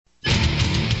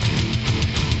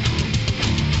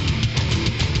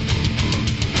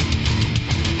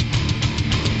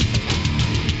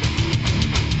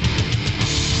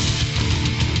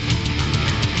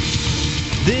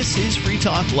This is Free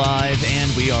Talk Live,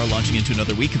 and we are launching into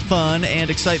another week of fun and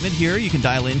excitement here. You can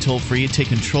dial in toll-free, take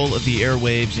control of the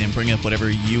airwaves, and bring up whatever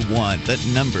you want. That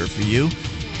number for you,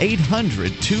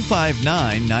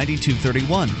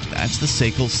 800-259-9231. That's the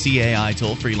SACL CAI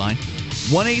toll-free line.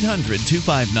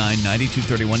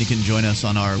 1-800-259-9231. You can join us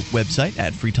on our website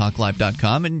at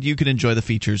freetalklive.com, and you can enjoy the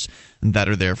features that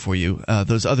are there for you.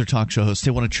 Those other talk show hosts,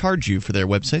 they want to charge you for their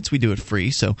websites. We do it free,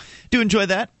 so do enjoy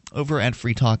that over at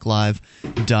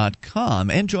freetalklive.com.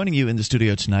 And joining you in the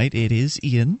studio tonight, it is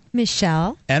Ian,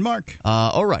 Michelle, and Mark.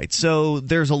 All right, so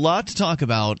there's a lot to talk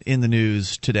about in the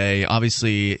news today.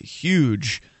 Obviously,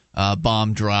 huge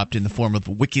bomb dropped in the form of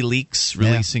WikiLeaks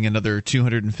releasing another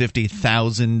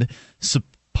 250,000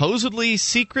 supposedly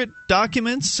secret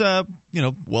documents.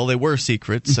 Well, they were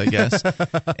secrets, I guess,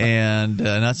 and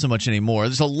not so much anymore.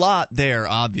 There's a lot there,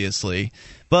 obviously.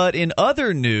 But in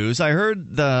other news, I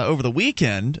heard over the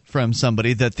weekend from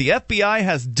somebody that the FBI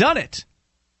has done it.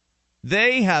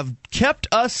 They have kept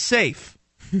us safe.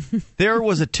 There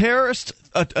was a terrorist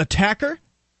attacker,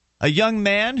 a young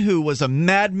man who was a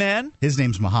madman. His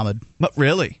name's Muhammad.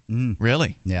 Really? Mm.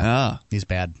 Really? Yeah. He's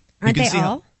bad. Aren't they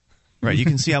all? Right. You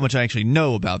can see how much I actually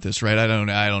know about this, right? I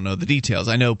don't know the details.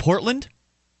 I know Portland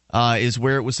is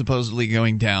where it was supposedly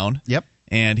going down. Yep.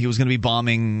 And he was going to be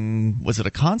bombing, was it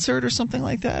a concert or something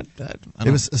like that?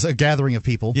 It was a gathering of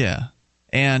people. Yeah.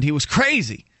 And he was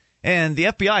crazy. And the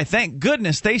FBI, thank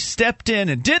goodness, they stepped in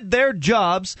and did their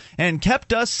jobs and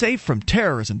kept us safe from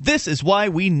terrorism. This is why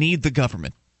we need the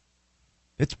government.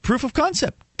 It's proof of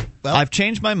concept. Well, I've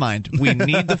changed my mind. We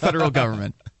need the federal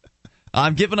government.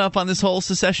 I'm giving up on this whole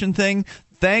secession thing.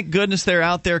 Thank goodness they're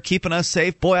out there keeping us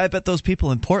safe. Boy, I bet those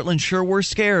people in Portland sure were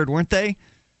scared, weren't they?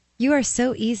 You are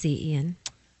so easy, Ian.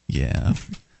 Yeah.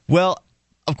 Well,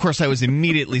 of course, I was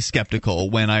immediately skeptical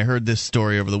when I heard this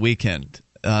story over the weekend.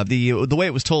 The way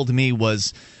it was told to me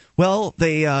was, well,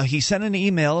 he sent an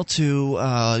email to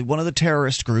one of the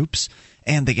terrorist groups,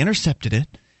 and they intercepted it,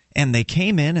 and they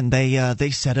came in and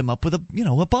they set him up with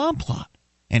a bomb plot,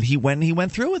 and he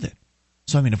went through with it.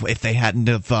 So, I mean, if they hadn't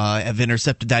have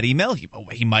intercepted that email,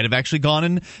 he might have actually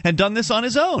gone and done this on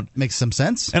his own. Makes some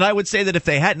sense. And I would say that if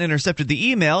they hadn't intercepted the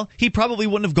email, he probably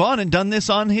wouldn't have gone and done this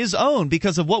on his own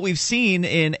because of what we've seen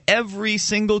in every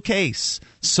single case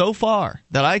so far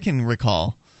that I can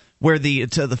recall where the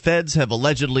feds have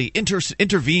allegedly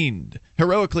intervened,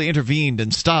 heroically intervened,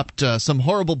 and stopped some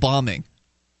horrible bombing.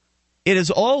 It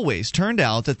has always turned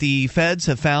out that the feds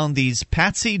have found these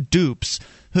patsy dupes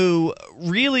who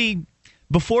really,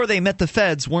 before they met the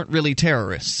feds, weren't really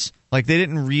terrorists. Like, they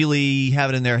didn't really have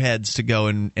it in their heads to go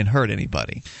and hurt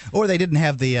anybody. Or they didn't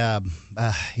have the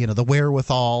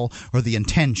wherewithal or the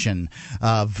intention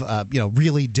of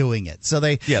really doing it. So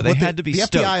they had to be the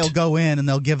stoked. FBI will go in and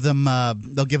they'll give them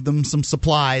some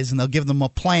supplies and they'll give them a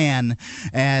plan,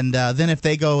 and then if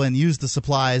they go and use the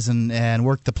supplies and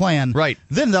work the plan, right,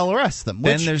 then they'll arrest them.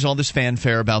 Then there's all this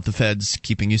fanfare about the feds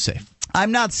keeping you safe.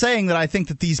 I'm not saying that I think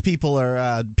that these people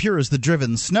are pure as the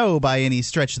driven snow by any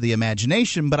stretch of the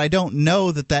imagination, but I don't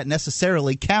know that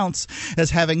necessarily counts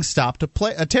as having stopped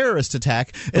a terrorist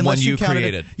attack. The one you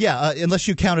created. Unless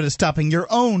you count it as stopping your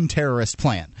own terrorist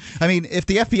plan. I mean, if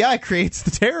the FBI creates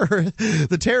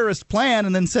the terrorist plan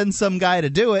and then sends some guy to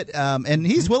do it, and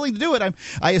he's willing to do it,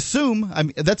 I assume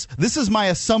this is my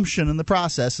assumption in the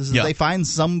process is that they find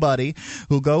somebody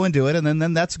who'll go and do it, and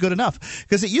then that's good enough.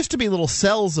 Because it used to be little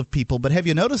cells of people. But have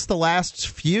you noticed the last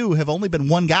few have only been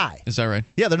one guy? Is that right?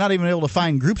 Yeah, they're not even able to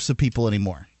find groups of people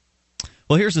anymore.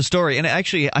 Well, here's the story, and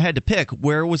actually I had to pick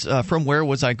where was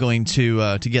I going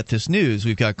to get this news.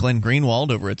 We've got Glenn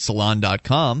Greenwald over at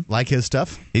Salon.com. Like his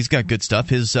stuff? He's got good stuff.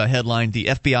 His headline, "The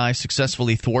FBI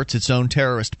Successfully Thwarts Its Own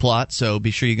Terrorist Plot," so be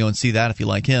sure you go and see that if you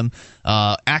like him.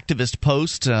 Activist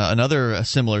Post, another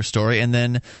similar story, and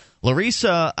then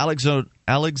Larissa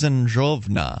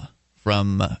Alexandrovna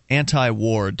from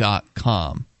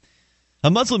antiwar.com. A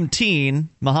Muslim teen,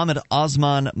 Mohammed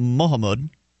Osman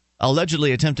Mohammed,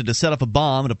 allegedly attempted to set up a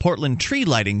bomb at a Portland tree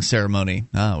lighting ceremony.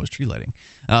 It was tree lighting.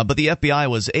 But the FBI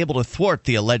was able to thwart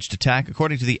the alleged attack,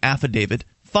 according to the affidavit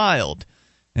filed.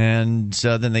 And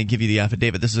then they give you the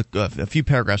affidavit. This is a few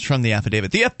paragraphs from the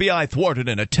affidavit. The FBI thwarted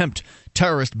an attempt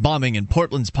terrorist bombing in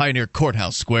Portland's Pioneer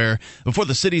Courthouse Square before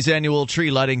the city's annual tree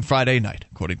lighting Friday night.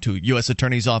 According to U.S.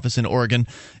 Attorney's Office in Oregon,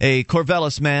 a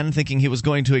Corvallis man, thinking he was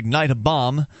going to ignite a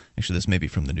bomb – actually, this may be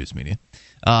from the news media –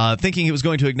 thinking he was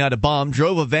going to ignite a bomb,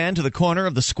 drove a van to the corner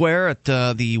of the square at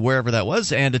the wherever that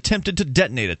was and attempted to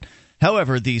detonate it.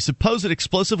 However, the supposed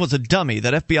explosive was a dummy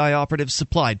that FBI operatives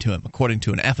supplied to him, according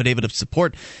to an affidavit of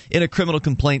support in a criminal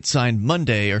complaint signed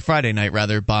Friday night,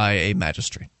 by a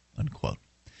magistrate, unquote.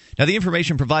 Now, the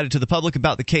information provided to the public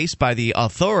about the case by the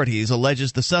authorities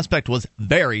alleges the suspect was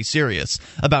very serious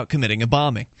about committing a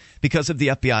bombing because of the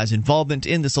FBI's involvement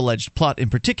in this alleged plot in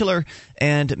particular,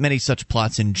 and many such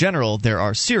plots in general. There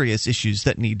are serious issues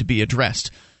that need to be addressed.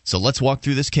 So let's walk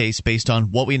through this case based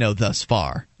on what we know thus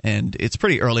far, and it's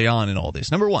pretty early on in all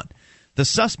this. Number one, the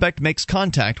suspect makes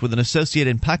contact with an associate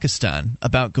in Pakistan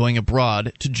about going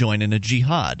abroad to join in a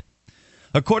jihad.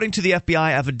 According to the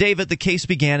FBI affidavit, the case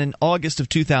began in August of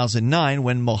 2009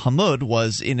 when Mohammed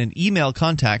was in an email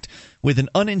contact with an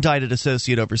unindicted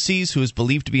associate overseas who is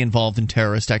believed to be involved in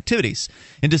terrorist activities.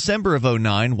 In December of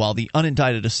 2009, while the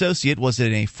unindicted associate was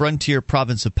in a frontier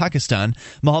province of Pakistan,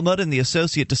 Mohammed and the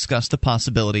associate discussed the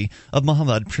possibility of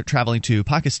Mohammed traveling to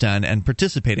Pakistan and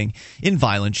participating in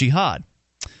violent jihad.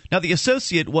 Now, the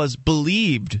associate was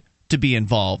believed to be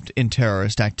involved in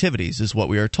terrorist activities, is what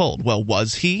we are told. Well,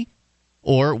 was he?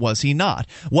 Or was he not?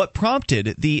 What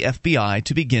prompted the FBI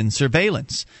to begin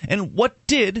surveillance? And what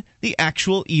did the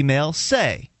actual email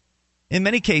say? In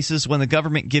many cases, when the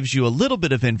government gives you a little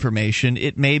bit of information,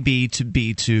 it may be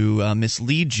to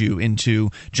mislead you into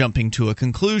jumping to a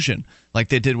conclusion, like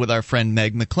they did with our friend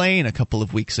Meg McLean a couple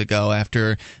of weeks ago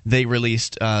after they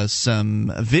released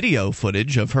some video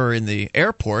footage of her in the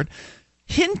airport,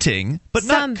 hinting, but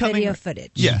not coming. Some video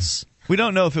footage. Yes. We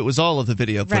don't know if it was all of the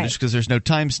video footage because there's no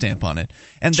timestamp on it.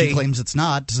 And she claims it's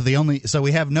not. So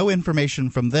we have no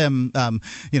information from them,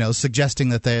 suggesting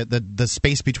that the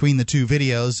space between the two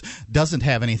videos doesn't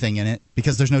have anything in it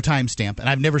because there's no timestamp. And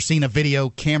I've never seen a video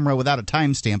camera without a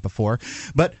timestamp before.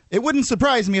 But it wouldn't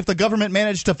surprise me if the government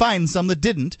managed to find some that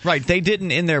didn't. Right. They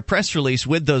didn't in their press release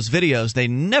with those videos. They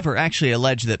never actually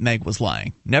alleged that Meg was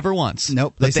lying. Never once.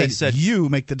 Nope. They said you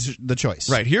make the choice.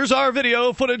 Right. Here's our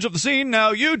video footage of the scene.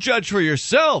 Now you judge for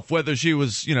yourself whether she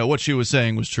was, what she was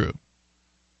saying was true.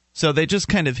 So they just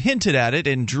kind of hinted at it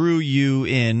and drew you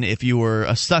in if you were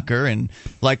a sucker and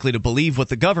likely to believe what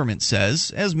the government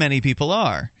says, as many people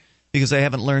are, because they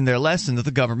haven't learned their lesson that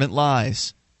the government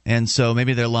lies. And so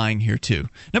maybe they're lying here too.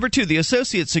 Number two, the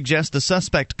associate suggests the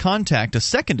suspect contact a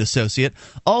second associate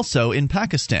also in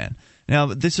Pakistan. Now,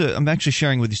 I'm actually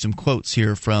sharing with you some quotes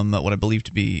here from what I believe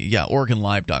to be,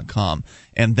 OregonLive.com,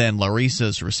 and then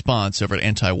Larissa's response over at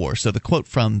Anti-War. So the quote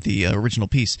from the original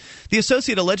piece. The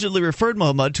associate allegedly referred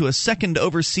Mohammed to a second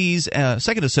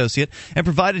associate and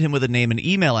provided him with a name and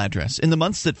email address. In the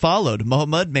months that followed,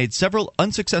 Mohammed made several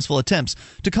unsuccessful attempts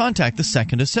to contact the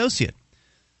second associate.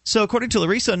 So according to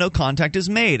Larissa, no contact is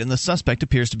made, and the suspect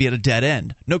appears to be at a dead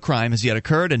end. No crime has yet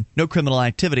occurred, and no criminal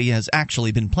activity has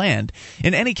actually been planned.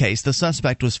 In any case, the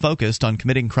suspect was focused on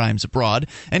committing crimes abroad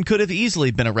and could have easily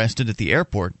been arrested at the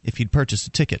airport if he'd purchased a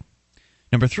ticket.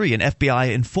 Number three, an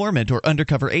FBI informant or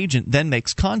undercover agent then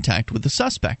makes contact with the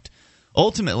suspect.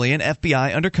 Ultimately, an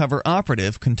FBI undercover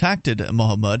operative contacted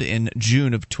Mohammed in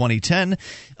June of 2010,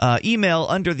 email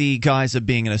under the guise of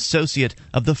being an associate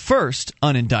of the first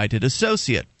unindicted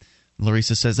associate.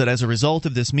 Larissa says that as a result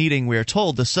of this meeting, we are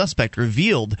told the suspect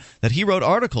revealed that he wrote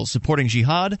articles supporting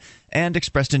jihad and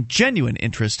expressed a genuine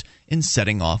interest in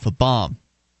setting off a bomb.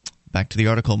 Back to the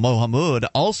article, Mohammed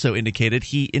also indicated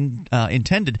he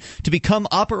intended to become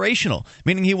operational,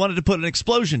 meaning he wanted to put an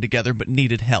explosion together but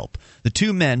needed help. The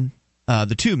two met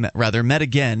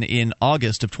again in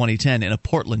August of 2010 in a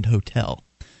Portland hotel.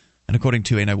 And according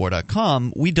to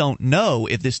antiwar.com, we don't know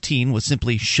if this teen was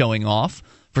simply showing off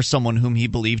for someone whom he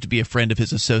believed to be a friend of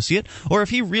his associate, or if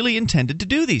he really intended to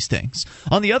do these things.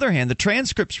 On the other hand, the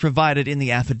transcripts provided in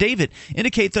the affidavit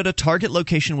indicate that a target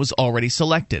location was already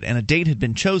selected and a date had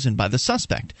been chosen by the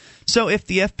suspect. So if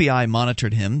the FBI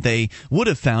monitored him, they would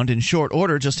have found in short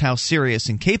order just how serious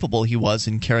and capable he was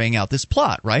in carrying out this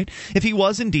plot, right? If he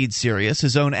was indeed serious,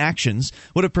 his own actions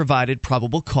would have provided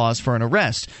probable cause for an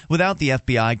arrest without the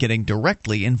FBI getting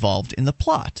directly involved in the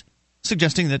plot,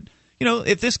 suggesting that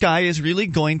if this guy is really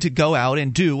going to go out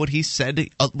and do what he said,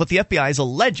 what the FBI is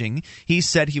alleging he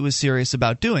said he was serious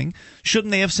about doing, shouldn't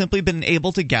they have simply been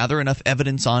able to gather enough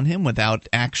evidence on him without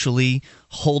actually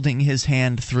holding his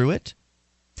hand through it?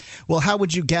 Well, how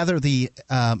would you gather the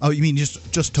you mean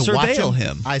just to surveil watch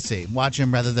him? I see. Watch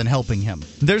him rather than helping him.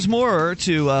 There's more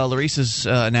to Larissa's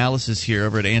analysis here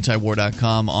over at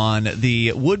antiwar.com on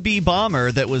the would-be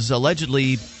bomber that was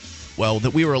allegedly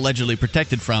that we were allegedly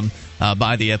protected from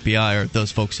by the FBI, or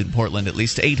those folks in Portland at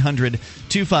least.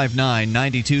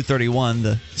 800-259-9231.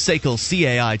 The SACL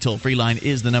CAI toll-free line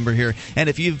is the number here. And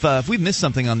if we've missed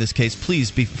something on this case,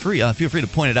 please feel free to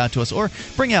point it out to us or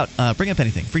bring up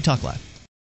anything. Free Talk Live.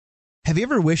 Have you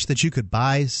ever wished that you could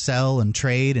buy, sell, and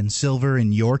trade in silver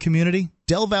in your community?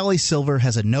 Del Valley Silver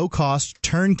has a no-cost,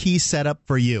 turnkey setup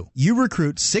for you. You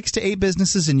recruit 6 to 8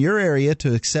 businesses in your area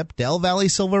to accept Del Valley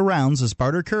Silver rounds as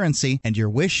barter currency, and your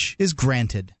wish is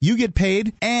granted. You get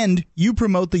paid, and you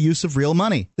promote the use of real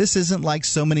money. This isn't like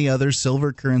so many other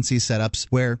silver currency setups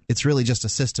where it's really just a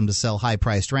system to sell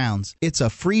high-priced rounds. It's a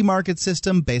free market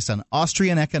system based on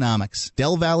Austrian economics.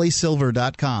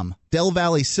 DelValleySilver.com.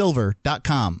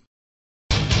 DelValleySilver.com.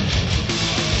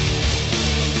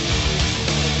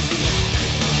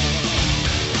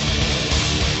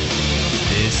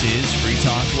 This is Free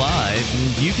Talk Live,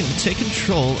 and you can take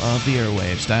control of the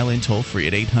airwaves. Dial in toll-free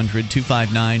at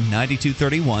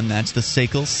 800-259-9231. That's the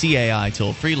SACL CAI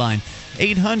toll-free line,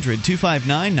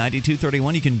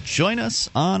 800-259-9231. You can join us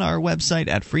on our website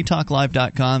at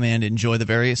freetalklive.com and enjoy the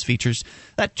various features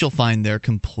that you'll find there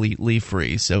completely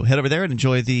free. So head over there and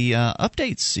enjoy the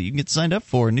updates. You can get signed up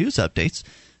for news updates.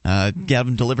 Get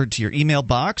them delivered to your email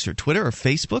box or Twitter or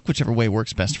Facebook, whichever way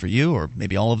works best for you, or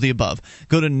maybe all of the above.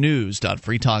 Go to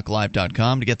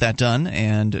news.freetalklive.com to get that done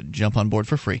and jump on board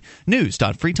for free.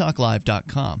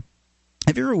 News.freetalklive.com.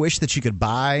 Have you ever wished that you could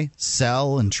buy,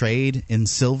 sell, and trade in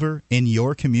silver in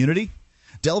your community?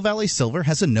 Del Valley Silver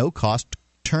has a no-cost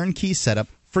turnkey setup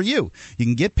for you. You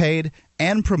can get paid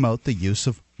and promote the use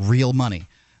of real money.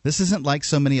 This isn't like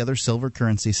so many other silver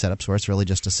currency setups where it's really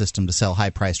just a system to sell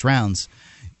high-priced rounds.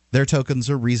 Their tokens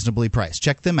are reasonably priced.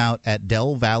 Check them out at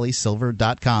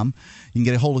DelValleySilver.com. You can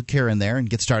get a hold of Karen there and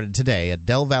get started today at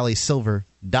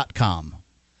DelValleySilver.com.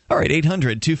 All right,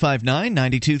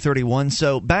 800-259-9231.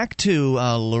 So back to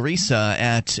Larissa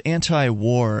at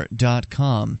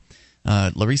antiwar.com.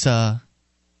 Larissa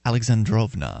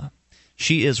Alexandrovna.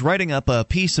 She is writing up a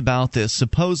piece about this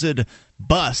supposed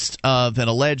bust of an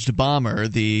alleged bomber,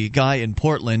 the guy in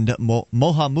Portland,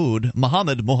 Mohammed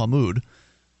Mohammed,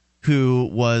 who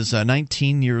was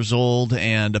 19 years old,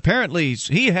 and apparently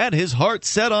he had his heart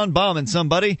set on bombing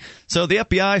somebody, so the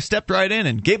FBI stepped right in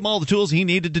and gave him all the tools he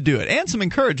needed to do it, and some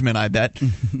encouragement, I bet,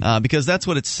 because that's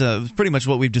what it's pretty much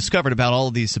what we've discovered about all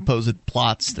of these supposed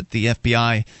plots that the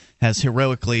FBI has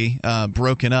heroically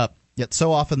broken up. Yet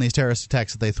so often these terrorist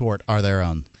attacks that they thwart are their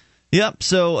own. Yep,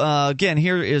 so again,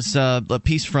 here is a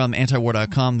piece from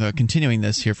antiwar.com, continuing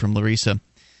this here from Larissa.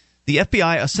 The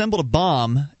FBI assembled a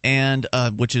bomb, and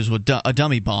which is a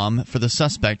dummy bomb, for the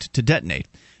suspect to detonate.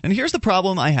 And here's the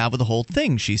problem I have with the whole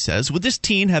thing, she says. Would this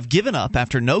teen have given up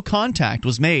after no contact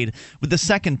was made with the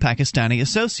second Pakistani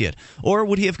associate? Or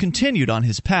would he have continued on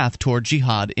his path toward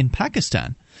jihad in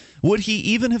Pakistan? Would he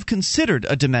even have considered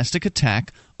a domestic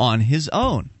attack on his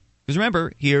own? Because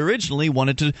remember, he originally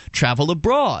wanted to travel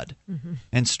abroad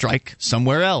and strike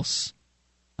somewhere else.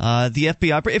 The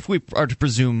FBI, if we are to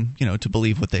presume, to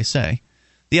believe what they say,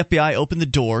 the FBI opened the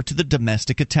door to the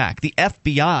domestic attack. The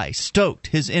FBI stoked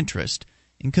his interest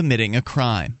in committing a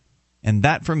crime. And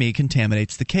that, for me,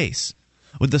 contaminates the case.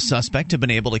 Would the suspect have been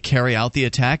able to carry out the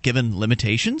attack given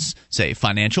limitations, say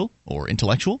financial or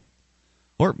intellectual?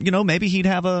 Or, maybe he'd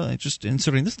have just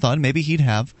inserting this thought, maybe he'd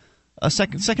have a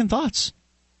second thoughts.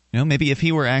 Maybe if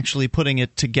he were actually putting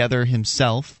it together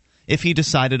himself, if he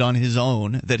decided on his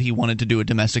own that he wanted to do a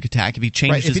domestic attack, if he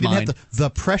changed his mind. If he didn't have the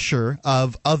pressure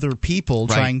of other people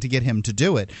trying to get him to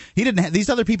do it. He didn't. These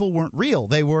other people weren't real.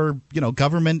 They were,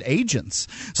 government agents.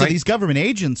 So these government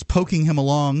agents poking him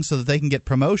along so that they can get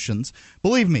promotions.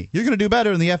 Believe me, you're going to do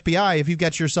better in the FBI if you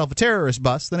get yourself a terrorist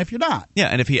bust than if you're not. Yeah,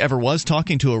 and if he ever was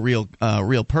talking to a real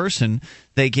person,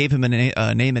 they gave him a name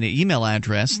and an email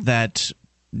address that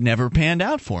never panned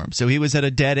out for him. So he was at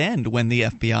a dead end when the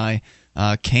FBI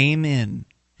came in,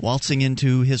 waltzing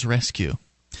into his rescue.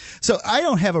 So I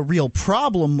don't have a real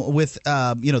problem with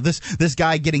this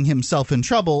guy getting himself in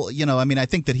trouble. I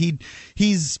think that he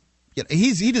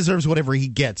deserves whatever he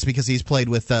gets because he's played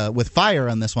with fire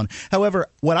on this one. However,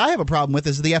 what I have a problem with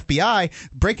is the FBI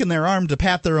breaking their arm to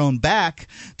pat their own back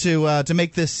to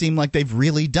make this seem like they've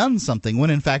really done something, when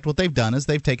in fact what they've done is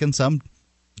they've taken some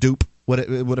dupe.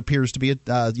 What appears to be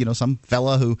some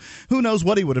fella who knows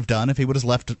what he would have done if he would have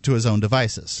left to his own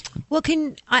devices. Well,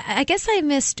 I guess I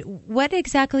missed, what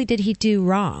exactly did he do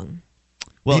wrong?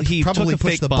 Well, he probably took a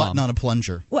pushed fake the bomb. button on a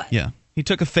plunger. What? Yeah. He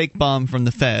took a fake bomb from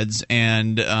the feds,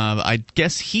 and I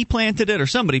guess he planted it, or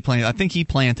somebody planted it. I think he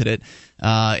planted it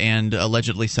and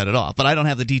allegedly set it off. But I don't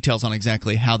have the details on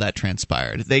exactly how that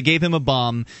transpired. They gave him a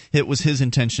bomb. It was his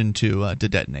intention to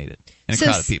detonate it in a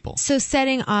crowd of people. So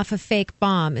setting off a fake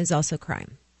bomb is also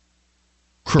crime?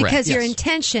 Correct. Because your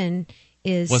intention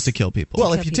was to kill people.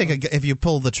 Well, if you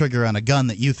pull the trigger on a gun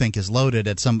that you think is loaded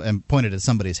and pointed at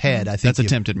somebody's head, I think that's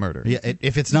attempted murder. Yeah,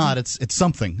 if it's not, it's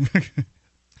something.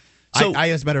 So, I,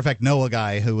 as a matter of fact, know a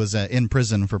guy who was in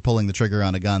prison for pulling the trigger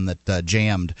on a gun that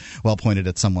jammed while pointed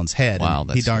at someone's head. Wow,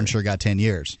 he darn sure got 10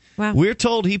 years. Wow. We're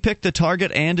told he picked a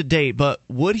target and a date, but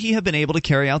would he have been able to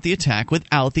carry out the attack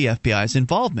without the FBI's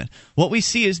involvement? What we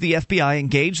see is the FBI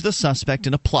engaged the suspect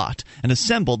in a plot and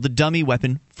assembled the dummy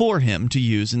weapon for him to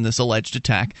use in this alleged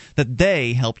attack that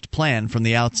they helped plan from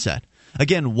the outset.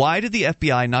 Again, why did the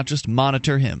FBI not just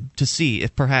monitor him to see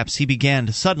if perhaps he began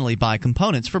to suddenly buy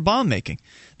components for bomb making?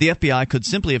 The FBI could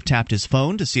simply have tapped his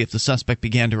phone to see if the suspect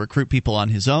began to recruit people on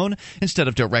his own, instead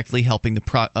of directly helping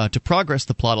to progress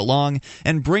the plot along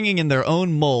and bringing in their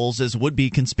own moles as would-be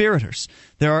conspirators.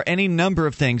 There are any number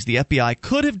of things the FBI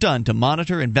could have done to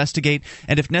monitor, investigate,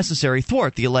 and if necessary,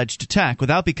 thwart the alleged attack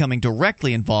without becoming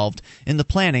directly involved in the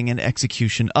planning and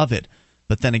execution of it.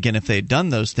 But then again, if they'd done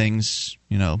those things,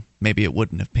 maybe it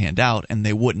wouldn't have panned out, and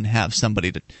they wouldn't have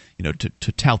somebody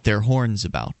to tout their horns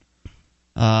about,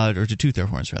 or to toot their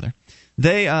horns rather.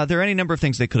 There are any number of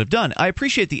things they could have done. I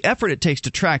appreciate the effort it takes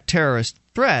to track terrorist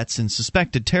threats and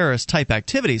suspected terrorist-type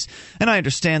activities, and I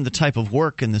understand the type of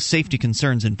work and the safety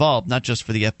concerns involved, not just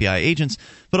for the FBI agents,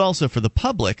 but also for the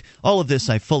public. All of this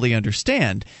I fully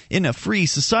understand. In a free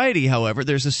society, however,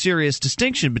 there's a serious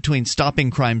distinction between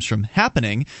stopping crimes from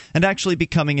happening and actually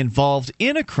becoming involved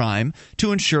in a crime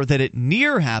to ensure that it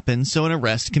near happens so an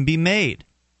arrest can be made.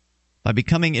 By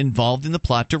becoming involved in the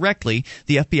plot directly,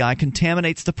 the FBI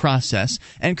contaminates the process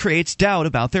and creates doubt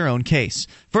about their own case.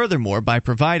 Furthermore, by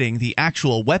providing the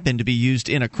actual weapon to be used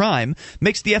in a crime,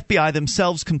 makes the FBI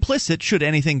themselves complicit should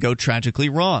anything go tragically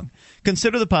wrong.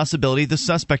 Consider the possibility the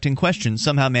suspect in question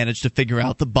somehow managed to figure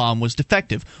out the bomb was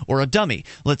defective, or a dummy.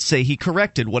 Let's say he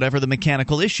corrected whatever the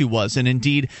mechanical issue was and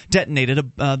indeed detonated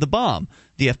the bomb.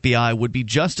 The FBI would be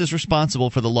just as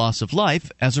responsible for the loss of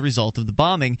life as a result of the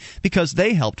bombing because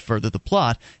they helped further the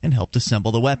plot and helped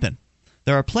assemble the weapon.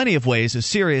 There are plenty of ways a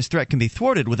serious threat can be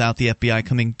thwarted without the FBI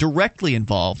coming directly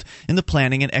involved in the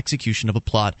planning and execution of a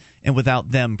plot and without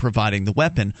them providing the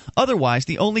weapon. Otherwise,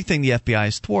 the only thing the FBI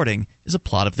is thwarting is a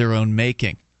plot of their own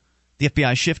making. The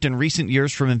FBI shift in recent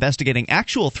years from investigating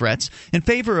actual threats in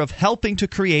favor of helping to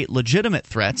create legitimate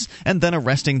threats and then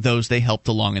arresting those they helped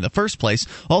along in the first place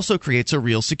also creates a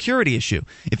real security issue.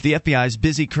 If the FBI is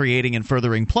busy creating and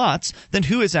furthering plots, then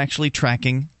who is actually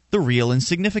tracking the real and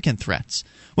significant threats?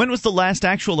 When was the last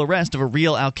actual arrest of a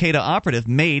real al-Qaeda operative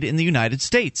made in the United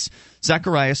States?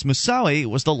 Zacarias Moussaoui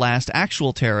was the last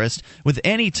actual terrorist with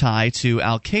any tie to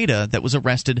al-Qaeda that was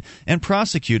arrested and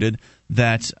prosecuted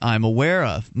that I'm aware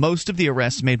of. Most of the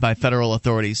arrests made by federal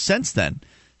authorities since then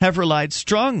have relied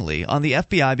strongly on the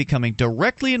FBI becoming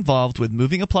directly involved with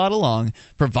moving a plot along,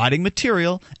 providing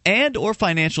material and or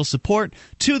financial support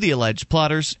to the alleged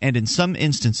plotters, and in some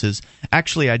instances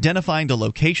actually identifying the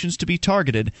locations to be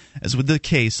targeted, as with the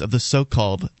case of the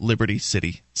so-called Liberty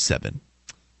City 7.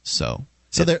 So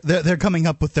they're coming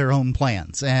up with their own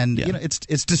plans, and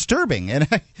it's disturbing and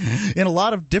in a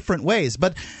lot of different ways.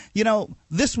 But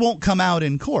this won't come out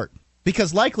in court,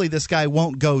 because likely this guy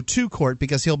won't go to court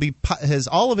because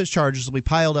all of his charges will be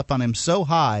piled up on him so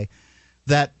high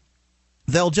that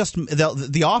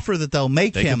the offer that they'll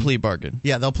make him, they can plea bargain.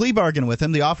 Yeah, they'll plea bargain with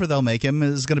him. The offer they'll make him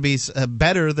is going to be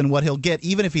better than what he'll get,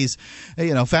 even if he's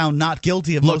found not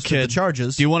guilty of most of the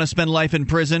charges. Do you want to spend life in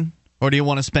prison, or do you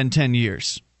want to spend 10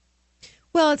 years?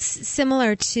 Well, it's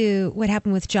similar to what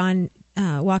happened with John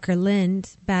Walker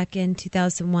Lind back in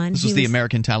 2001. This was the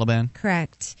American Taliban?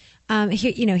 Correct.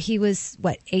 He was,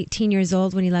 18 years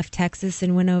old when he left Texas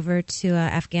and went over to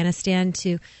Afghanistan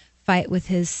to fight with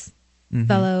his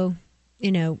fellow,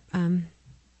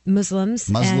 Muslims.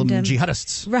 Muslim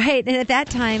jihadists. Right. And at that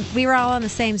time, we were all on the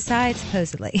same side,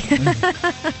 supposedly. He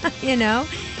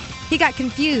got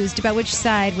confused about which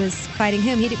side was fighting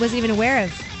whom. He wasn't even aware of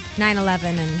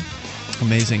 9/11 and...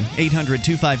 Amazing.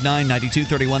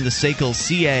 800-259-9231, the SACL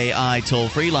CAI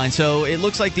toll-free line. So it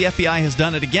looks like the FBI has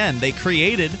done it again. They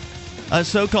created a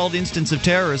so-called instance of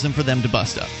terrorism for them to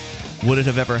bust up. Would it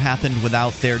have ever happened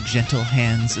without their gentle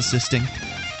hands assisting?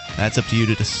 That's up to you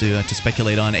to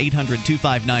speculate on.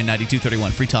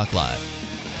 800-259-9231, Free Talk Live.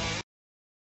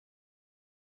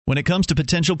 When it comes to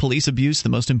potential police abuse, the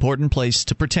most important place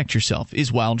to protect yourself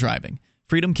is while driving.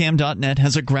 FreedomCam.net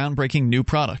has a groundbreaking new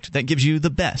product that gives you the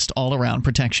best all-around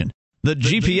protection. The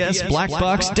GPS Black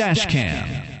Box Dash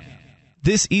Cam.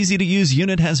 This easy-to-use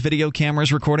unit has video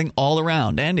cameras recording all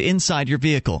around and inside your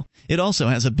vehicle. It also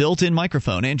has a built-in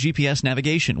microphone and GPS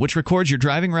navigation, which records your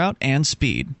driving route and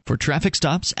speed. For traffic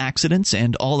stops, accidents,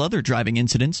 and all other driving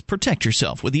incidents, protect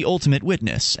yourself with the ultimate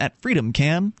witness at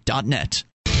FreedomCam.net.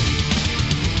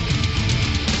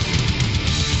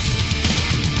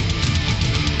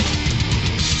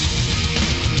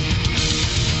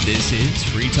 This is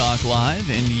Free Talk Live,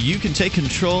 and you can take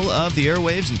control of the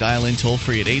airwaves and dial in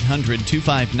toll-free at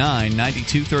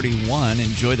 800-259-9231.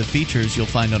 Enjoy the features you'll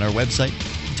find on our website,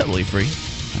 totally free.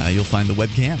 You'll find the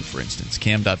webcam, for instance,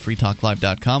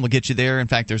 cam.freetalklive.com. We'll get you there. In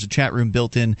fact, there's a chat room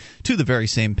built in to the very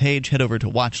same page. Head over to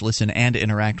watch, listen, and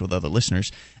interact with other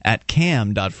listeners at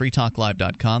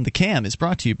cam.freetalklive.com. The Cam is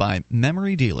brought to you by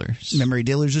Memory Dealers. Memory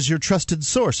Dealers is your trusted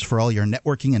source for all your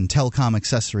networking and telecom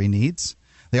accessory needs.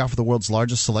 They offer the world's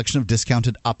largest selection of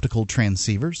discounted optical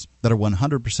transceivers that are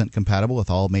 100% compatible with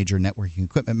all major networking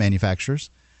equipment manufacturers.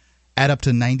 At up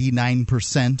to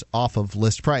 99% off of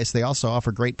list price. They also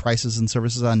offer great prices and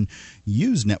services on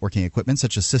used networking equipment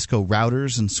such as Cisco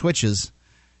routers and switches.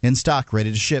 In stock,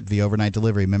 ready to ship via overnight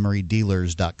delivery,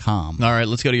 memorydealers.com. All right,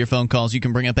 let's go to your phone calls. You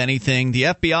can bring up anything. The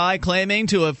FBI claiming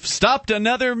to have stopped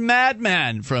another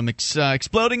madman from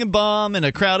exploding a bomb in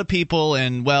a crowd of people,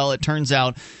 and, well, it turns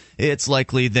out it's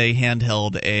likely they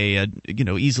handheld a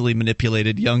easily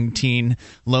manipulated young teen,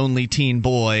 lonely teen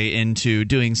boy into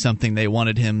doing something they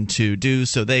wanted him to do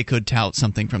so they could tout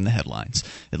something from the headlines.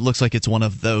 It looks like it's one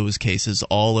of those cases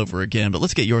all over again. But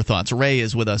let's get your thoughts. Ray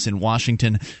is with us in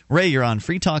Washington. Ray, you're on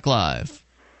Free Talk Live.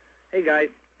 Hey, guys.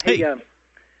 Hey.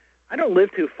 I don't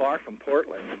live too far from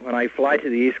Portland. When I fly to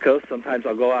the East Coast, sometimes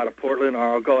I'll go out of Portland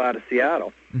or I'll go out of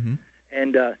Seattle. Mm-hmm.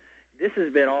 And this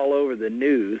has been all over the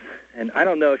news, and I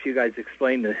don't know if you guys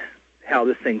explained how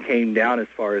this thing came down as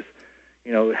far as,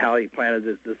 how he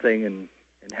planted the thing and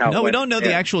how. No, we don't know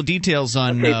the actual details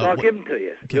on. Okay, so I'll give them to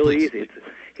you. It's really please. easy.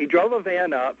 He drove a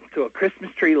van up to a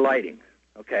Christmas tree lighting.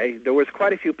 Okay, there was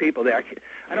quite a few people there.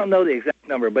 I don't know the exact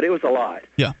number, but it was a lot.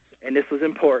 Yeah. And this was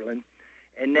in Portland.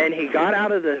 And then he got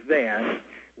out of the van,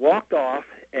 walked off,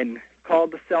 and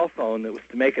called the cell phone that was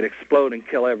to make it explode and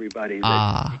kill everybody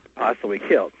that he possibly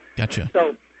killed. Gotcha.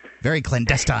 So, Very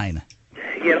clandestine.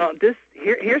 Here's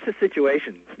the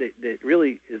situation that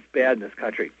really is bad in this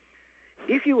country.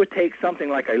 If you would take something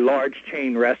like a large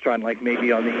chain restaurant, like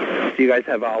maybe on the East, do you guys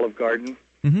have Olive Garden?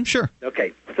 Mm-hmm, sure.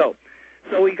 Okay, so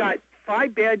we got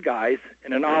 5 bad guys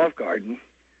in an Olive Garden,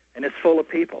 and it's full of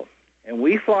people. And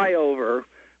we fly over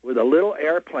with a little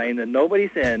airplane that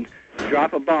nobody's in,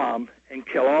 drop a bomb, and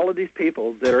kill all of these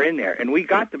people that are in there. And we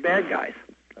got the bad guys,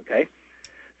 okay?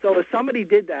 So if somebody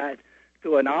did that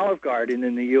to an Olive Garden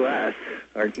in the U.S.,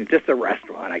 or just a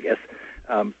restaurant, I guess,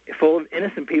 full of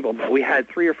innocent people, but we had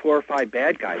 3 or 4 or 5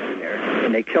 bad guys in there,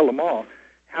 and they killed them all,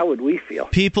 how would we feel?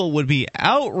 People would be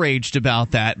outraged about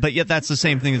that, but yet that's the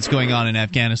same thing that's going on in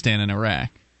Afghanistan and Iraq.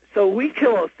 So we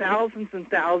kill thousands and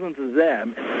thousands of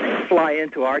them, and they fly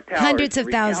into our towers. Hundreds of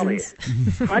thousands.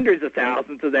 Hundreds of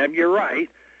thousands of them, you're right.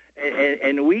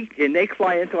 And they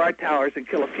fly into our towers and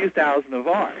kill a few thousand of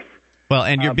ours. Well,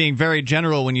 and you're being very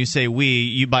general when you say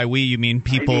we. By we, you mean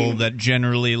people that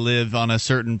generally live on a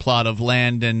certain plot of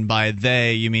land, and by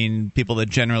they, you mean people that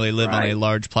generally live on a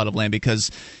large plot of land, because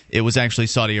it was actually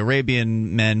Saudi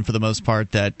Arabian men, for the most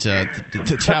part, that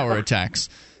the tower attacks.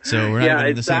 So we're not even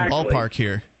in the same ballpark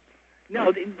here.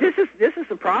 No, this is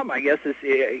the problem, I guess, is,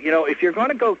 if you're going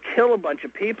to go kill a bunch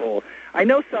of people, I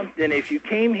know something, if you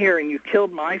came here and you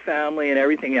killed my family and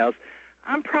everything else,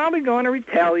 I'm probably going to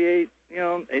retaliate.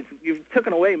 You've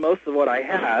taken away most of what I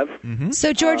have. Mm-hmm.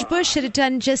 So George Bush should have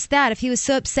done just that. If he was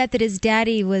so upset that his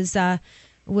daddy was an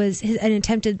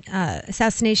attempted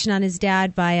assassination on his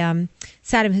dad by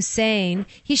Saddam Hussein,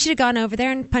 he should have gone over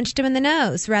there and punched him in the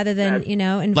nose rather than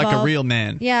involve, like a real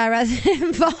man. Yeah, rather than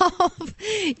involve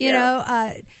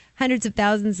hundreds of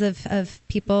thousands of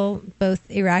people, both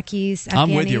Iraqis,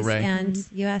 Afghanis, and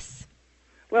U.S.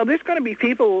 Well, there's going to be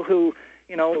people who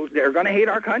they're going to hate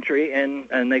our country,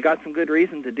 and they got some good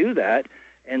reason to do that.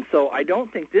 And so I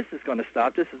don't think this is going to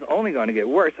stop. This is only going to get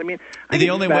worse. I mean,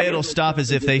 the only way it'll stop is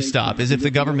if they stop, is if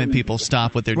the government people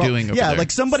stop what they're doing over there. Yeah,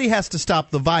 like somebody has to stop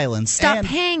the violence. Stop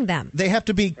paying them. They have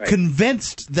to be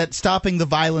convinced that stopping the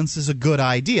violence is a good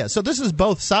idea. So this is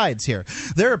both sides here.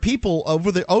 There are people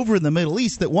over in the Middle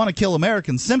East that want to kill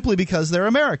Americans simply because they're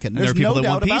American. And there are people no that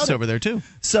want doubt peace over there, too.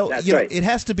 So it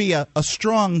has to be a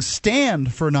strong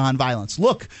stand for nonviolence.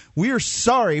 Look, we're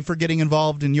sorry for getting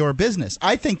involved in your business.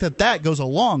 I think that goes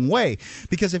a long way,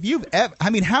 because if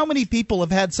how many people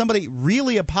have had somebody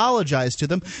really apologize to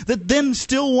them that then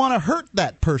still want to hurt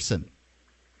that person?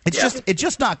 It's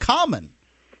just not common.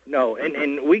 No,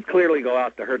 and we clearly go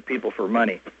out to hurt people for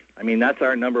money. I mean, that's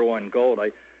our number one goal.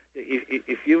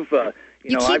 If you've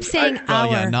you keep saying our.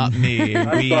 Well, yeah, not me.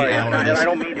 I'm sorry, I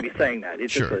don't mean to be saying that.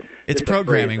 It's sure. It's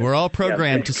programming. We're all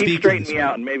programmed to speak. Keep straightening me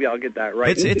out, and maybe I'll get that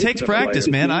right. It takes practice,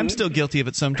 man. I'm still guilty of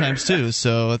it sometimes, too.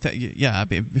 So,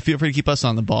 feel free to keep us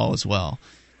on the ball as well.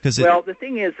 Well, the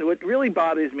thing is, what really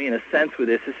bothers me in a sense with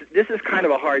this is kind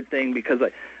of a hard thing because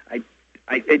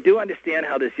I do understand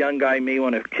how this young guy may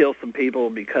want to kill some people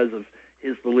because of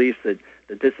his beliefs that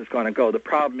this is going to go. The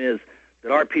problem is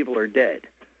that our people are dead.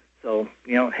 So,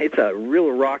 it's a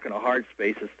real rock and a hard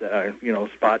space,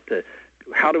 spot to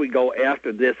how do we go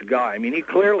after this guy? I mean, he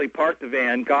clearly parked the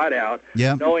van, got out,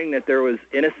 knowing that there was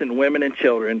innocent women and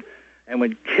children, and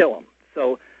would kill them.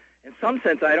 So, in some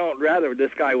sense, I don't rather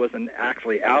this guy wasn't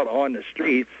actually out on the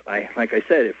streets. Like I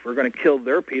said, if we're going to kill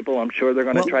their people, I'm sure they're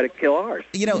going to try to kill ours.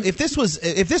 If this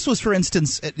was, for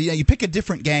instance, you pick a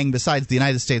different gang besides the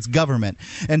United States government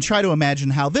and try to imagine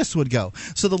how this would go.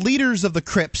 So the leaders of the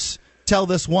Crips tell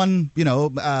this one,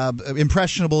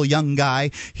 impressionable young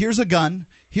guy, here's a gun,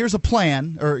 here's a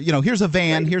plan, or, here's a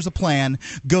van, here's a plan,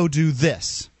 go do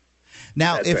this.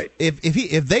 Now,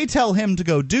 if they tell him to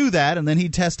go do that, and then he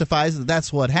testifies that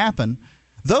that's what happened,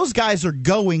 those guys are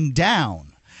going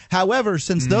down. However,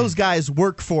 since those guys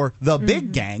work for the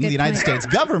big gang, the United States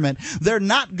government, they're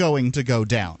not going to go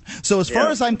down. So as far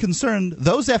as I'm concerned,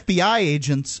 those FBI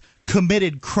agents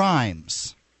committed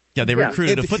crimes. Yeah, they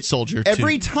recruited a foot soldier.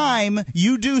 Every time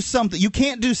you do something, you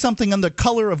can't do something on the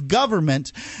color of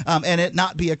government and it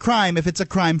not be a crime if it's a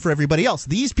crime for everybody else.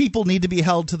 These people need to be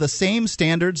held to the same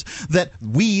standards that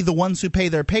we, the ones who pay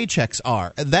their paychecks,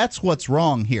 are. That's what's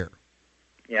wrong here.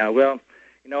 Yeah, well,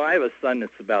 I have a son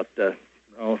that's about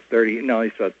 30. No,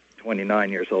 he's about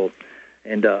 29 years old,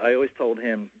 and I always told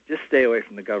him just stay away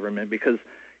from the government because,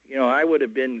 I would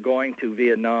have been going to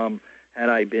Vietnam had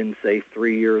I been, say,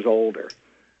 3 years older.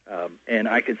 And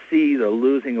I could see the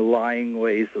losing, lying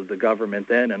ways of the government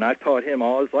then, and I taught him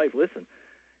all his life, listen,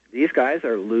 these guys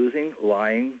are losing,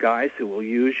 lying guys who will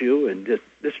use you and just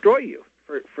destroy you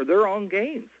for their own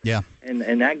gains. Yeah.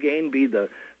 And that gain be the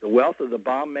wealth of the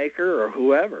bomb maker or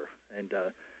whoever. And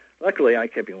luckily, I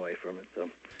kept him away from it. So.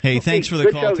 Hey, thanks for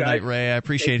the call tonight, guys. Ray. I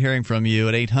appreciate hearing from you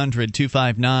at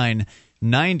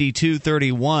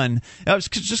 800-259-9231. I was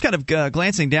just kind of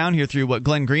glancing down here through what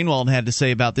Glenn Greenwald had to say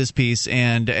about this piece,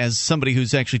 and as somebody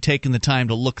who's actually taken the time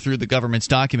to look through the government's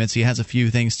documents, he has a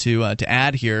few things to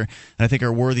add here that I think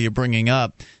are worthy of bringing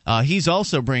up. He's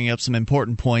also bringing up some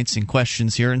important points and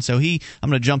questions here, and so I'm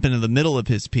going to jump into the middle of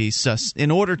his piece. In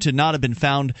order to not have been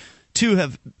found to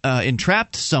have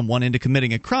entrapped someone into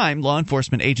committing a crime, law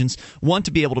enforcement agents want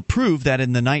to be able to prove that,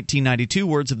 in the 1992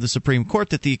 words of the Supreme Court,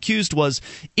 that the accused was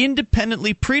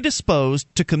independently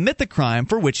predisposed to commit the crime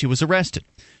for which he was arrested.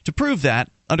 To prove that,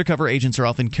 undercover agents are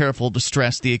often careful to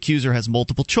stress the accuser has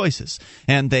multiple choices,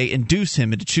 and they induce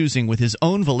him into choosing with his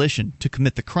own volition to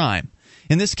commit the crime.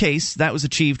 In this case, that was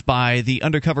achieved by the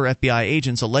undercover FBI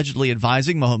agents allegedly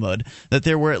advising Mohammed that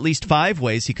there were at least 5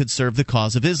 ways he could serve the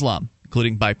cause of Islam,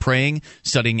 including by praying,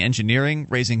 studying engineering,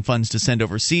 raising funds to send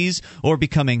overseas, or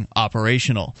becoming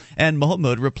operational. And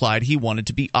Mohammed replied he wanted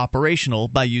to be operational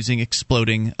by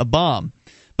exploding a bomb.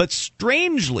 But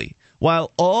strangely,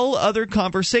 while all other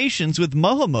conversations with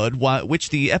Mohammed, which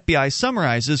the FBI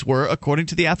summarizes, were, according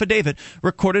to the affidavit,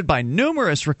 recorded by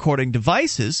numerous recording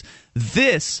devices,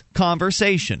 this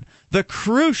conversation, the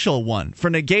crucial one for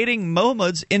negating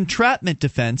Mohammed's entrapment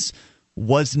defense,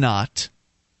 was not.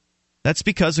 That's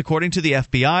because, according to the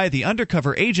FBI, the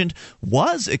undercover agent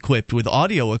was equipped with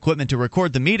audio equipment to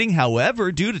record the meeting.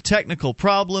 However, due to technical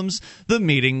problems, the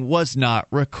meeting was not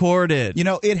recorded.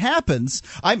 It happens.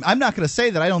 I'm not going to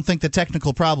say that I don't think that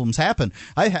technical problems happen.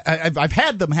 I've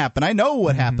had them happen. I know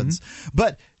what happens.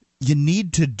 But you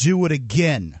need to do it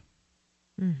again.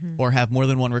 Or have more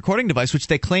than one recording device, which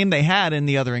they claim they had in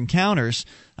the other encounters.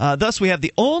 Thus, we have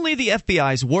only the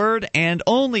FBI's word and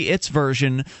only its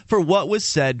version for what was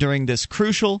said during this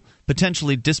crucial,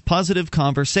 potentially dispositive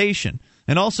conversation.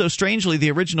 And also, strangely,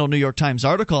 the original New York Times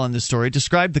article on this story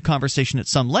described the conversation at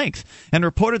some length and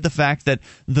reported the fact that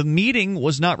the meeting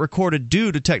was not recorded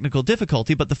due to technical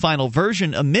difficulty, but the final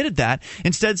version omitted that,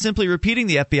 instead simply repeating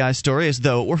the FBI story as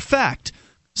though it were fact,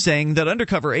 saying that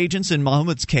undercover agents in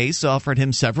Mohammed's case offered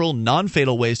him several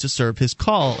non-fatal ways to serve his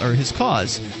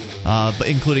cause,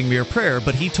 including mere prayer,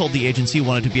 but he told the agents he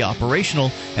wanted to be operational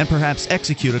and perhaps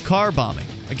execute a car bombing.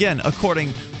 Again,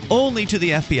 according only to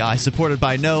the FBI, supported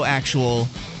by no actual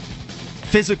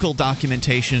physical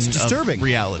documentation of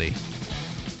reality.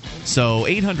 So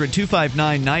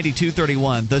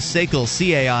 800-259-9231, the SACL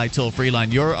CAI toll-free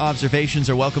line. Your observations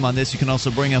are welcome on this. You can also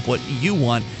bring up what you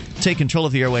want. Take control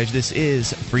of the airwaves. This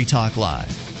is Free Talk Live.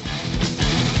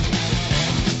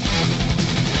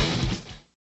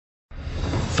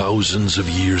 Thousands of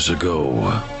years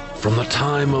ago, from the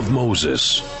time of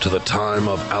Moses to the time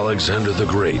of Alexander the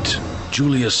Great,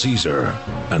 Julius Caesar,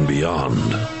 and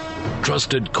beyond,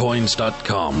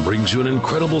 TrustedCoins.com brings you an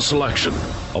incredible selection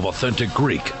of authentic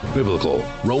Greek, Biblical,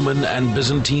 Roman, and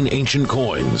Byzantine ancient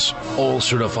coins, all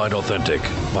certified authentic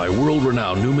by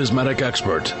world-renowned numismatic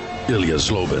expert Ilya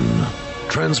Zlobin.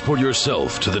 Transport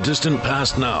yourself to the distant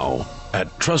past now at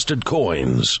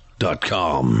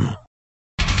TrustedCoins.com.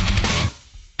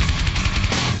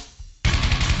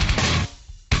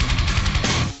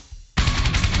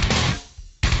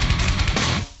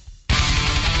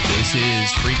 This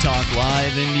is Free Talk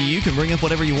Live, and you can bring up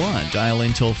whatever you want. Dial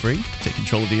in toll-free. Take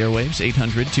control of the airwaves.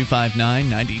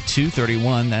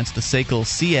 800-259-9231. That's the SACL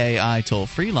CAI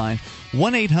toll-free line.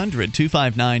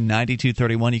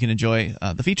 1-800-259-9231. You can enjoy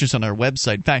the features on our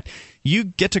website. In fact, you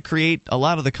get to create a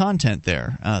lot of the content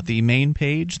there. The main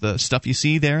page, the stuff you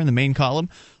see there in the main column,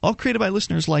 all created by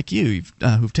listeners like you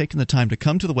who've taken the time to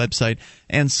come to the website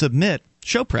and submit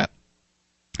show prep.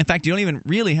 In fact, you don't even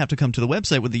really have to come to the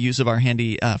website with the use of our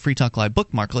handy Free Talk Live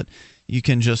bookmarklet. You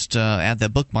can just add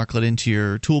that bookmarklet into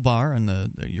your toolbar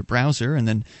and your browser, and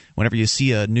then whenever you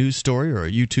see a news story or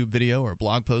a YouTube video or a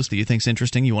blog post that you think is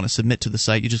interesting, you want to submit to the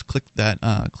site, you just click that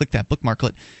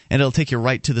bookmarklet, and it'll take you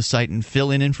right to the site and fill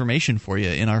in information for you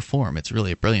in our form. It's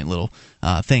really a brilliant little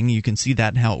thing. You can see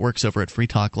that and how it works over at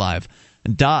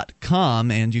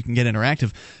freetalklive.com, and you can get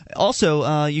interactive.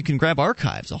 Also, you can grab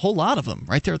archives, a whole lot of them,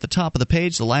 right there at the top of the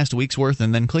page, the last week's worth,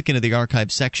 and then click into the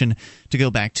archive section to go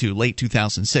back to late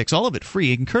 2006. All of it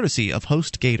free and courtesy of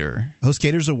HostGator.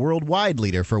 HostGator's a worldwide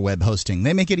leader for web hosting.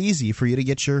 They make it easy for you to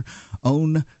get your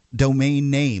own domain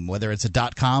name, whether it's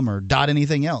a .com or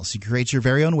 .anything else. You create your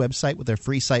very own website with their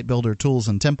free site builder tools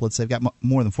and templates. They've got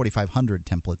more than 4,500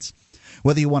 templates.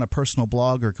 Whether you want a personal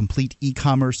blog or complete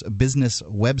e-commerce business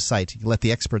website, you let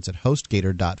the experts at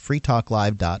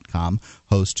HostGator.freetalklive.com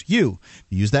host you.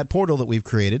 You use that portal that we've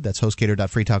created, that's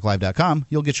HostGator.freetalklive.com,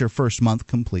 you'll get your first month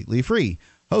completely free.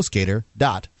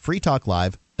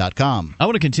 HostGator.freetalklive.com. I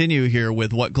want to continue here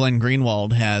with what Glenn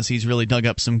Greenwald has. He's really dug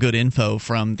up some good info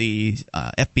from the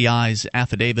FBI's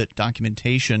affidavit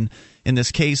documentation in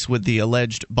this case with the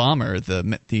alleged bomber,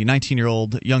 the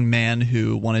 19-year-old young man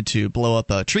who wanted to blow up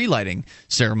a tree lighting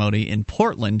ceremony in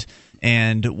Portland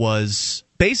and was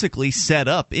basically set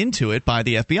up into it by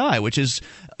the FBI, which is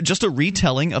just a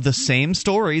retelling of the same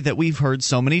story that we've heard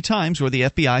so many times, where the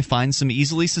FBI finds some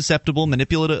easily susceptible,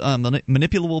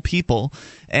 manipulable people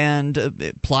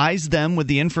and plies them with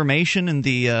the information and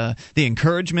the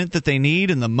encouragement that they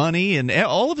need and the money and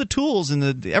all of the tools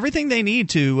and everything they need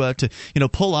to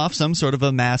pull off some sort of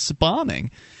a mass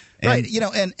bombing. Right,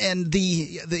 and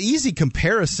the easy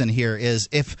comparison here is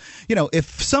if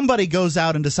somebody goes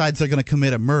out and decides they're going to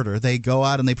commit a murder, they go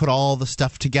out and they put all the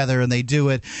stuff together and they do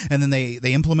it, and then they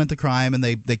implement the crime and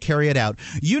they carry it out.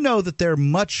 You know that they're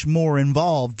much more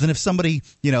involved than if somebody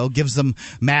gives them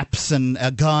maps and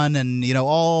a gun and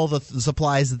all the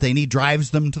supplies that they need, drives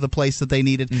them to the place that they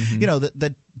needed.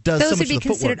 That does those so much would be of the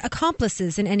considered footwork.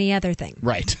 accomplices in any other thing.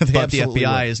 Right. But the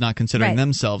FBI is not considering Right.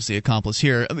 themselves the accomplice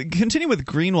here. Continue with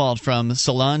Greenwald from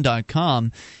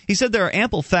Salon.com. He said there are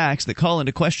ample facts that call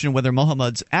into question whether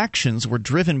Mohammed's actions were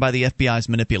driven by the FBI's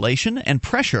manipulation and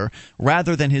pressure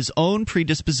rather than his own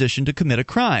predisposition to commit a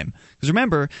crime. Because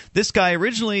remember, this guy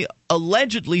originally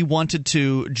allegedly wanted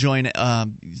to join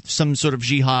some sort of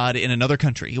jihad in another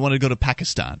country. He wanted to go to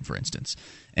Pakistan, for instance,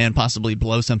 and possibly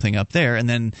blow something up there. And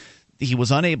then he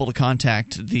was unable to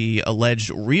contact the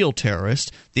alleged real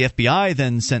terrorist. The FBI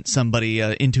then sent somebody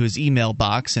into his email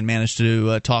box and managed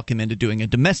to talk him into doing a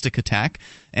domestic attack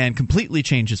and completely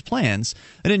change his plans.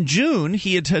 And in June,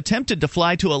 he had attempted to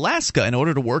fly to Alaska in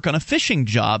order to work on a fishing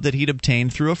job that he'd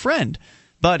obtained through a friend.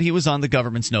 But he was on the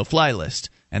government's no-fly list.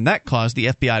 And that caused the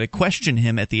FBI to question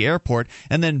him at the airport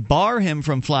and then bar him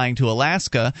from flying to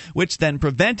Alaska, which then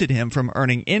prevented him from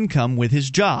earning income with his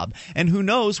job. And who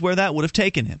knows where that would have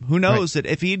taken him? Who knows that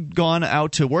if he'd gone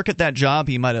out to work at that job,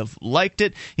 he might have liked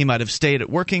it. He might have stayed at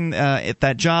working at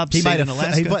that job. He might have in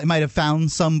Alaska. He might have found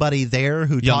somebody there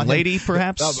who Young taught lady, him,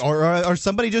 perhaps, or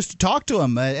somebody just talked to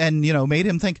him and made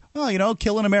him think,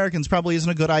 killing Americans probably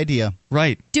isn't a good idea.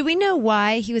 Right. Do we know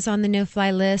why he was on the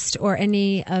no-fly list or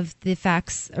any of the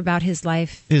facts about his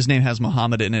life? His name has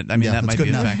Muhammad in it. I mean, that might be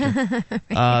a factor.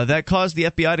 That caused the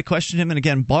FBI to question him and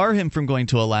again bar him from going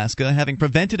to Alaska, having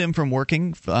prevented him from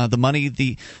working. The money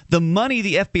the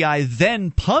FBI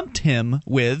then pumped him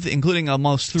with, including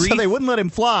almost So they wouldn't let him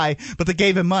fly, but they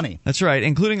gave him money. That's right,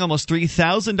 including almost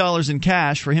 $3,000 in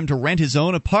cash for him to rent his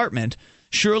own apartment.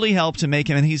 Surely helped to make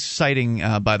him, and he's citing,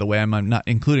 by the way, I'm not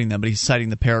including them, but he's citing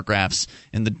the paragraphs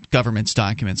in the government's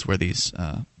documents where these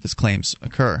claims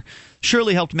occur.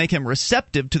 Surely helped make him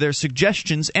receptive to their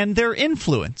suggestions and their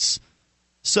influence.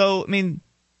 So, I mean,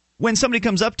 when somebody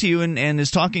comes up to you and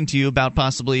is talking to you about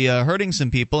possibly hurting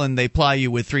some people and they ply you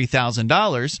with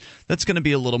 $3,000, that's going to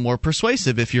be a little more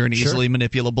persuasive if you're an easily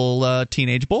manipulable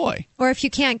teenage boy. Or if you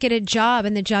can't get a job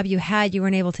and the job you had you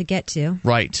weren't able to get to.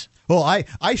 Right. Well,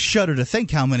 I shudder to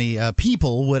think how many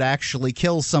people would actually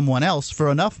kill someone else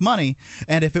for enough money,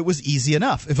 and if it was easy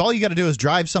enough. If all you got to do is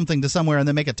drive something to somewhere and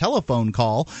then make a telephone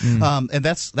call, and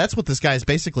that's what this guy is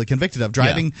basically convicted of,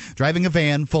 driving a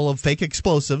van full of fake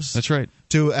explosives. That's right.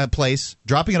 To a place,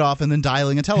 dropping it off, and then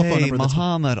dialing a telephone number.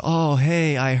 Muhammad,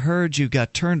 I heard you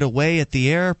got turned away at the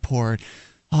airport.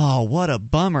 Oh, what a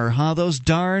bummer, huh? Those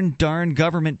darn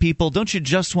government people. Don't you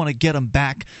just want to get them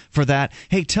back for that?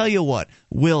 Hey, tell you what,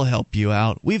 we'll help you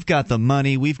out. We've got the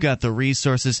money. We've got the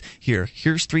resources.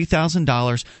 Here's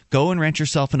 $3,000. Go and rent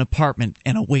yourself an apartment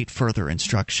and await further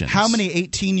instructions. How many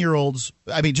 18-year-olds,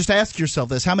 I mean, just ask yourself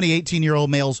this, how many 18-year-old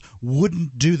males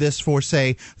wouldn't do this for,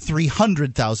 say,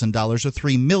 $300,000 or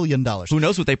 $3 million? Who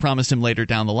knows what they promised him later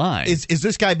down the line? Is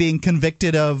this guy being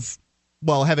convicted of,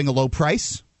 well, having a low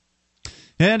price?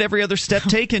 And every other step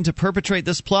taken to perpetrate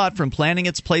this plot, from planning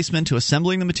its placement to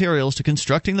assembling the materials to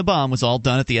constructing the bomb, was all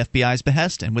done at the FBI's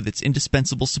behest and with its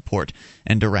indispensable support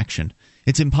and direction.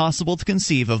 It's impossible to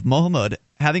conceive of Mohammed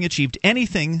having achieved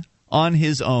anything on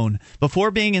his own. Before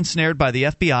being ensnared by the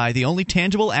FBI, the only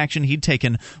tangible action he'd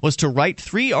taken was to write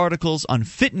 3 articles on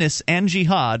fitness and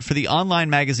jihad for the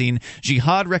online magazine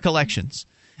Jihad Recollections.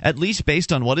 At least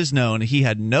based on what is known, he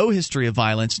had no history of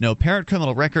violence, no apparent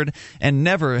criminal record, and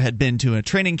never had been to a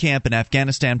training camp in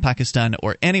Afghanistan, Pakistan,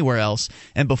 or anywhere else,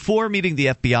 and before meeting the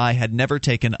FBI had never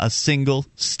taken a single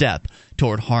step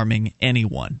toward harming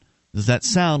anyone. Does that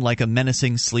sound like a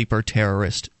menacing sleeper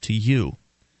terrorist to you?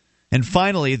 And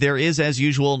finally, there is, as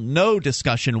usual, no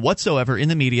discussion whatsoever in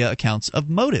the media accounts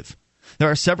of motive. There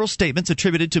are several statements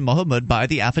attributed to Mohammed by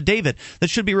the affidavit that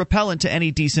should be repellent to any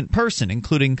decent person,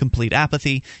 including complete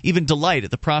apathy, even delight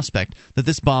at the prospect that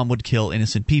this bomb would kill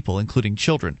innocent people, including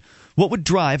children. What would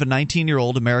drive a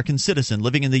 19-year-old American citizen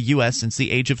living in the U.S. since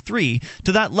the age of 3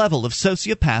 to that level of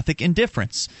sociopathic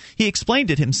indifference? He explained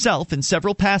it himself in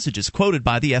several passages quoted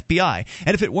by the FBI,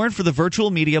 and if it weren't for the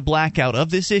virtual media blackout of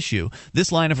this issue,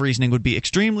 this line of reasoning would be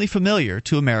extremely familiar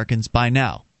to Americans by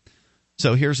now.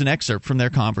 So here's an excerpt from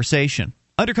their conversation.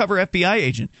 Undercover FBI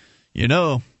agent: you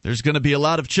know, there's going to be a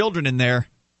lot of children in there.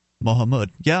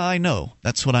 Mohammed: yeah, I know.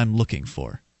 That's what I'm looking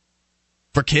for.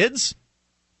 For kids?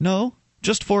 No,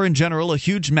 just for, in general, a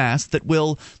huge mass that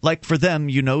will, like for them,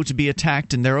 you know, to be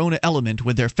attacked in their own element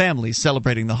with their families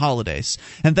celebrating the holidays.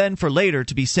 And then for later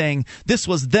to be saying, this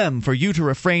was them for you to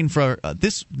refrain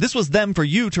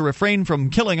from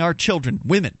killing our children,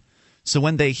 women. So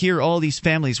when they hear all these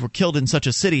families were killed in such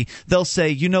a city, they'll say,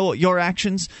 you know, your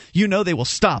actions, you know they will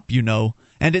stop, you know,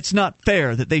 and it's not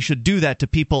fair that they should do that to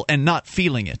people and not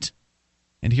feeling it.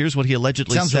 And here's what he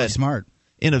allegedly Sounds said really smart.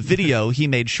 in a video he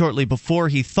made shortly before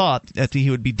he thought that he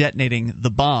would be detonating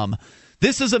the bomb.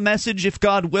 This is a message, if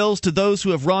God wills, to those who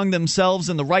have wronged themselves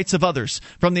and the rights of others,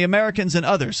 from the Americans and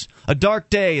others. A dark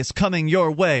day is coming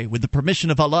your way, with the permission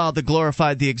of Allah, the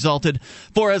glorified, the exalted.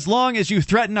 For as long as you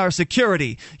threaten our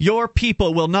security, your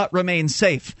people will not remain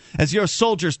safe. As your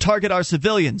soldiers target our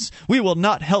civilians, we will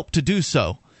not help to do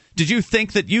so. Did you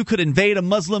think that you could invade a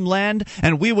Muslim land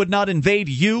and we would not invade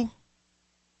you?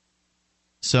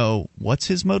 So, what's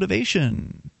his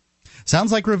motivation?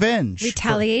 Sounds like revenge.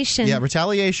 Retaliation.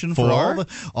 Retaliation for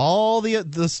all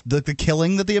the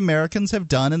killing that the Americans have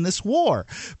done in this war.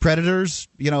 Predators,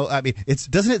 you know, I mean,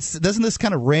 doesn't this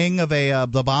kind of ring of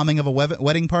the bombing of a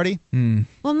wedding party?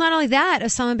 Well, not only that,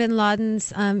 Osama bin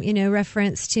Laden's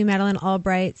reference to Madeleine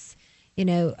Albright's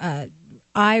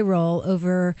eye roll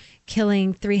over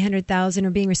killing 300,000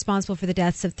 or being responsible for the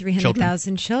deaths of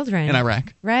 300,000 children in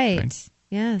Iraq. Right.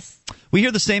 Yes. We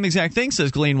hear the same exact thing,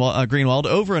 says Greenwald,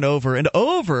 over and over and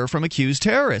over from accused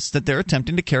terrorists, that they're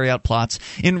attempting to carry out plots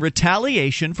in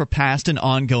retaliation for past and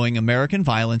ongoing American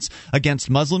violence against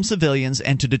Muslim civilians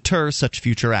and to deter such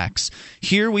future acts.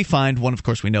 Here we find one, of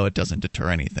course we know it doesn't deter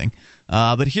anything,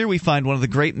 but here we find one of the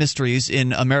great mysteries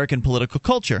in American political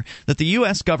culture, that the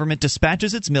U.S. government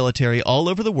dispatches its military all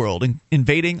over the world,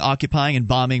 invading, occupying, and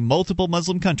bombing multiple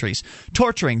Muslim countries,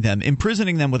 torturing them,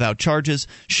 imprisoning them without charges,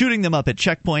 shooting them up at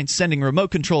checkpoints, sending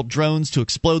remote-controlled drones to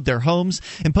explode their homes,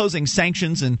 imposing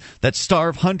sanctions that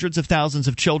starve hundreds of thousands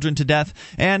of children to death,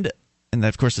 and that,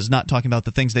 of course, is not talking about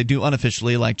the things they do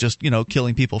unofficially, like just,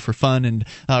 killing people for fun and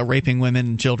raping women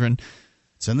and children.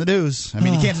 It's in the news. I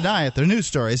mean, you can't deny it. They're news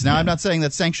stories. Now, I'm not saying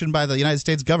that's sanctioned by the United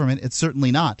States government. It's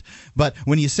certainly not. But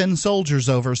when you send soldiers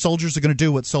over, soldiers are going to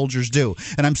do what soldiers do.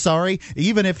 And I'm sorry,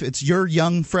 even if it's your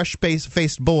young,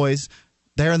 fresh-faced boys,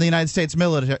 there in the United States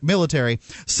military.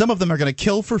 Some of them are going to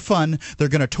kill for fun, they're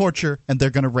going to torture, and they're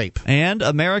going to rape. And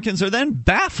Americans are then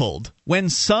baffled when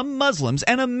some Muslims,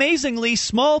 an amazingly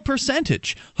small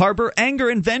percentage, harbor anger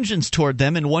and vengeance toward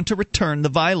them and want to return the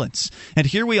violence. And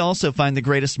here we also find the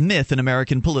greatest myth in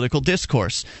American political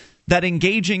discourse, that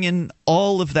engaging in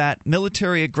all of that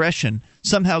military aggression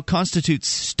somehow constitutes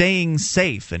staying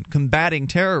safe and combating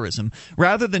terrorism,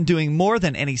 rather than doing more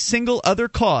than any single other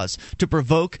cause to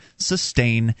provoke,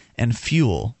 sustain, and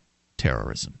fuel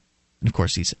terrorism. And of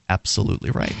course, he's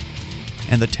absolutely right.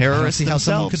 And the terrorists see how themselves,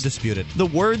 someone could dispute it. The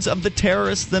words of the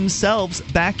terrorists themselves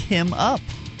back him up.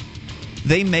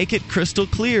 They make it crystal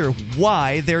clear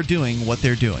why they're doing what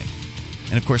they're doing.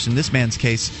 And of course, in this man's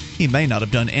case, he may not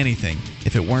have done anything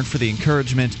if it weren't for the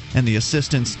encouragement and the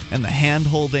assistance and the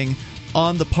hand-holding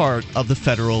on the part of the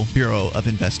Federal Bureau of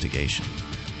Investigation.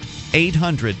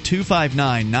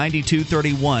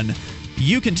 800-259-9231.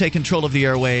 You can take control of the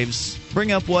airwaves.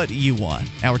 Bring up what you want.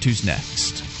 Hour 2's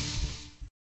next.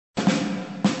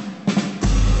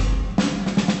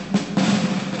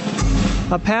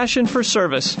 A passion for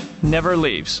service never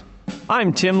leaves.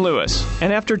 I'm Tim Lewis,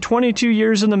 and after 22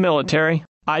 years in the military,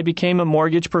 I became a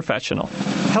mortgage professional,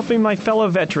 helping my fellow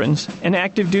veterans and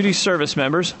active duty service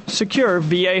members secure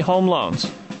VA home loans.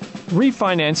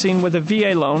 Refinancing with a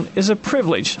VA loan is a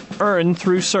privilege earned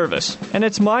through service, and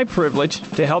it's my privilege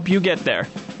to help you get there.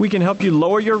 We can help you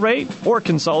lower your rate or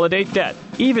consolidate debt,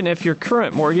 even if your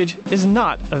current mortgage is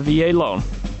not a VA loan.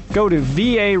 Go to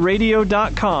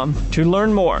varadio.com to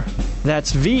learn more.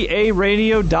 That's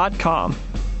varadio.com.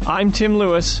 I'm Tim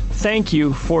Lewis. Thank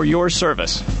you for your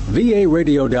service.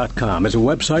 VARadio.com is a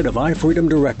website of iFreedom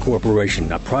Direct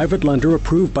Corporation, a private lender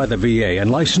approved by the VA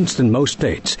and licensed in most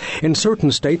states. In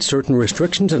certain states, certain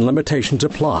restrictions and limitations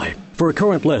apply. For a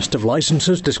current list of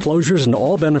licenses, disclosures, and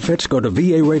all benefits, go to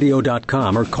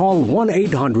VARadio.com or call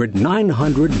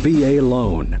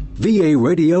 1-800-900-VA-LOAN.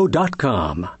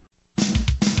 VARadio.com.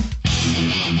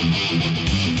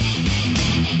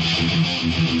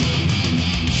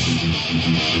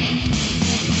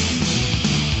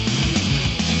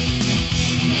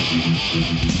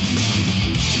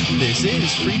 This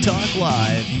is Free Talk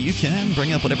Live. You can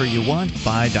bring up whatever you want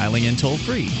by dialing in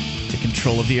toll-free. Take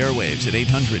control of the airwaves at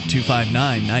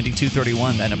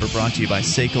 800-259-9231. That number brought to you by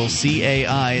SACL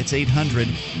CAI. It's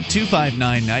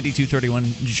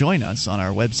 800-259-9231. Join us on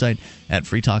our website at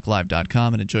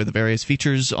freetalklive.com and enjoy the various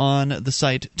features on the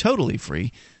site totally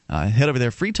free. Head over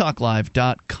there,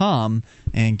 freetalklive.com,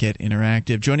 and get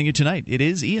interactive. Joining you tonight, it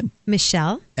is Ian,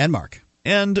 Michelle, and Mark.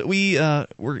 And we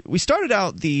started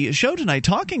out the show tonight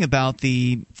talking about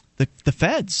the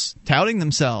feds touting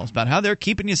themselves about how they're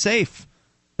keeping you safe.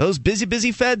 Those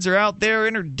busy feds are out there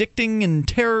interdicting in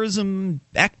terrorism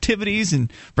activities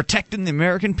and protecting the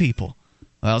American people.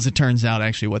 Well, as it turns out,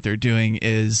 actually what they're doing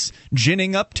is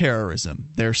ginning up terrorism.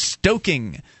 They're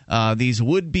stoking these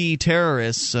would-be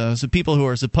terrorists, so people who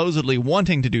are supposedly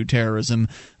wanting to do terrorism,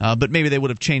 but maybe they would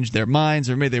have changed their minds,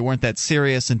 or maybe they weren't that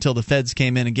serious until the feds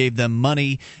came in and gave them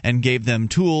money and gave them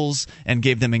tools and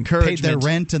gave them encouragement. Paid their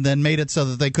rent and then made it so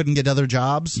that they couldn't get other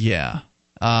jobs? Yeah.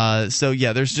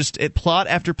 There's just plot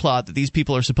after plot that these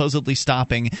people are supposedly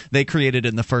stopping. They created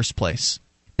in the first place.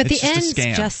 But it's the ends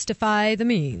justify the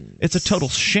means. It's a total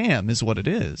sham is what it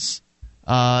is.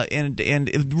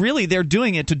 And really they're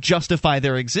doing it to justify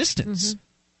their existence. Mm-hmm.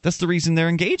 That's the reason they're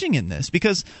engaging in this,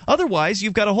 because otherwise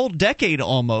you've got a whole decade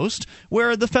almost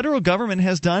where the federal government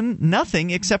has done nothing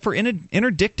except for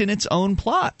interdict in its own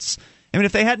plots. I mean,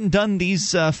 if they hadn't done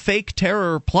these fake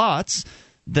terror plots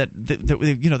that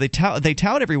they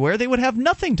tout everywhere, they would have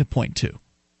nothing to point to.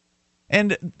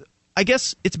 And I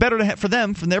guess it's better to have, for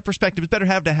them, from their perspective, it's better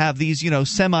to have these,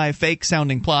 semi-fake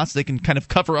sounding plots they can kind of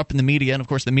cover up in the media. And of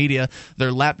course, the media,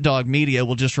 their lapdog media,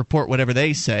 will just report whatever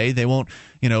they say. They won't,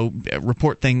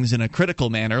 report things in a critical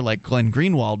manner like Glenn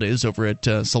Greenwald is over at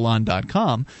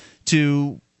Salon.com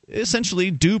to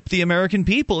essentially dupe the American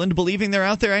people into believing they're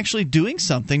out there actually doing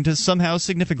something to somehow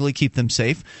significantly keep them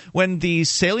safe, when the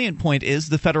salient point is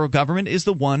the federal government is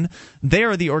the one, they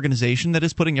are the organization that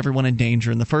is putting everyone in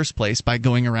danger in the first place by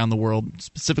going around the world,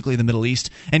 specifically the Middle East,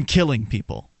 and killing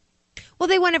people. Well,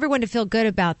 they want everyone to feel good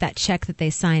about that check that they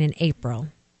sign in April.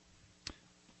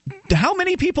 How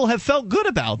many people have felt good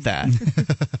about that?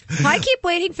 I keep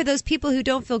waiting for those people who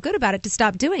don't feel good about it to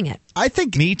stop doing it. I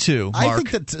think me too, Mark. I think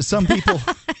that some people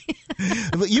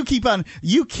You keep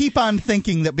on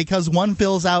thinking that because one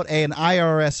fills out an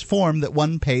IRS form that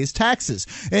one pays taxes,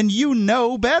 and you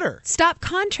know better. Stop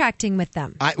contracting with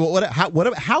them.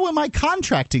 How am I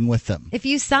contracting with them? If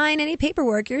you sign any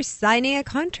paperwork, you're signing a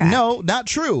contract. No, not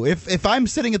true. If I'm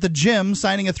sitting at the gym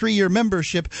signing a 3-year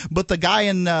membership, but the guy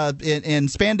in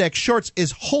spandex shorts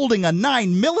is holding a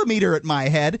 9mm at my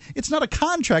head, it's not a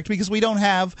contract because we don't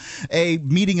have a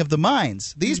meeting of the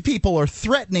minds. These people are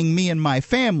threatening me and my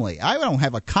family. I don't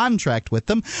have a contract with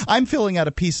them. I'm filling out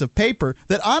a piece of paper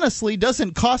that honestly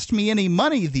doesn't cost me any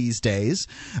money these days.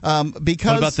 Because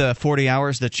what about the 40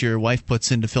 hours that your wife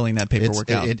puts into filling that paperwork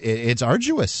out? It's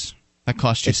arduous. That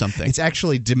costs you something. It's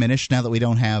actually diminished now that we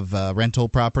don't have rental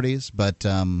properties. But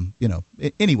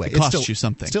anyway, it costs you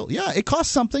something. Still, yeah, it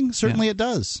costs something. Certainly, it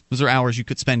does. Those are hours you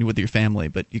could spend with your family,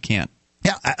 but you can't.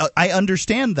 Yeah, I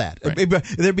understand that. Right.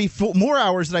 There'd be more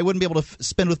hours that I wouldn't be able to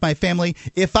spend with my family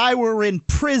if I were in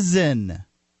prison.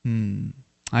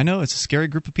 I know, it's a scary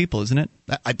group of people, isn't it?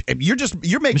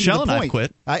 You're making Michelle the and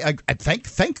point. I quit. I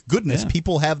thank goodness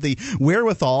people have the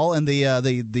wherewithal and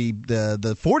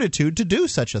the fortitude to do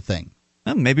such a thing.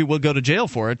 Well, maybe we'll go to jail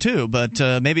for it too, but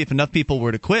maybe if enough people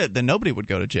were to quit, then nobody would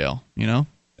go to jail. You know.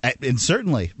 And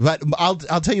certainly, but I'll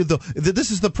tell you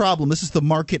this is the problem. This is the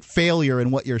market failure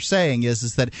in what you're saying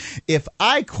is that if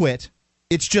I quit,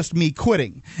 it's just me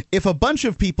quitting. If a bunch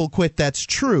of people quit, that's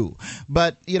true.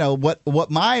 But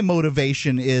what my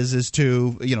motivation is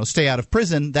to stay out of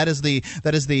prison. That is the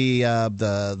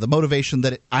motivation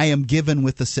that I am given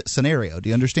with the scenario. Do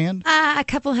you understand? A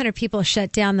couple hundred people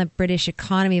shut down the British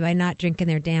economy by not drinking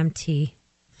their damn tea.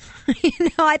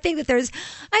 I think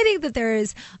that there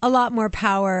is a lot more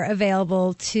power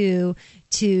available to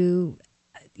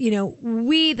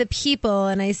we the people,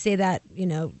 and I say that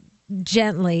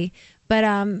gently, but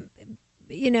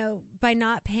by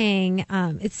not paying,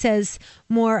 it says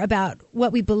more about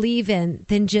what we believe in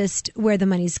than just where the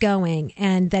money's going,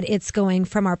 and that it's going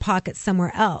from our pockets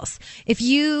somewhere else. If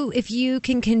you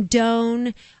can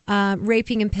condone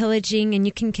raping and pillaging, and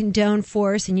you can condone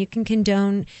force, and you can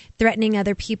condone threatening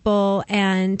other people,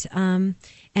 and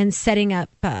setting up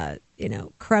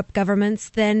corrupt governments,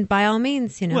 then by all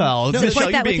means, well,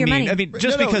 support that with your money. I mean,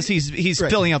 because he's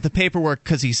filling out the paperwork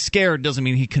because he's scared doesn't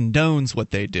mean he condones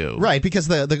what they do. Right, because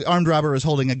the armed robber is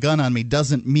holding a gun on me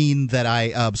doesn't mean that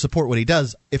I support what he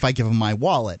does if I give him my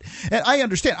wallet. And I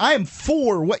understand. I am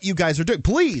for what you guys are doing.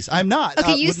 Please, I'm not.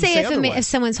 Okay, you say if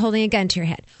someone's holding a gun to your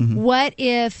head. Mm-hmm. What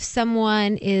if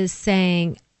someone is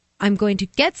saying, I'm going to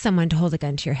get someone to hold a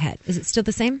gun to your head? Is it still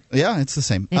the same? Yeah, it's the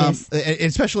same. It is.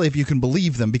 Especially if you can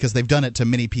believe them, because they've done it to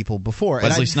many people before.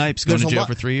 Wesley Snipes going to jail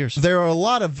for 3 years. There are a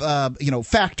lot of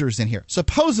factors in here.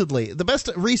 Supposedly, the best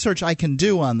research I can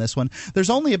do on this one, there's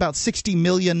only about 60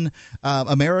 million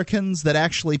Americans that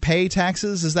actually pay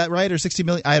taxes. Is that right? Or 60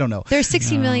 million? I don't know. There's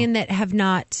 60 million that have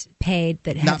not paid.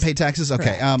 Not paid taxes?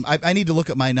 Okay. I need to look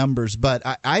at my numbers, but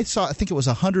I think it was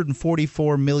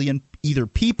 144 million either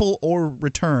people or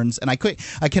returns, and I can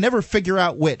never figure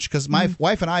out which, because my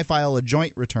wife and I file a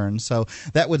joint return, so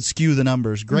that would skew the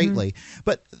numbers greatly.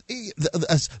 But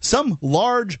some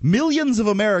large millions of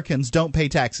Americans don't pay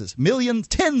taxes.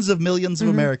 Tens of millions of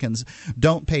Americans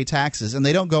don't pay taxes, and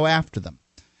they don't go after them.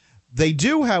 They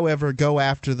do, however, go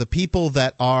after the people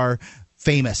that are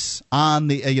famous on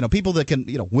the people that can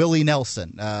Willie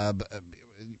Nelson.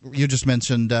 You just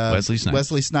mentioned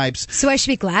Wesley Snipes. So I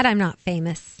should be glad I'm not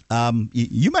famous.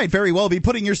 You might very well be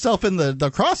putting yourself in the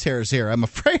crosshairs here, I'm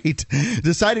afraid.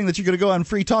 Deciding that you're going to go on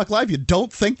Free Talk Live. You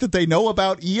don't think that they know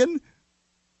about Ian?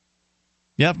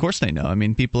 Yeah, of course they know. I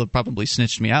mean, people have probably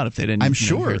snitched me out if they didn't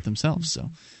hear it themselves.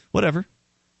 So, whatever.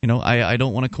 I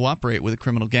don't want to cooperate with a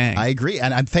criminal gang. I agree,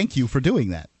 and I thank you for doing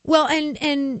that. Well,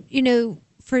 and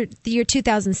for the year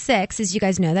 2006, as you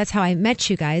guys know, that's how I met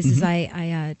you guys. Is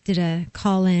I did a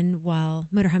call-in while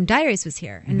Motorhome Diaries was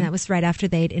here, and that was right after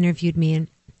they'd interviewed me. And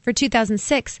for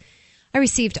 2006, I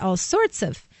received all sorts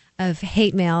of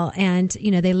hate mail, and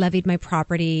they levied my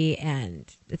property, and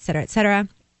et cetera, et cetera.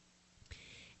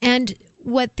 And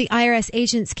what the IRS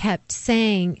agents kept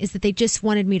saying is that they just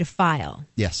wanted me to file.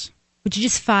 Yes. Would you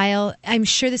just file? I'm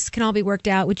sure this can all be worked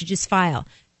out. Would you just file?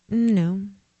 No,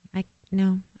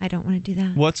 I don't want to do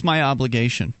that. What's my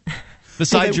obligation?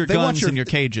 Besides your guns and your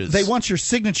cages. They want your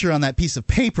signature on that piece of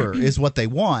paper is what they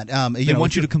want. They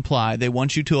want you to comply. They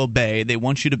want you to obey. They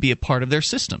want you to be a part of their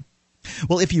system.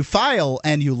 Well, if you file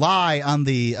and you lie on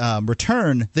the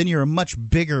return, then you're a much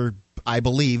bigger I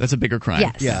believe that's a bigger crime.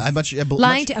 Yes. Yeah,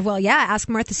 lying to, ask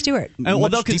Martha Stewart. Well,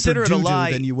 they'll consider it a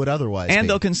lie than you would otherwise. And be.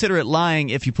 they'll consider it lying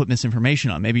if you put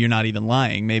misinformation on. Maybe you're not even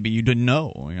lying. Maybe you didn't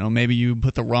know. Maybe you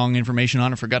put the wrong information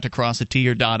on and forgot to cross a T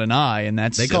or dot an I, and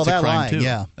that's they call that's that a crime lying, too.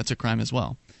 yeah. That's a crime as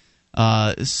well.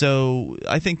 So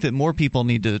I think that more people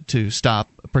need to stop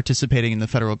participating in the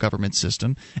federal government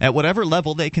system at whatever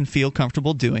level they can feel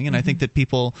comfortable doing, and I think that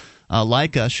people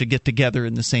like us should get together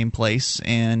in the same place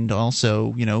and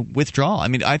also withdraw. I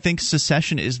mean, I think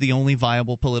secession is the only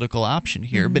viable political option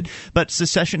here, but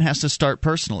secession has to start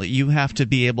personally. You have to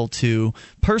be able to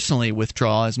personally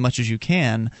withdraw as much as you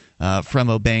can from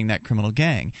obeying that criminal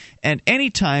gang. And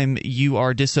anytime you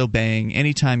are disobeying,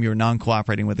 anytime you're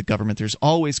non-cooperating with the government, there's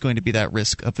always going to be that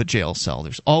risk of a jail cell.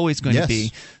 There's always going to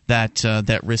be that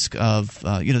risk of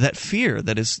that fear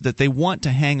that they want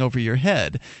to hang over your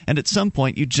head. And at some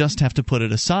point, you just have to put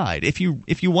it aside. If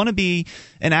you want to be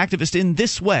an activist in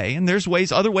this way, and there's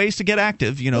other ways to get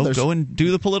active, go and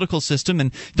do the political system.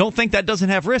 And don't think that doesn't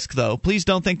have risk, though. Please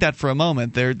don't think that for a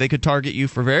moment. They could target you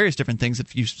for various different things.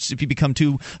 If you become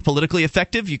too politically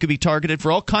effective, you could be targeted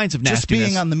for all kinds of nastiness. Just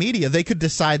being on the media, they could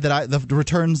decide that the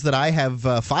returns that I have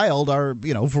filed are,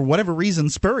 for whatever reason,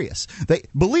 spurious.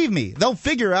 Believe me, they'll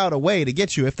figure out a way to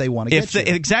get you if they want to get you.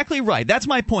 Exactly right. That's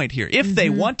my point here. If they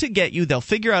want to get you, they'll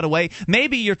figure out a way.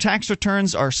 Maybe your tax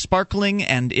returns are sparkling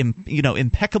and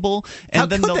impeccable,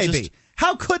 and then they'll just be?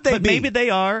 How could they be? But maybe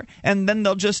they are, and then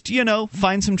they'll just,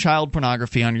 find some child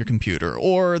pornography on your computer,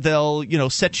 or they'll,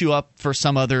 set you up for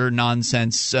some other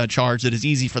nonsense charge that is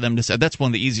easy for them to say. That's one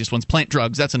of the easiest ones. Plant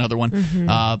drugs, that's another one.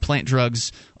 Plant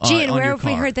drugs on your car. Gee, and where have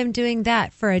we heard them doing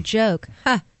that for a joke?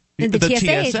 The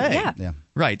TSA agent, yeah.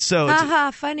 Right. So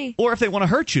funny. Or if they want to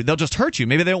hurt you, they'll just hurt you.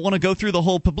 Maybe they don't want to go through the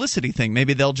whole publicity thing.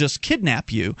 Maybe they'll just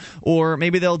kidnap you, or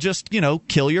maybe they'll just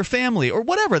kill your family, or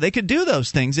whatever. They could do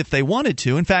those things if they wanted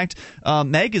to. In fact,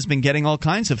 Meg has been getting all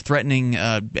kinds of threatening,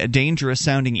 dangerous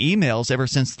sounding emails ever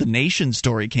since the Nation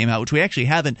story came out, which we actually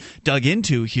haven't dug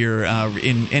into here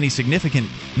in any significant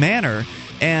manner.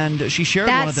 And she shared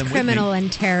one of them with me. That's criminal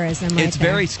and terrorism right It's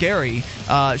there. very scary.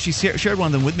 She shared one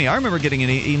of them with me. I remember getting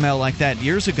an email like that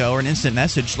years ago, or an instant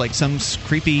message, like some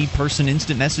creepy person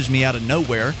instant messaged me out of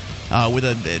nowhere with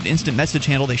an instant message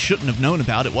handle they shouldn't have known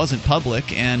about. It wasn't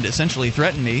public, and essentially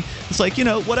threatened me. It's like,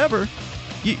 whatever.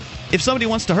 If somebody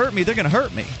wants to hurt me, they're going to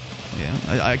hurt me.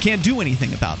 I can't do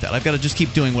anything about that. I've got to just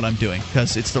keep doing what I'm doing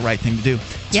because it's the right thing to do.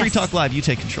 It's Free Talk Live. You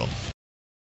take control.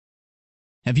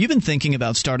 Have you been thinking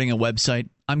about starting a website?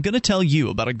 I'm going to tell you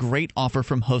about a great offer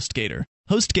from HostGator.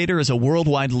 HostGator is a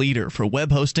worldwide leader for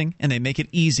web hosting, and they make it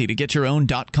easy to get your own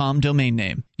 .com domain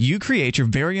name. You create your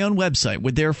very own website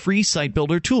with their free site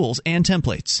builder tools and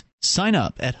templates. Sign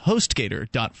up at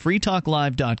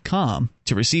hostgator.freetalklive.com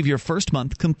to receive your first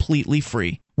month completely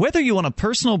free. Whether you want a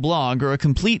personal blog or a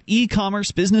complete e-commerce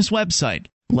business website,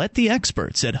 let the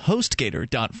experts at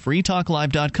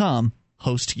hostgator.freetalklive.com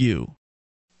host you.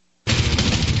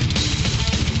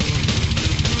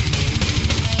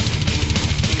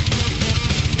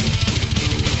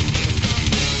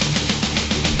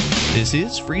 This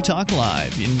is Free Talk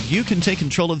Live, and you can take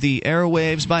control of the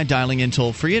airwaves by dialing in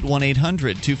toll-free at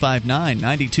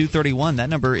 1-800-259-9231. That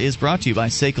number is brought to you by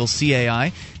SACL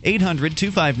CAI,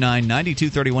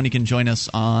 800-259-9231. You can join us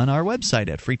on our website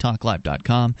at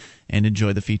freetalklive.com and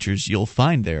enjoy the features you'll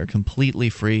find there completely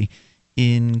free,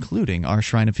 including our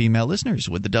Shrine of Female Listeners,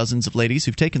 with the dozens of ladies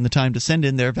who've taken the time to send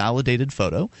in their validated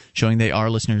photo showing they are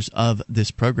listeners of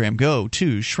this program. Go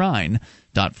to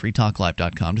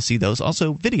shrine.freetalklive.com to see those.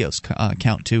 Also, videos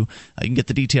count too. You can get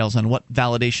the details on what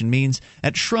validation means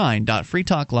at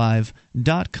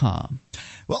shrine.freetalklive.com.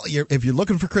 Well, if you're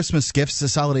looking for Christmas gifts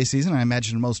this holiday season, I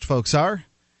imagine most folks are,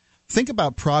 think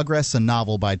about Progress, a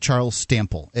novel by Charles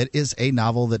Stample. It is a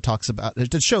novel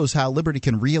that shows how liberty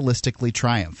can realistically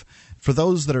triumph. For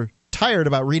those that are tired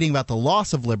about reading about the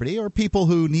loss of liberty, or people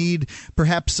who need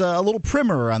perhaps a little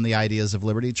primer on the ideas of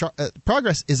liberty,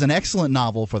 Progress is an excellent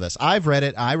novel for this. I've read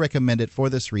it. I recommend it for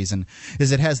this reason: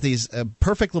 is it has these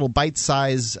perfect little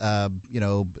bite-size, sort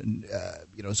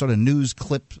of news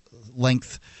clip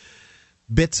length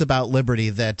bits about liberty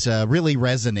that really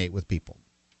resonate with people.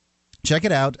 Check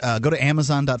it out. Go to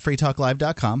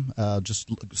amazon.freetalklive.com. Just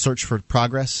search for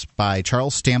Progress by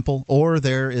Charles Stample, or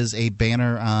there is a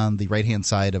banner on the right-hand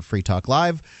side of Free Talk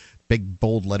Live, big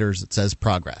bold letters that says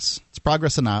Progress. It's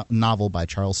Progress, a novel by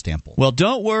Charles Stample. Well,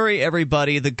 don't worry,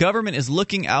 everybody. The government is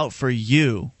looking out for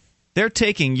you. They're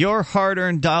taking your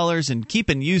hard-earned dollars and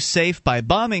keeping you safe by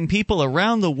bombing people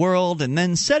around the world and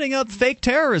then setting up fake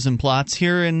terrorism plots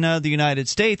here in the United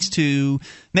States to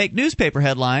make newspaper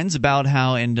headlines about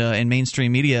how, and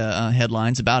mainstream media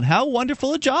headlines about how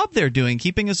wonderful a job they're doing,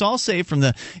 keeping us all safe from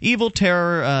the evil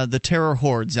terror, the terror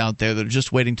hordes out there that are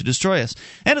just waiting to destroy us.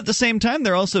 And at the same time,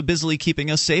 they're also busily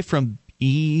keeping us safe from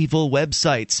evil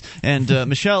websites. And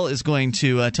Michelle is going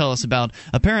to tell us about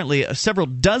apparently several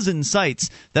dozen sites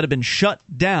that have been shut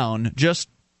down, just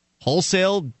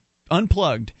wholesale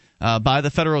unplugged by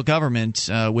the federal government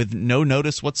with no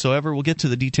notice whatsoever. We'll get to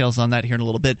the details on that here in a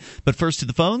little bit. But first to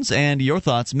the phones and your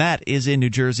thoughts. Matt is in New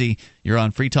Jersey. You're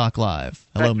on Free Talk Live.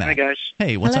 Hello, Matt. Hi, guys.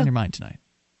 Hey, what's on your mind tonight?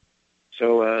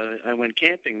 So I went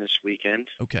camping this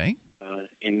weekend. Okay.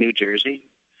 In New Jersey.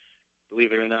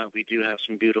 Believe it or not, we do have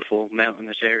some beautiful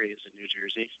mountainous areas in New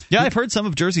Jersey. Yeah, I've heard some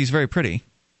of Jersey is very pretty.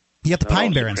 You got the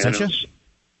Pine Barrens, don't you?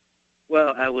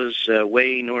 Well, I was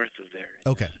way north of there.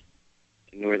 Okay.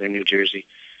 In northern New Jersey.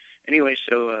 Anyway,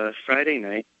 so Friday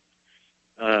night,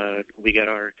 we got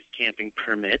our camping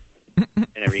permit and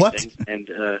everything. What?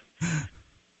 And,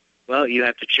 well, you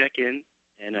have to check in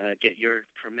and get your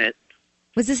permit.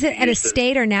 Was this at a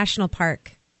state or national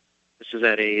park? This is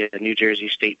at a New Jersey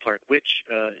state park, which,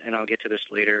 and I'll get to this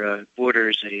later,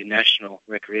 borders a national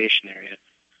recreation area.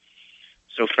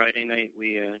 So Friday night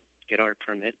we get our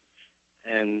permit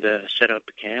and set up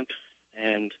a camp,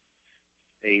 and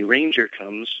a ranger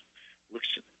comes,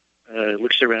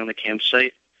 looks around the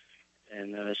campsite,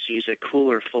 and sees a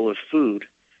cooler full of food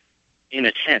in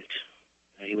a tent.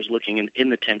 He was looking in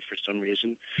the tent for some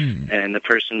reason, and the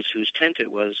person whose tent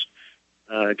it was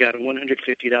got a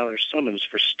 $150 summons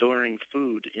for storing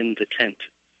food in the tent.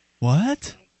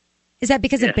 What? Is that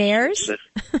because of bears?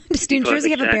 Does New Jersey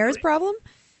have a bears problem?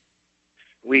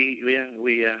 We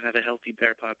have a healthy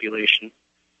bear population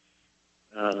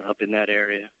up in that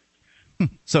area.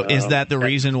 So is that the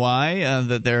reason why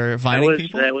that they're finding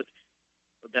people?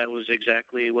 That was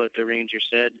exactly what the ranger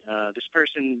said. This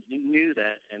person knew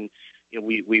that, and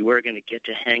we were going to get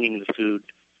to hanging the food,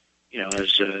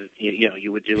 as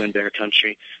you would do in bear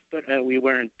country. But we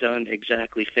weren't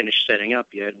exactly finished setting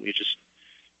up yet. We just,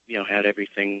 had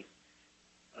everything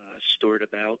stored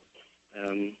about.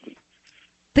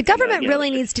 The government really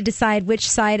needs to decide which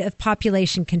side of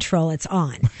population control it's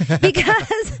on.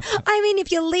 Because,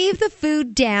 if you leave the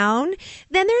food down,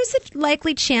 then there's a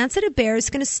likely chance that a bear is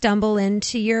going to stumble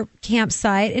into your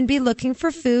campsite and be looking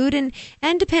for food. And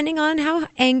depending on how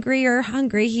angry or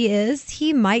hungry he is,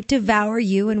 he might devour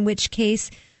you, in which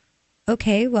case,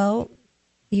 okay, well,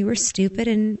 you were stupid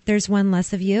and there's one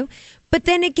less of you. But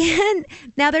then again,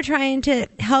 now they're trying to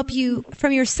help you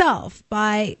from yourself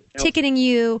by ticketing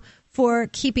you for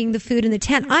keeping the food in the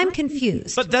tent. I'm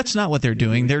confused. But that's not what they're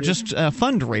doing. They're just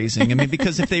fundraising.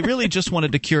 Because if they really just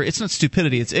wanted to cure, it's not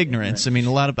stupidity, it's ignorance.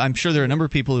 I'm sure there are a number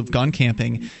of people who've gone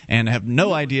camping and have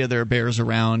no idea there are bears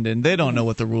around, and they don't know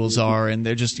what the rules are, and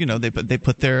they're just, they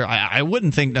put their. I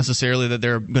wouldn't think necessarily that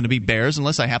there are going to be bears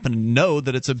unless I happen to know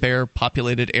that it's a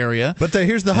bear-populated area. But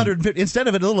here's the 150. Instead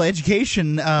of a little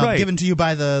education given to you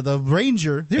by the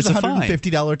ranger, there's a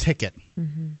 $150 ticket.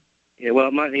 Mm-hmm. Yeah,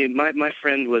 well, my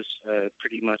friend was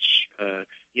pretty much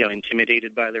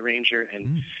intimidated by the ranger,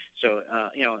 and so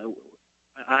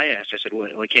I asked. I said,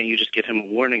 "Well, can't you just give him a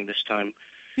warning this time?"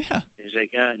 Yeah. He's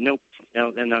like, "Nope,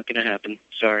 no, that's not going to happen.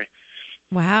 Sorry."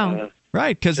 Wow.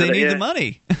 Right, because they need the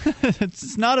money.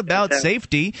 It's not about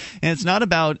safety, and it's not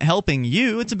about helping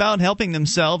you. It's about helping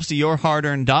themselves to your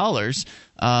hard-earned dollars,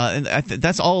 and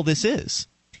that's all this is.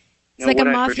 It's like a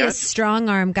mafia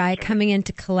strong-arm guy coming in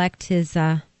to collect his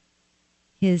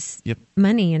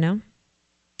money,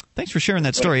 Thanks for sharing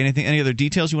that story. Any other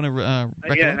details you want to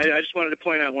recommend? Yeah, I just wanted to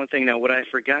point out one thing. Now, what I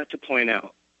forgot to point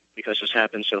out, because this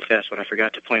happened so fast, what I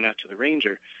forgot to point out to the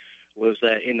ranger was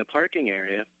that in the parking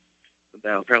area,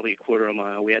 about probably a quarter of a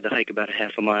mile, we had to hike about a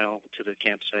half a mile to the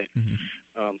campsite.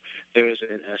 Mm-hmm. There was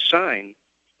a sign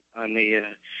on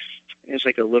the, it's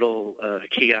like a little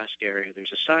kiosk area.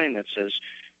 There's a sign that says,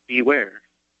 "Beware.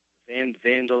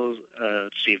 Vandals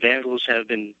have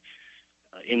been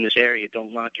in this area.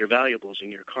 Don't lock your valuables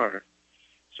in your car."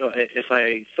 So if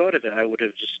I thought of it, I would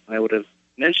have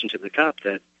mentioned to the cop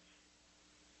that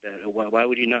why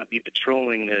would you not be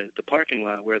patrolling the parking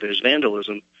lot where there's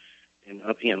vandalism and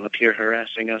up here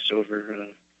harassing us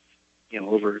over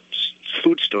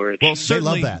food storage. Well,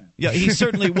 certainly, they love that. Yeah, he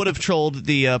certainly would have trolled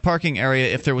the parking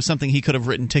area if there was something he could have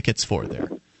written tickets for there.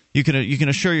 You can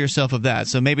assure yourself of that.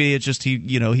 So maybe it's just he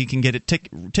can get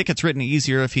tickets written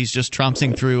easier if he's just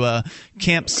trouncing through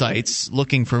campsites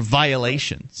looking for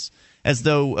violations. as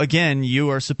though, again, you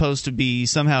are supposed to be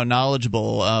somehow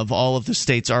knowledgeable of all of the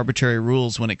state's arbitrary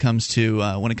rules when it comes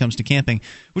to camping,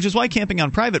 which is why camping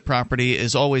on private property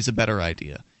is always a better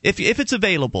idea. If it's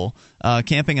available,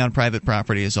 camping on private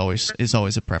property is always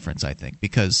a preference, I think,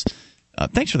 because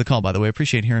thanks for the call, by the way. I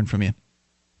appreciate hearing from you.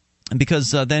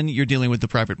 Because then you're dealing with the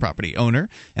private property owner,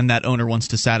 and that owner wants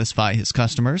to satisfy his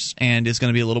customers and is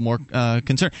going to be a little more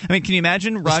concerned. I mean, can you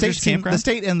imagine Rogers Campground? The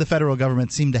state and the federal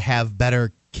government seem to have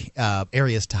better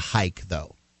areas to hike,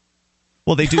 though.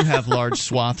 Well, they do have large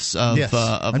swaths of yes, of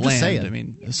I'm land. just saying. I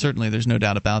mean, certainly there's no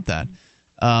doubt about that.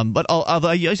 But although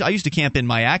I used to camp in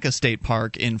Mayaca State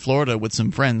Park in Florida with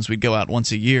some friends, we'd go out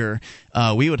once a year.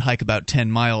 We would hike about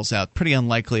 10 miles out. Pretty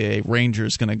unlikely a ranger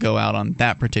is going to go out on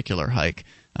that particular hike.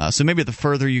 So maybe the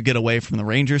further you get away from the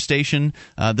ranger station,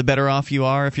 the better off you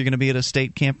are if you're going to be at a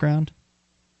state campground.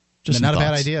 Not a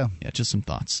bad idea. Yeah, just some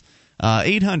thoughts.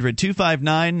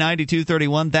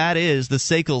 800-259-9231. That is the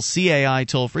SACL CAI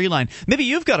toll-free line. Maybe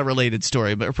you've got a related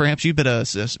story, but perhaps you've been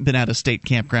at a state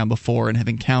campground before and have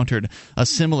encountered a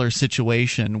similar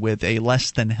situation with a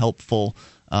less than helpful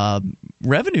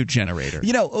revenue generator.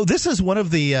 You know, this is one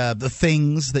of the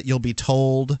things that you'll be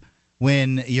told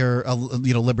when you're a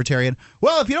libertarian.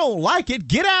 Well, if you don't like it,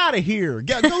 get out of here.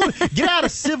 Get out of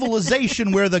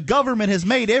civilization where the government has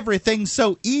made everything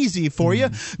so easy for you.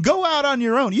 Go out on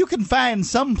your own. You can find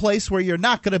some place where you're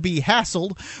not going to be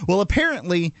hassled. Well,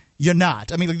 apparently you're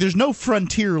not. I mean, there's no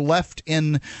frontier left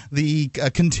in the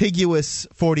contiguous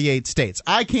 48 states.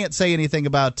 I can't say anything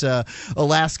about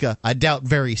Alaska. I doubt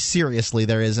very seriously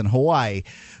there is in Hawaii.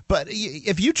 But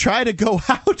if you try to go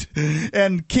out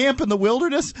and camp in the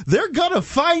wilderness, they're going to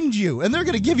find you, and they're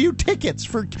going to give you tickets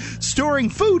for storing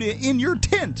food in your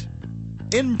tent.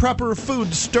 Improper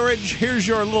food storage. Here's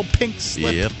your little pink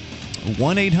slip. Yep.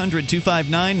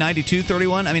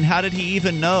 1-800-259-9231. I mean, how did he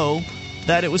even know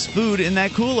that it was food in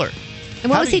that cooler? And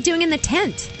what was he doing in the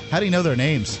tent? How do you know their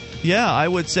names? Yeah, I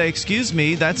would say, excuse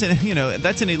me, that's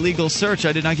an illegal search.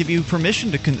 I did not give you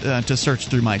permission to search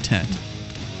through my tent.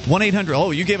 1-800.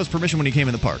 Oh, you gave us permission when you came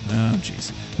in the park. Oh,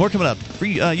 jeez. More coming up.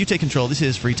 Free. You take control. This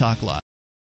is Free Talk Live.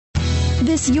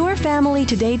 This Your Family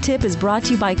Today tip is brought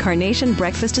to you by Carnation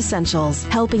Breakfast Essentials,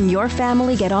 helping your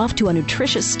family get off to a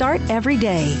nutritious start every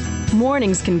day.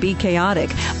 Mornings can be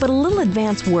chaotic, but a little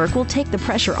advance work will take the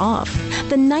pressure off.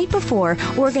 The night before,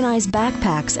 organize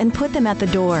backpacks and put them at the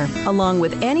door, along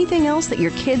with anything else that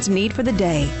your kids need for the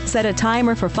day. Set a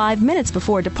timer for 5 minutes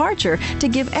before departure to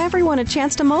give everyone a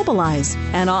chance to mobilize.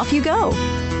 And off you go.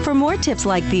 For more tips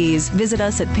like these, visit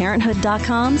us at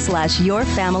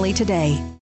parenthood.com/yourfamilytoday.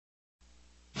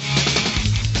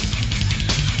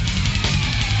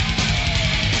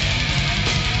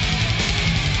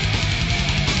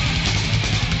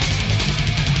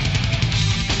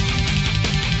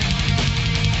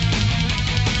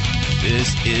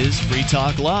 This is Free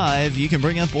Talk Live. You can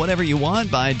bring up whatever you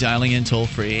want by dialing in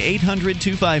toll-free.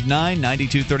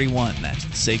 800-259-9231. That's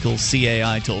the SACL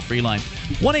CAI toll-free line.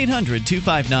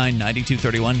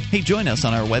 1-800-259-9231. Hey, join us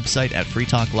on our website at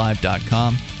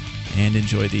freetalklive.com and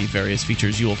enjoy the various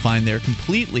features you will find there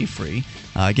completely free.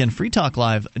 Again,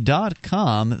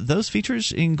 freetalklive.com. Those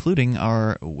features including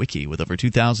our wiki with over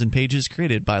 2,000 pages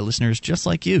created by listeners just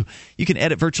like you. You can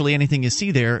edit virtually anything you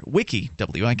see there. Wiki,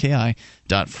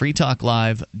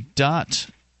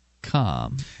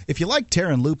 wiki.freetalklive.com. If you like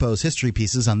Taryn Lupo's history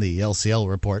pieces on the LCL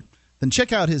Report, then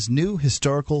check out his new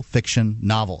historical fiction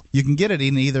novel. You can get it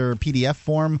in either PDF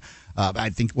form, I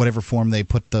think whatever form they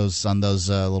put those on those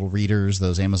little readers,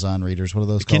 those Amazon readers. What are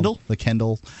those called? Kindle? The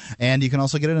Kindle. And you can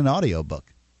also get it in an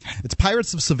audiobook. It's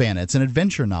Pirates of Savannah. It's an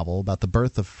adventure novel about the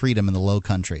birth of freedom in the Low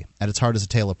Country. At its heart is a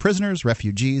tale of prisoners,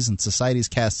 refugees, and society's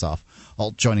casts-off,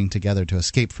 all joining together to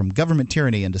escape from government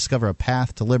tyranny and discover a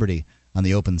path to liberty on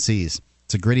the open seas.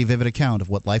 It's a gritty, vivid account of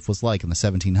what life was like in the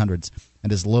 1700s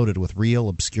and is loaded with real,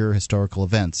 obscure historical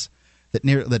events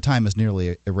that time is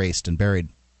nearly erased and buried.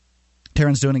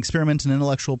 Taryn's doing an experiment in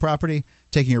intellectual property,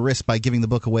 taking a risk by giving the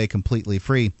book away completely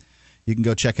free. You can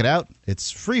go check it out.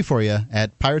 It's free for you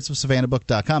at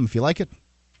piratesofsavannahbook.com. If you like it,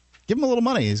 give him a little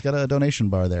money. He's got a donation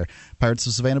bar there.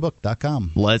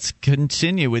 piratesofsavannahbook.com. Let's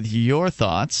continue with your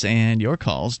thoughts and your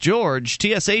calls. George,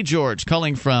 TSA George,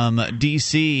 calling from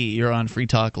D.C. You're on Free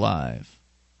Talk Live.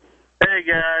 Hey,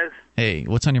 guys. Hey,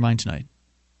 what's on your mind tonight?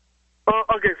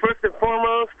 Okay, first and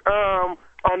foremost, on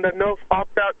the no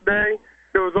opt-out day,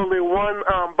 there was only one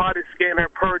body scanner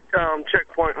per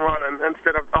checkpoint running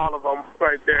instead of all of them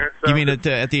right there. So you mean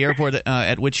at the airport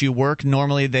at which you work?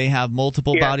 Normally they have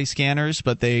multiple body scanners,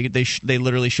 but they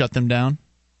literally shut them down?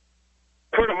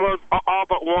 Pretty much all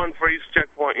but one for each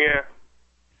checkpoint, yeah.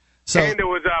 And it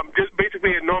was just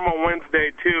basically a normal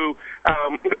Wednesday, too,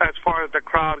 as far as the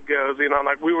crowd goes.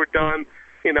 Like we were done,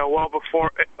 well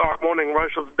before our morning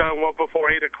rush was done, well before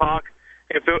 8 o'clock.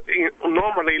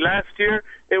 Normally last year,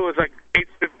 it was like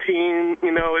 8:15,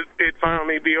 it'd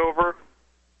finally be over.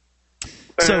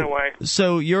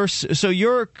 So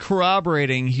you're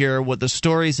corroborating here what the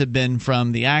stories have been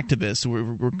from the activists.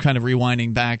 We're kind of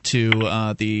rewinding back to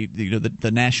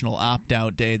the national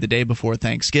opt-out day, the day before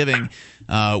Thanksgiving,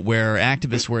 where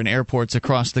activists were in airports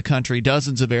across the country,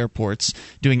 dozens of airports,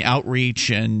 doing outreach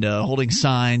and holding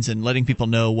signs and letting people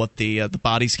know what the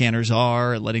body scanners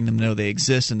are, letting them know they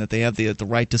exist and that they have the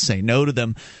right to say no to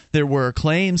them. There were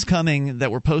claims coming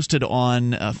that were posted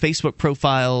on Facebook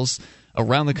profiles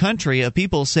around the country of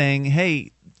people saying, hey,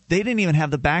 they didn't even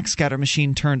have the backscatter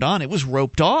machine turned on. It was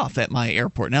roped off at my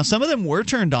airport. Now, some of them were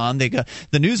turned on. The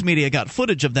news media got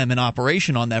footage of them in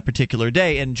operation on that particular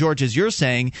day. And, George, as you're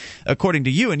saying, according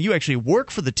to you, and you actually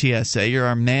work for the TSA, you're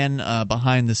our man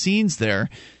behind the scenes there,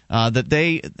 that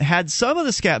they had some of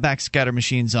the backscatter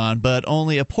machines on, but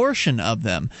only a portion of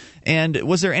them. And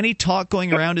was there any talk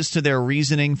going around as to their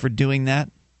reasoning for doing that?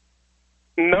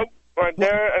 Nope. Right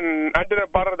there, and I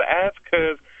didn't bother to ask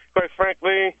because, quite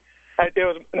frankly,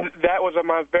 that was on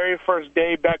my very first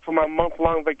day back from my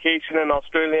month-long vacation in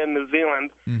Australia and New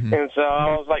Zealand, and so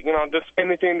I was like, just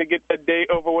anything to get the day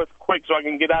over with quick so I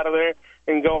can get out of there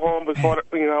and go home before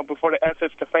the S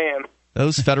hits the fan.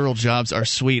 Those federal jobs are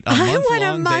sweet. I want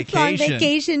a month-long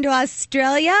vacation to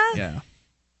Australia. Yeah.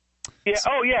 Yeah.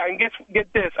 Oh, yeah. And get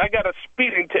this. I got a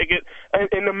speeding ticket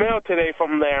in the mail today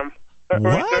from them.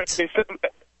 What?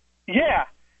 Yeah.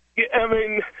 I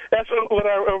mean, that's what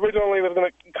I originally was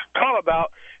going to call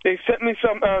about. They sent me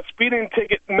some speeding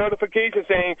ticket notification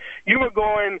saying you were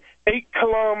going 8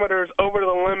 kilometers over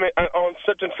the limit on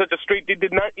such and such a street. They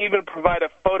did not even provide a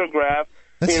photograph,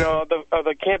 of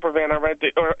the camper van I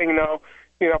rented, or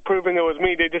proving it was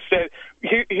me. They just said,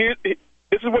 here,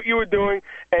 this is what you were doing,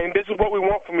 and this is what we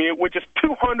want from you, which is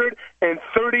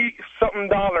 $230-something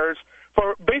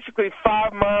for basically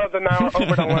 5 miles an hour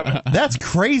over the limit. That's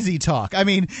crazy talk. I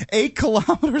mean, 8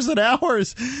 kilometers an hour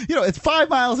is, it's 5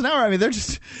 miles an hour. I mean, they're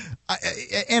just,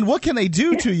 and what can they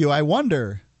do to you, I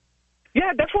wonder?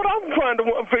 Yeah, that's what I'm trying to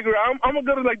figure out. I'm going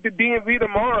to go to, the DMV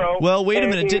tomorrow. Well, wait a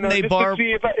minute. Didn't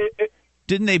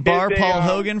they bar Paul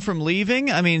Hogan from leaving?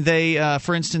 I mean, they,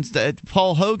 for instance,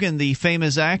 Paul Hogan, the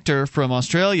famous actor from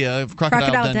Australia,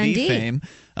 Crocodile Dundee fame,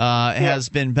 has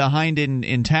been behind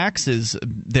in taxes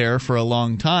there for a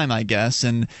long time, I guess,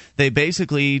 and they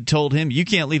basically told him, you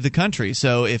can't leave the country.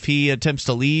 So if he attempts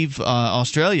to leave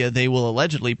Australia, they will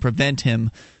allegedly prevent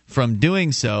him from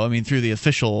doing so. I mean, through the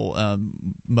official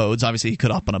modes. Obviously, he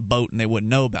could hop on a boat and they wouldn't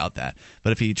know about that.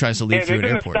 But if he tries to leave through an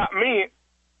airport. Stop me.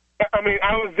 I mean,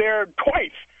 I was there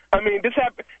twice. I mean, this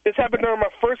happened during my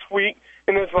first week,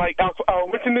 and it's like I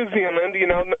went to New Zealand, they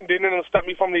didn't stop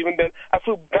me from leaving. Then I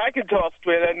flew back into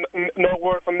Australia, no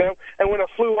word from them. And when I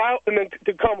flew out and then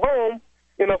to come home,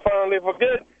 finally for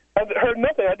good, I heard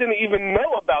nothing. I didn't even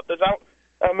know about this. I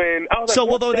was so,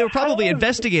 like, although they were probably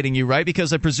investigating you, right?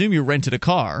 Because I presume you rented a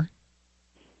car.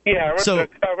 Yeah, I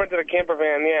rented a camper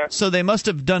van, yeah. So they must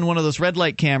have done one of those red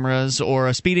light cameras or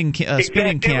a speeding camera. Yeah, the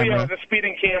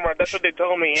speeding camera. That's what they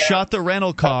told me, yeah. Shot the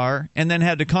rental car and then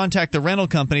had to contact the rental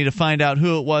company to find out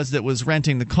who it was that was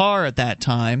renting the car at that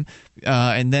time.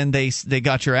 And then they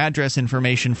got your address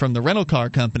information from the rental car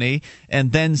company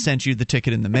and then sent you the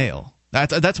ticket in the mail.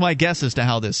 That's my guess as to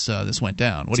how this went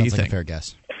down. What do you think? Sounds like a fair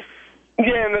guess.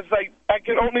 Yeah, and it's like I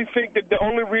can only think that the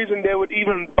only reason they would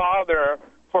even bother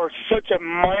for such a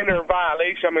minor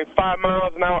violation, 5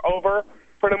 miles an hour over,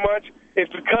 pretty much, is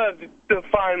because the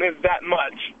fine is that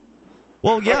much.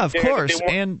 Well, yeah, of course,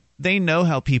 and they know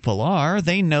how people are.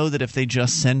 They know that if they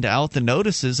just send out the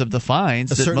notices of the fines,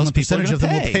 that most people are going to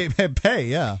pay. Pay,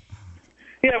 yeah.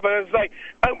 Yeah, but it's like,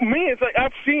 it's like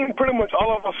I've seen pretty much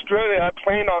all of Australia. I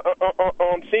planned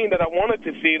on seeing that I wanted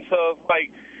to see, so it's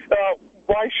like,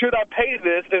 why should I pay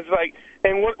this? It's like,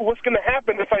 and what's going to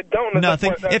happen if I don't?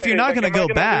 Nothing. If you're not going to go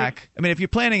back, if you're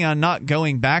planning on not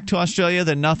going back to Australia,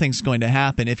 then nothing's going to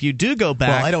happen. If you do go back,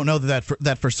 well, I don't know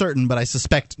that for certain, but I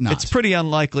suspect not. It's pretty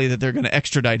unlikely that they're going to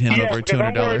extradite him over $200.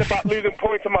 I'm worried about losing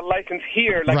points on my license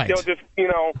here. Like they'll just,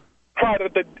 try to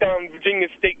the Virginia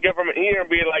state government here and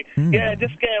be like, yeah, this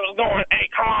guy was going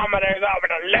 8 kilometers over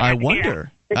the limit. I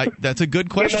wonder. That's a good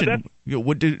question.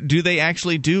 Do they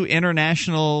actually do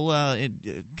international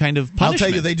kind of punishment? I'll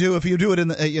tell you, they do. If you do it in,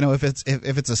 if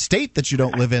it's a state that you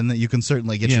don't live in, that you can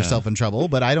certainly get yourself in trouble.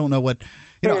 But I don't know what,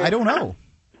 I don't know.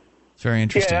 Very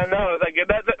interesting. Yeah, I know.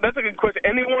 That's a good question.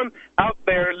 Anyone out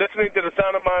there listening to the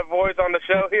sound of my voice on the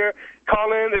show here,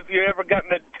 call in if you ever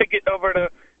gotten a ticket over to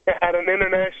at an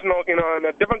international, in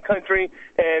a different country,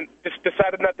 and just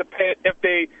decided not to pay it if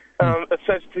they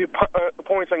assess the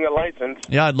points on your license.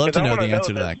 Yeah, I'd love to know the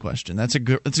answer to that question. That's a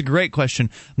great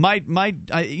question.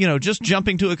 Just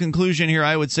jumping to a conclusion here,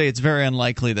 I would say it's very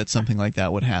unlikely that something like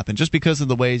that would happen, just because of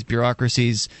the ways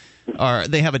bureaucracies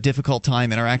they have a difficult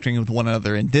time interacting with one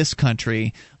another in this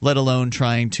country, let alone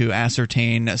trying to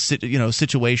ascertain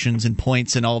situations and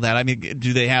points and all that. I mean,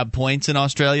 do they have points in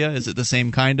Australia? Is it the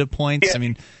same kind of points? Yeah. I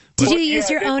mean, did you use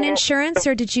your own insurance,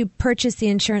 or did you purchase the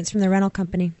insurance from the rental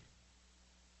company?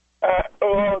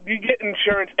 Well, you get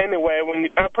insurance anyway.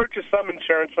 I purchased some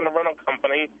insurance from the rental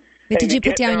company. Did you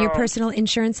put down your personal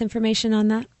insurance information on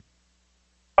that?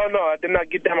 Oh, no, I did not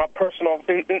get down my personal...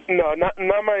 No, not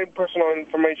my personal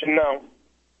information, no.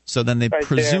 So then they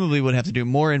presumably would have to do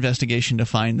more investigation to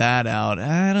find that out.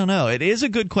 I don't know. It is a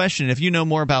good question. If you know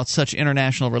more about such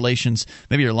international relations,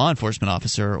 maybe you're a law enforcement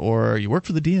officer or you work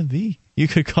for the DMV, you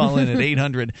could call in at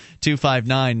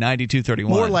 800-259-9231.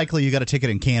 More likely you got a ticket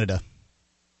in Canada.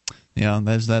 Yeah,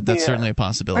 that's certainly a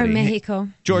possibility. Or Mexico.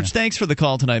 George, thanks for the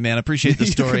call tonight, man. I appreciate the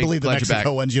story. You can believe the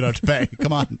Mexico ones you don't have to pay.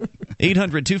 Come on.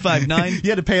 800-259. You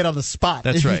had to pay it on the spot.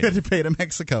 That's right. You had to pay it in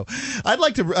Mexico. I'd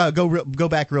like to go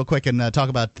back real quick and talk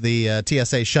about the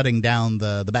TSA shutting down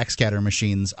the backscatter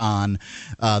machines on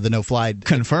the no-fly.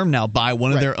 Confirmed now by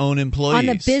one of their own employees. On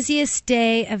the busiest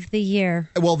day of the year.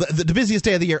 Well, the busiest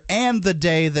day of the year and the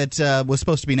day that was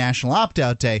supposed to be National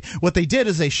Opt-Out Day. What they did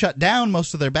is they shut down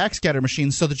most of their backscatter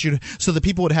machines so that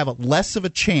people would have less of a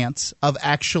chance of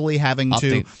actually having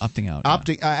opting out.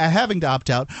 Having to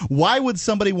opt out. Why would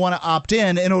somebody want to opt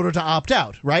in order to opt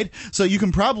out, right? So you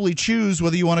can probably choose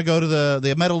whether you want to go to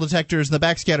the metal detectors and the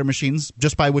backscatter machines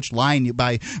just by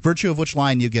virtue of which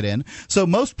line you get in. So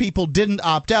most people didn't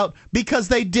opt out because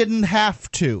they didn't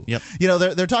have to. Yep.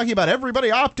 They're talking about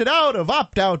everybody opted out of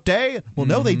opt-out day. Well,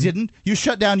 no, they didn't. You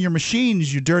shut down your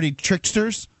machines, you dirty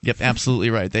tricksters. Yep,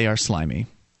 absolutely right. They are slimy.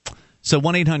 So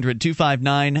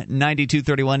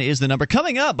 1-800-259-9231 is the number.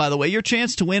 Coming up, by the way, your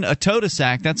chance to win a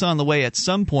Totasac. That's on the way at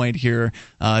some point here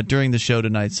during the show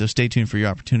tonight, so stay tuned for your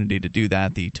opportunity to do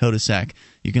that. The Totasac,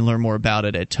 you can learn more about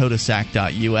it at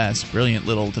totasac.us. Brilliant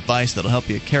little device that'll help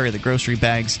you carry the grocery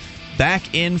bags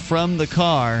back in from the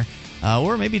car.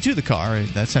 Or maybe to the car.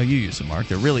 That's how you use them, Mark.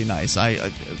 They're really nice.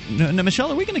 Now,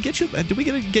 Michelle, are we going to get you? Did we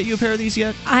get you a pair of these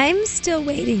yet? I'm still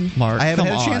waiting. Mark, I haven't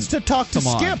had a chance to talk to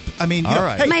Skip. I mean, all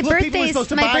right. Hey, my birthday's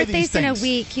in a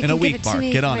week. You in can a week, give it to Mark.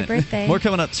 me Get for on my it. birthday. More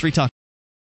coming up. It's Free Talk.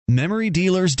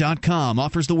 MemoryDealers.com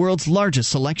offers the world's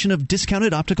largest selection of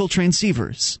discounted optical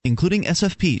transceivers, including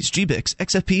SFPs, GBICs,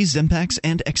 XFPs, Xempax,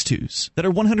 and X2s that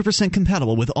are 100%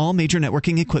 compatible with all major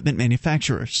networking equipment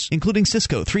manufacturers, including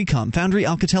Cisco, 3Com, Foundry,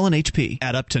 Alcatel, and HP,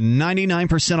 at up to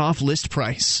 99% off list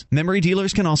price. Memory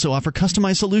Dealers can also offer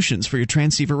customized solutions for your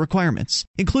transceiver requirements,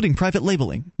 including private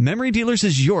labeling. Memory Dealers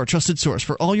is your trusted source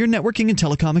for all your networking and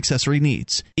telecom accessory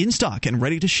needs, in stock and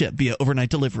ready to ship via overnight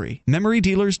delivery.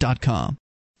 MemoryDealers.com.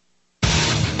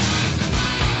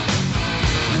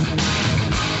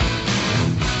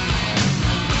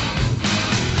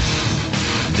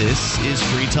 This is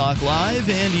Free Talk Live,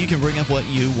 and you can bring up what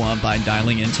you want by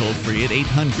dialing in toll-free at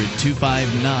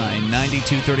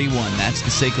 800-259-9231. That's the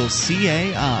SACL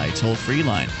CAI toll-free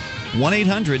line.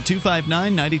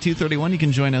 1-800-259-9231. You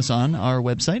can join us on our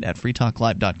website at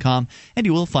freetalklive.com, and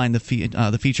you will find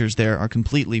the features there are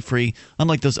completely free.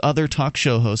 Unlike those other talk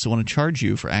show hosts who want to charge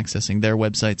you for accessing their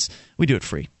websites, we do it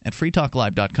free at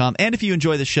freetalklive.com. And if you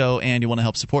enjoy the show and you want to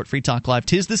help support Free Talk Live,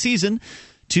 'tis the season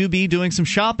to be doing some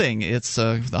shopping. It's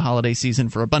the holiday season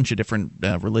for a bunch of different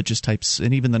religious types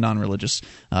and even the non-religious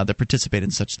that participate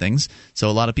in such things. So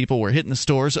a lot of people were hitting the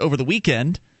stores over the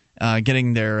weekend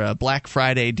getting their Black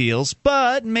Friday deals,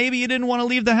 but maybe you didn't want to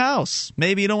leave the house.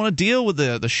 Maybe you don't want to deal with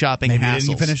the shopping hassles. Maybe you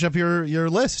didn't finish up your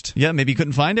list. Yeah, maybe you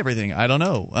couldn't find everything. I don't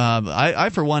know. I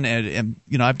for one,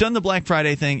 I've done the Black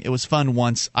Friday thing. It was fun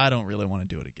once. I don't really want to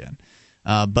do it again.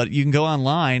 But you can go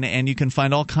online and you can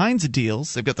find all kinds of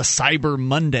deals. They've got the Cyber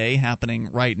Monday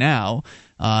happening right now.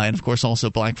 And, of course, also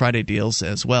Black Friday deals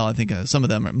as well. I think some of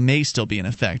them may still be in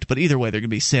effect. But either way, there are going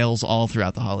to be sales all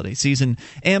throughout the holiday season.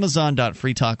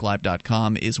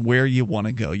 Amazon.freetalklive.com is where you want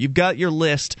to go. You've got your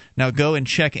list. Now go and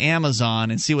check Amazon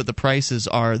and see what the prices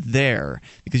are there,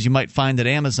 because you might find that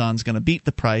Amazon's going to beat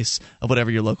the price of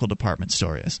whatever your local department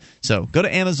store is. So go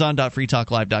to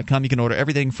Amazon.freetalklive.com. You can order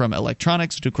everything from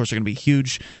electronics, which, of course, are going to be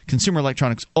huge. Consumer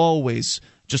electronics always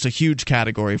just a huge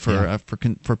category for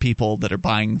people that are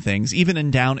buying things, even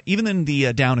in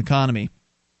the down economy.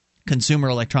 consumer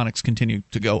electronics continue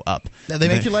to go up. They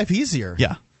make your life easier.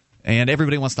 Yeah. And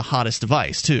everybody wants the hottest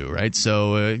device, too, right?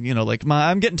 So,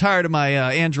 I'm getting tired of my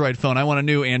Android phone. I want a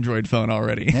new Android phone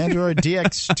already. Android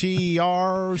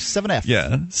DXTR7F.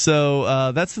 Yeah.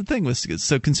 So that's the thing.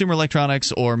 So consumer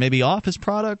electronics or maybe office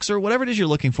products or whatever it is you're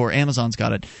looking for, Amazon's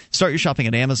got it. Start your shopping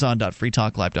at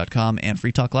amazon.freetalklive.com, and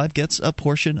Free Talk Live gets a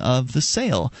portion of the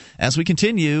sale. As we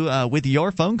continue with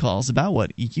your phone calls about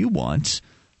what you want,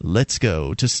 let's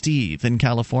go to Steve in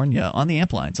California on the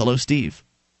amp lines. Hello, Steve.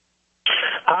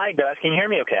 Hi, guys. Can you hear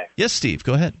me okay? Yes, Steve.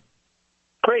 Go ahead.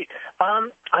 Great.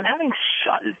 I'm having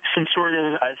some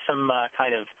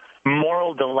kind of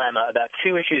moral dilemma about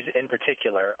two issues in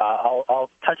particular. I'll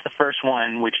touch the first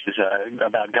one, which is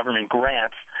about government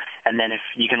grants, and then if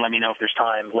you can let me know if there's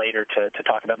time later to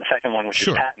talk about the second one, which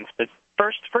is patents. But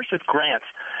first with grants.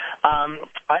 I'm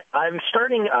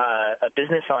starting a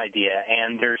business idea,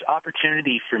 and there's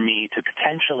opportunity for me to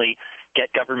potentially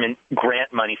get government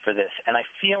grant money for this. And I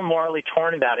feel morally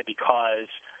torn about it because,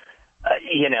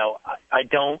 I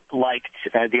don't like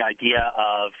the idea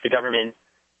of the government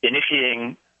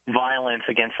initiating violence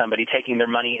against somebody, taking their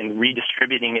money and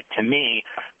redistributing it to me.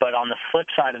 But on the flip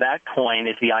side of that coin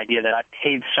is the idea that I've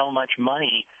paid so much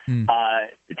money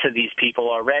to these people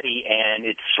already, and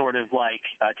it's sort of like,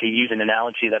 to use an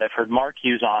analogy that I've heard Mark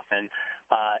use often,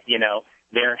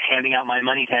 they're handing out my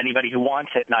money to anybody who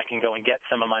wants it, and I can go and get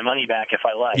some of my money back if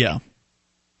I like. Yeah.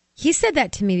 He said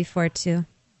that to me before, too.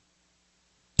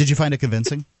 Did you find it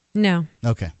convincing? No.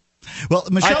 Okay. Well,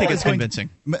 Michelle I think it's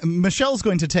convincing. Michelle's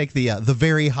going to take the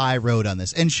very high road on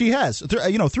this, and she has,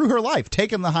 through her life,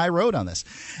 taken the high road on this.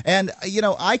 And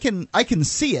I can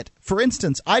see it. For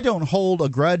instance, I don't hold a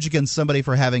grudge against somebody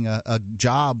for having a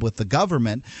job with the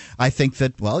government. I think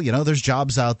that there's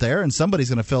jobs out there, and somebody's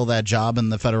going to fill that job in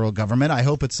the federal government. I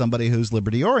hope it's somebody who's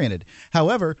liberty oriented.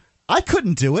 However, I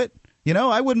couldn't do it.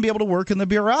 I wouldn't be able to work in the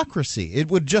bureaucracy.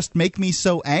 It would just make me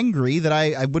so angry that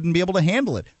I wouldn't be able to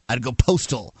handle it. I'd go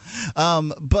postal.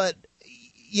 But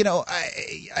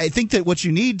I think that what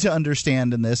you need to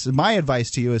understand in this, my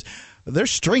advice to you is, there's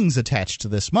strings attached to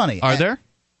this money. Are there?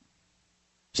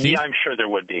 Steve? Yeah, I'm sure there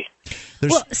would be.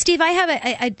 Well, Steve, I have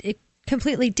a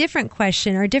completely different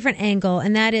question or a different angle,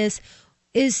 and that is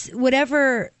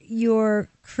whatever you're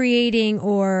creating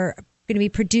or going to be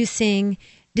producing,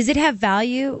 does it have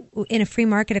value in a free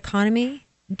market economy?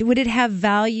 Would it have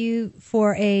value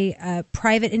for a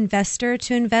private investor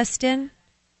to invest in?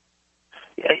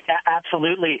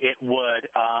 Absolutely, it would.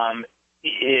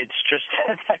 It's just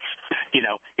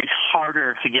it's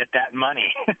harder to get that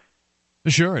money.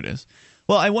 Sure, it is.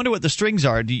 Well, I wonder what the strings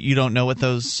are. You don't know what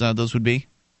those would be?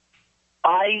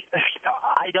 I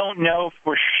don't know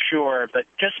for sure, but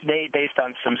just based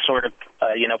on some sort of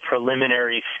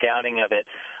preliminary scouting of it,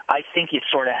 I think you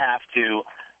sort of have to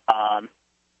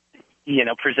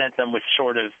present them with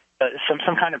sort of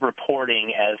some kind of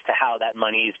reporting as to how that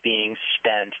money is being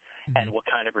spent and what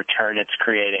kind of return it's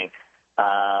creating.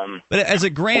 But as a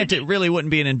grant, it really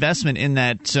wouldn't be an investment in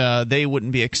that they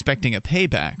wouldn't be expecting a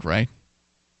payback, right?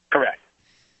 Correct.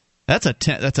 That's a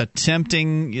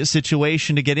tempting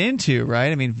situation to get into,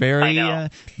 right? I mean, very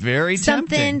tempting.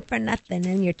 Something for nothing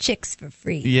and your chicks for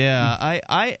free. Yeah,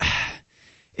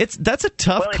 that's a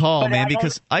tough call, man.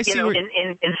 Because I see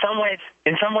in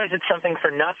some ways it's something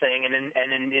for nothing, and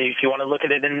if you want to look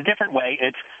at it in a different way,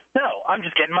 it's no, I'm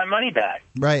just getting my money back.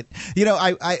 Right.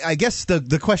 I guess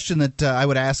the question that I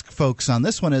would ask folks on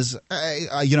this one is,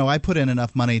 I put in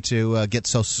enough money to get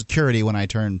Social Security when I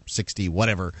turn 60,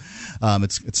 whatever.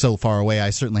 It's so far away.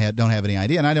 I certainly don't have any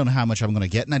idea, and I don't know how much I'm going to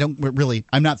get, and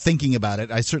I'm not thinking about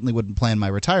it. I certainly wouldn't plan my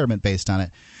retirement based on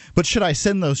it. But should I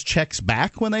send those checks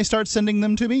back when they start sending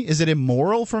them to me? Is it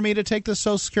immoral for me to take the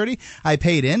Social Security? I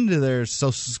paid into their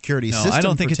Social Security system I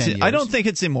don't think for 10 years. I don't think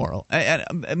it's immoral.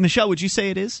 Michelle, would you say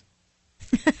it is?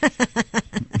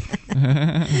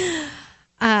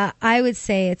 I would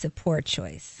say it's a poor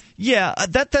choice. Yeah,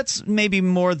 that's maybe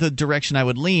more the direction I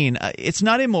would lean. It's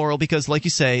not immoral because, like you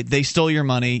say, they stole your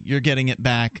money. You're getting it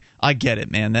back. I get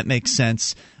it, man. That makes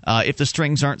sense. If the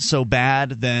strings aren't so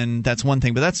bad, then that's one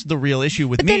thing. But that's the real issue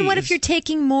with me. But then what if you're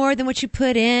taking more than what you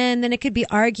put in? Then it could be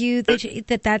argued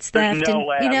that's theft. No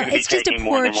way it's just a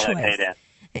poor choice.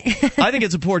 I think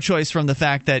it's a poor choice from the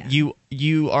fact that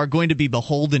you are going to be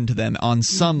beholden to them on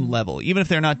some level, even if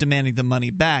they're not demanding the money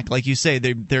back. Like you say,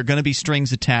 they're going to be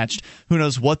strings attached. Who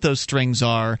knows what those strings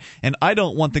are? And I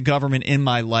don't want the government in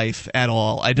my life at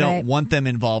all. I don't want them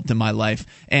involved in my life.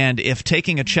 And if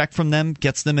taking a check from them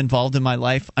gets them involved in my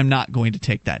life, I'm not going to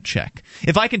take that check.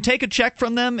 If I can take a check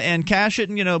from them and cash it,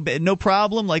 no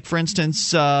problem. Like, for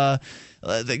instance,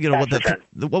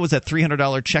 what was that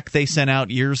 $300 check they sent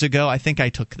out years ago? I think I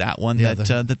took that one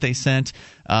that they sent.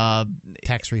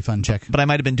 Tax refund check. But I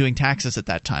might have been doing taxes at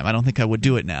that time. I don't think I would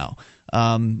do it now.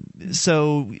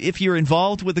 So if you're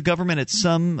involved with the government at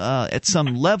some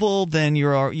level, then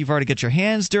you've already got your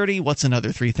hands dirty. What's another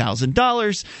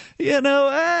 $3,000?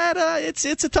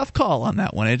 It's a tough call on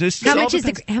that one. How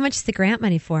much is the grant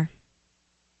money for?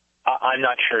 I'm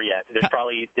not sure yet. There's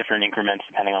probably different increments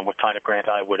depending on what kind of grant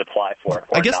I would apply for.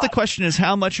 I guess the question is,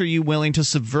 how much are you willing to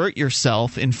subvert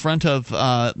yourself in front of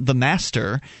the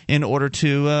master in order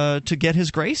to get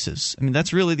his graces? I mean,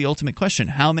 that's really the ultimate question.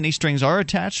 How many strings are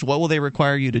attached? What will they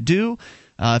require you to do?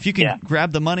 If you can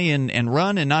grab the money and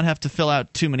run and not have to fill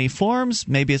out too many forms,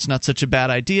 maybe it's not such a bad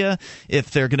idea.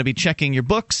 If they're going to be checking your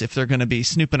books, if they're going to be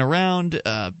snooping around,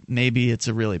 maybe it's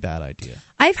a really bad idea.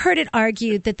 I've heard it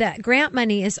argued that grant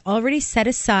money is already set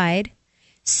aside,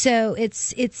 so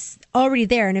it's already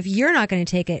there, and if you're not going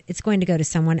to take it, it's going to go to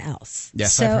someone else.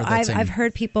 Yes, so I've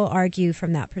heard people argue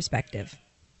from that perspective.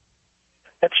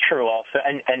 That's true also.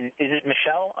 And is it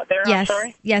Michelle there? Yes. I'm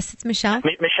sorry? Yes, it's Michelle.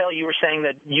 Michelle, you were saying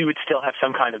that you would still have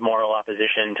some kind of moral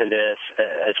opposition to this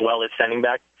as well as sending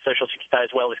back as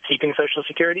well as keeping Social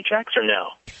Security checks, or no?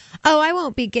 Oh, I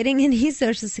won't be getting any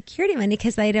Social Security money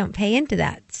because I don't pay into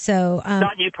that. So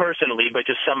not you personally, but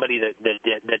just somebody that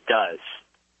does.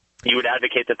 You would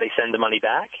advocate that they send the money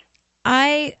back?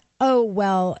 I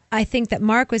think that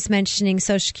Mark was mentioning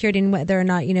Social Security and whether or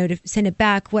not, to send it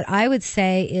back. What I would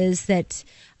say is that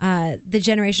the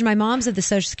generation, my mom's of the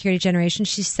Social Security generation,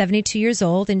 she's 72 years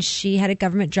old, and she had a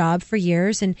government job for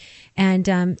years and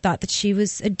thought that she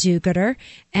was a do-gooder.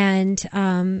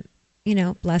 And,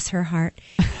 bless her heart.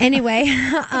 Anyway,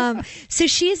 so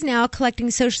she is now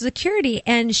collecting Social Security,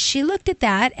 and she looked at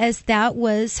that as that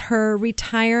was her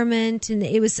retirement, and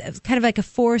it was kind of like a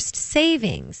forced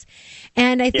savings.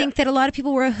 And I think that a lot of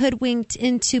people were hoodwinked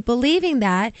into believing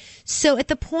that. So at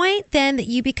the point then that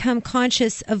you become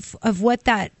conscious of what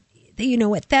that,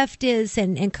 what theft is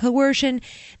and coercion,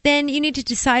 then you need to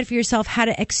decide for yourself how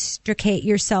to extricate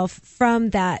yourself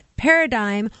from that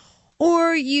paradigm,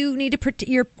 or you need to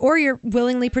you're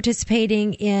willingly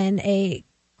participating in a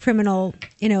criminal,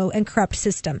 and corrupt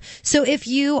system. So if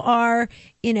you are,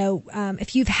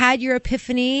 if you've had your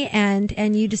epiphany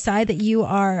and you decide that you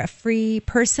are a free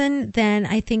person, then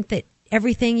I think that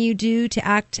everything you do to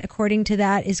act according to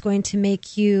that is going to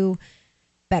make you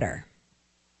better.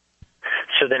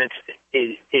 So then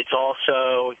it's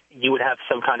also, you would have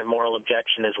some kind of moral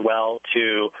objection as well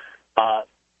to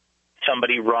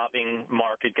somebody robbing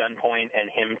Mark at gunpoint and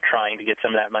him trying to get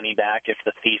some of that money back if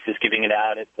the thief is giving it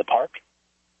out at the park?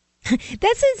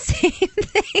 That's the same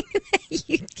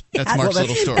thing. That's Mark's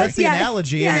little story. That's the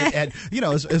analogy. Yeah. And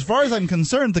as far as I'm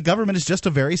concerned, the government is just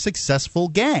a very successful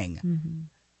gang. Mm-hmm.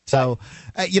 So,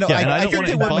 I think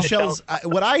that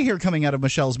what I hear coming out of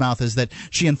Michelle's mouth is that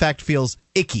she, in fact, feels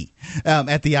icky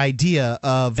at the idea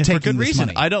of taking for good this reason.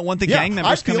 money. I don't want the gang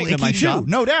members coming into my shop.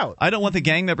 No doubt. I don't want the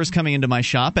gang members coming into my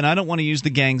shop, and I don't want to use the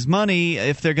gang's money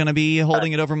if they're going to be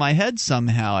holding it over my head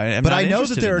somehow. But I know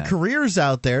that there are careers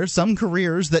out there, some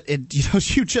careers that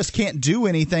you just can't do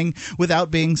anything without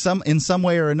being in some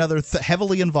way or another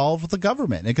heavily involved with the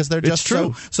government, because they're just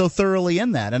so thoroughly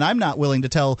in that. And I'm not willing to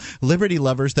tell liberty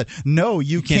lovers that no,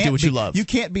 you can't do what you love. You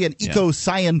can't be an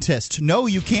eco-scientist. No,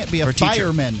 you can't be a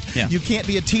fireman. Yeah. You can't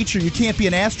be a teacher. You can't be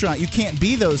an astronaut. You can't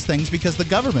be those things because the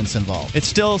government's involved. It's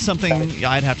still something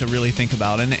I'd have to really think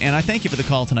about. And I thank you for the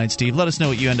call tonight, Steve. Let us know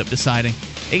what you end up deciding.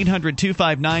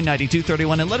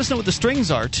 800-259-9231. And let us know what the strings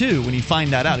are, too, when you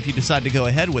find that out, if you decide to go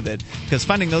ahead with it. Because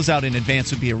finding those out in advance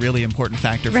would be a really important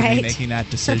factor for me making that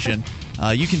decision.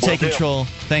 You can take control.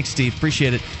 Thanks, Steve.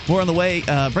 Appreciate it. More on the way.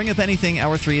 Bring Up Anything.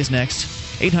 Hour 3 is next.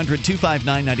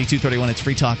 800-259-9231. It's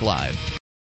Free Talk Live.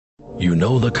 You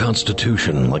know the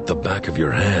Constitution like the back of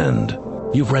your hand.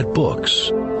 You've read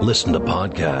books, listened to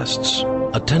podcasts,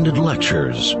 attended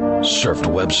lectures, surfed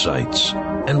websites,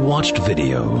 and watched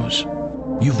videos.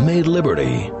 You've made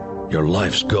liberty your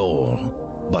life's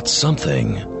goal, but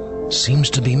something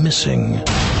seems to be missing.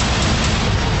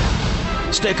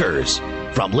 Stickers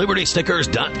from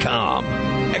LibertyStickers.com.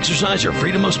 Exercise your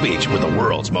freedom of speech with the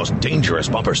world's most dangerous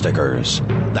bumper stickers.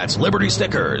 That's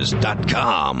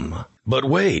LibertyStickers.com. But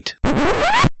wait.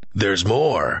 There's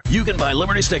more. You can buy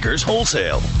Liberty stickers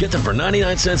wholesale. Get them for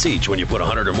 99 cents each when you put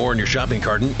 100 or more in your shopping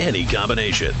cart in any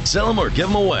combination. Sell them or give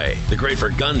them away. They're great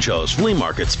for gun shows, flea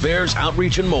markets, fairs,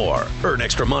 outreach, and more. Earn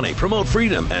extra money, promote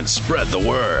freedom, and spread the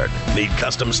word. Need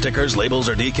custom stickers, labels,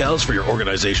 or decals for your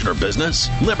organization or business?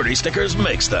 Liberty Stickers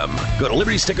makes them. Go to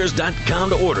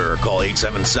libertystickers.com to order or call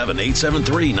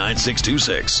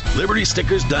 877-873-9626.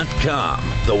 libertystickers.com,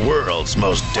 the world's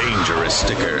most dangerous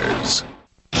stickers.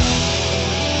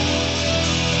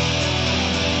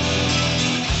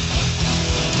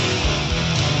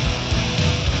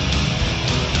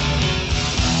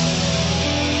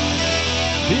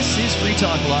 This is Free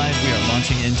Talk Live. We are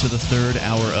launching into the third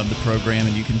hour of the program,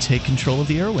 and you can take control of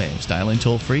the airwaves. Dial in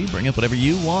toll-free, bring up whatever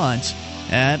you want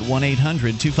at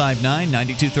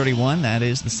 1-800-259-9231. That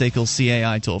is the SACL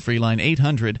CAI toll-free line,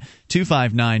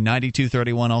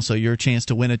 800-259-9231. Also, your chance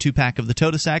to win a 2-pack of the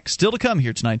Toda Sack. Still to come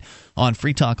here tonight on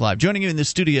Free Talk Live. Joining you in the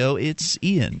studio, it's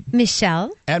Ian,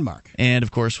 Michelle, and Mark. And,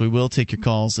 of course, we will take your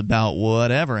calls about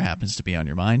whatever happens to be on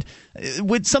your mind.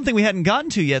 With something we hadn't gotten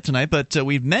to yet tonight, but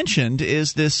we've mentioned,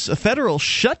 is this federal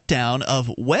shutdown of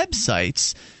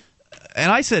websites. And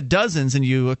I said dozens, and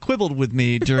you quibbled with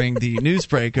me during the news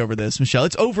break over this, Michelle.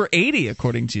 It's over 80,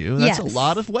 according to you. That's a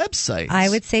lot of websites. I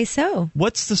would say so.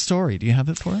 What's the story? Do you have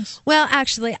it for us? Well,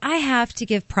 actually, I have to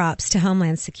give props to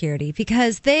Homeland Security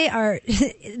because they're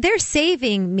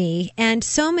saving me and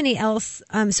so many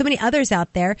others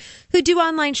out there who do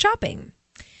online shopping.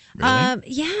 Really?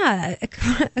 Yeah,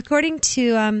 according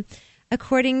to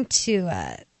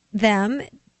them.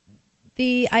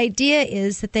 The idea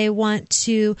is that they want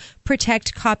to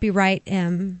protect copyright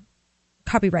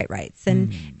rights,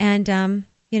 and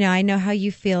I know how you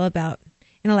feel about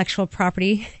intellectual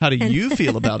property. How do you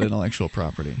feel about intellectual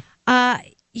property?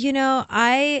 I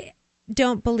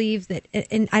don't believe that,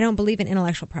 and I don't believe in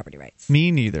intellectual property rights. Me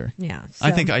neither. Yeah,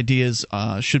 I think ideas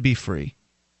should be free.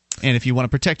 And if you want to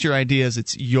protect your ideas,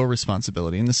 it's your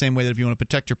responsibility. In the same way that if you want to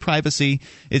protect your privacy,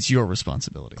 it's your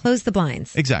responsibility. Close the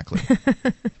blinds. Exactly.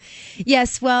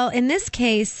 Yes. Well, in this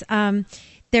case,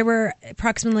 there were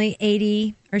approximately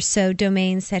 80 or so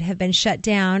domains that have been shut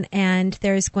down, and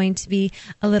there's going to be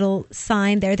a little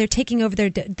sign there. They're taking over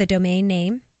the domain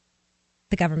name.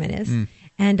 The government is.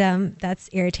 And that's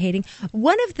irritating.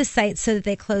 One of the sites so that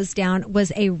they closed down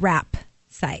was a rap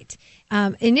site.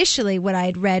 Initially, what I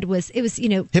had read was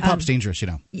hip hop's dangerous.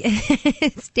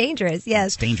 It's dangerous. Yes,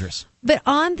 it's dangerous. But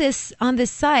on this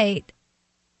site,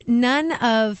 none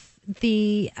of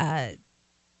the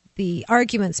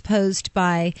arguments posed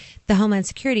by the Homeland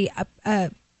Security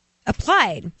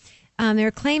applied. They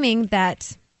were claiming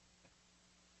that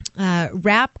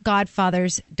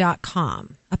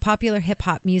rapgodfathers.com, a popular hip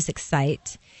hop music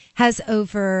site, has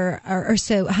over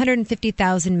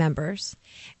 150,000 members.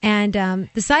 And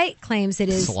the site claims it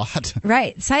is a lot.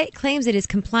 Right. The site claims it is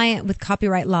compliant with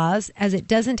copyright laws as it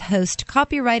doesn't host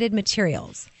copyrighted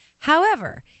materials.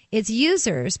 However, its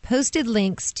users posted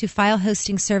links to file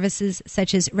hosting services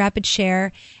such as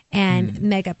RapidShare and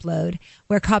Megupload,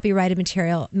 where copyrighted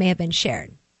material may have been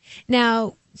shared.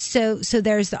 Now, so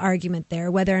there's the argument there,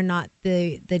 whether or not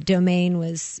the domain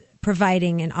was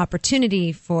providing an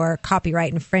opportunity for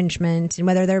copyright infringement and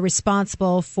whether they're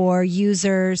responsible for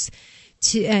users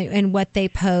and what they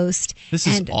post. This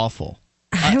is awful.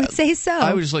 I would say so.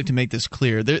 I would just like to make this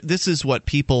clear. This is what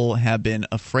people have been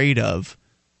afraid of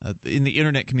in the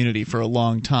internet community for a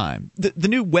long time. The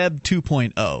new Web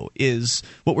 2.0 is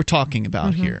what we're talking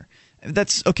about here.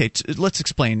 That's okay. Let's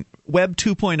explain Web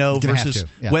 2.0 versus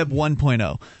Web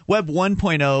 1.0. Web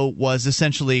 1.0 was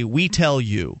essentially we tell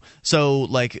you. So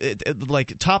like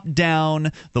top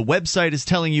down, the website is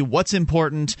telling you what's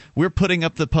important. We're putting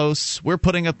up the posts. We're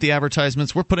putting up the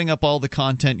advertisements. We're putting up all the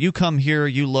content. You come here.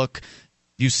 You look.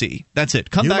 You see. That's it.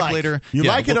 Come back later. You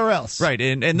like it or else. Right.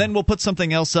 And then we'll put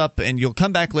something else up, and you'll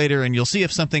come back later, and you'll see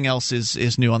if something else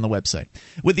is new on the website.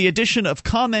 With the addition of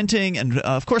commenting, and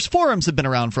of course forums have been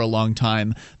around for a long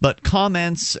time, but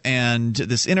comments and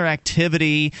this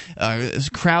interactivity,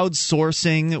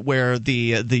 crowdsourcing, where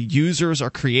the users are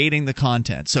creating the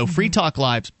content. So Free Talk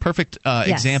Live's perfect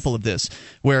example of this,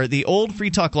 where the old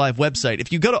Free Talk Live website,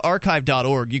 if you go to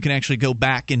archive.org, you can actually go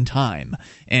back in time,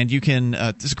 and you can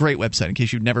this is a great website in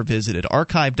case you've never visited,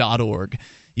 archive.org.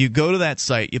 You go to that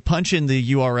site, you punch in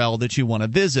the URL that you want to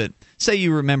visit. Say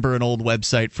you remember an old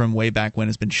website from way back when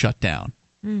it's been shut down.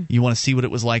 You want to see what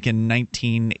it was like in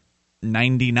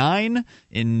 1999,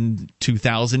 in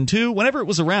 2002, whenever it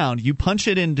was around, you punch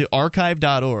it into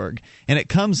archive.org, and it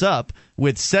comes up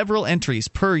with several entries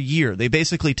per year. They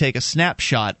basically take a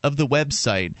snapshot of the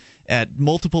website at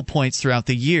multiple points throughout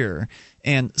the year,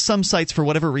 and some sites, for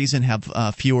whatever reason,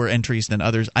 have fewer entries than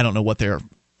others. I don't know what their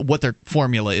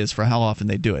formula is for how often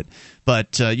they do it.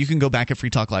 But you can go back at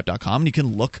freetalklive.com and you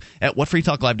can look at what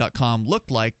freetalklive.com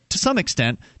looked like to some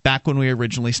extent back when we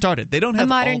originally started. They don't have a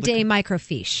modern-day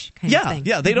microfiche kind of thing.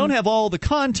 Yeah, they don't have all the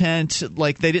content,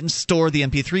 like they didn't store the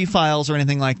MP3 files or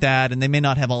anything like that, and they may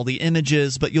not have all the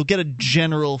images, but you'll get a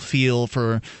general feel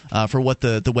for what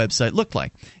the website looked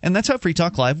like. And that's how Free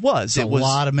Talk Live was. It was a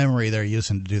lot of memory they're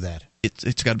using to do that.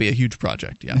 It's got to be a huge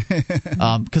project, yeah.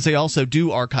 Because they also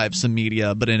do archive some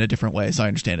media, but in a different way, as I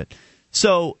understand it.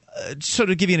 So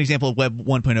to give you an example of Web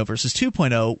 1.0 versus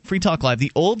 2.0, Free Talk Live,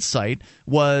 the old site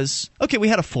was, okay, we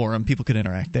had a forum, people could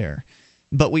interact there.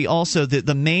 But we also,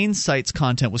 the main site's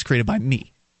content was created by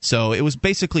me. So it was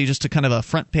basically just a kind of a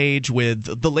front page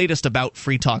with the latest about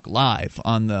Free Talk Live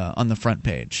on the front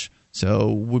page.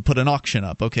 So we put an auction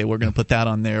up. Okay, we're going to put that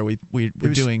on there. We're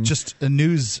doing just a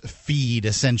news feed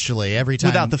essentially every time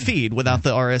without the feed, without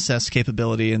the RSS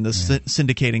capability and the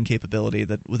syndicating capability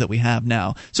that we have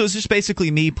now. So it's just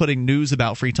basically me putting news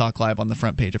about Free Talk Live on the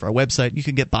front page of our website. You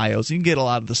can get bios, you can get a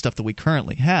lot of the stuff that we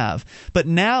currently have. But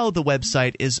now the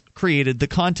website is created. The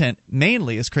content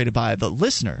mainly is created by the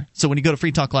listener. So when you go to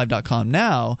freetalklive.com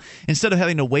now, instead of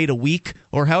having to wait a week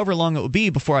or however long it would be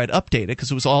before I'd update it,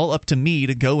 because it was all up to me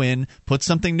to go in, put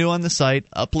something new on the site,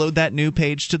 upload that new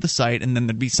page to the site, and then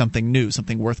there'd be something new,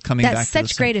 something worth coming back to the site.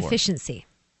 That's such great efficiency.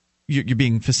 You're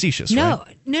being facetious,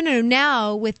 right? No.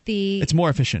 Now with the it's more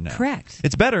efficient now. Correct.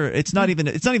 It's better. It's not even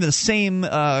the same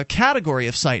category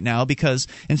of site now, because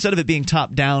instead of it being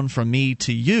top down from me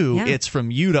to you, it's from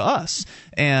you to us.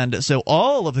 And so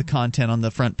all of the content on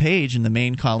the front page in the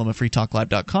main column of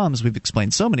freetalklive.com, as we've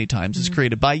explained so many times, is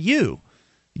created by you.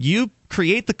 You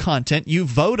create the content, you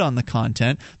vote on the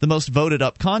content, the most voted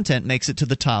up content makes it to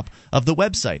the top of the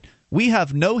website. We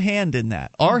have no hand in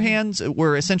that. Our hands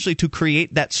were essentially to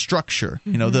create that structure.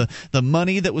 You know, the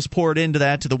money that was poured into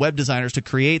that, to the web designers to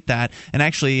create that, and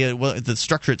actually, the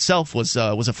structure itself was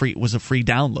a free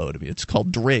download. I mean, it's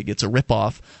called Drig. It's a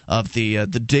ripoff of the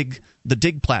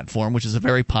Dig platform, which is a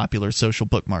very popular social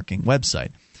bookmarking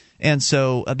website. And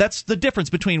so that's the difference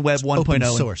between Web 1.0 open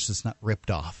source. It's not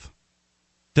ripped off.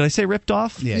 Did I say ripped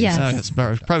off? Yeah. That's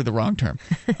probably the wrong term.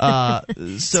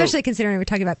 Especially considering we're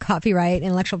talking about copyright,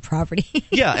 intellectual property.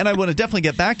 Yeah, and I want to definitely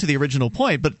get back to the original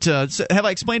point, but have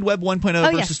I explained Web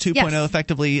 1.0 versus 2.0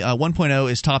 effectively?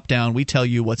 1.0 is top-down. We tell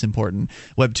you what's important.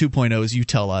 Web 2.0 is you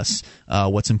tell us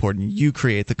what's important. You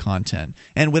create the content.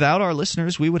 And without our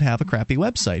listeners, we would have a crappy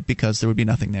website because there would be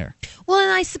nothing there. Well,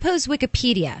 and I suppose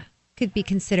Wikipedia could be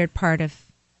considered part of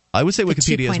I would say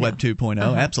Wikipedia is Web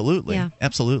 2.0. Absolutely. Yeah.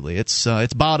 Absolutely. It's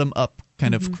bottom up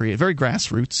kind of very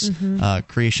grassroots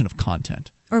creation of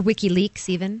content. Or WikiLeaks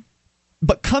even.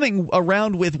 But coming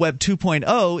around with Web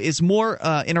 2.0 is more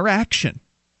interaction,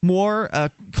 more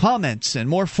comments and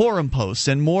more forum posts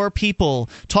and more people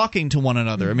talking to one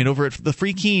another. I mean, over at the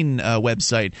Free Keen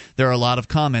website, there are a lot of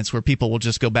comments where people will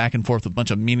just go back and forth with a bunch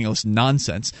of meaningless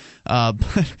nonsense.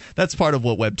 But that's part of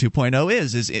what Web 2.0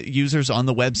 is users on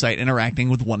the website interacting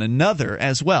with one another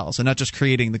as well. So not just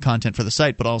creating the content for the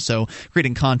site, but also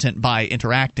creating content by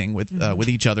interacting with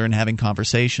each other and having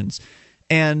conversations.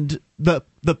 And the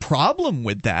problem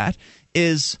with that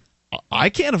is I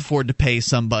can't afford to pay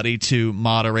somebody to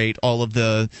moderate all of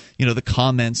the the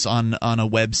comments on a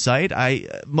website.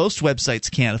 Most websites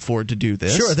can't afford to do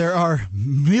this. Sure, there are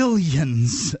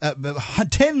millions,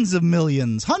 tens of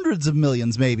millions, hundreds of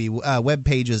millions maybe web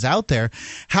pages out there.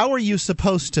 How are you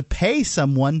supposed to pay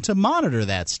someone to monitor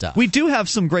that stuff? We do have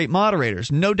some great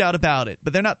moderators, no doubt about it,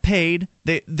 but they're not paid.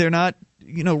 They're not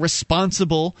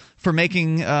responsible for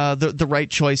making the right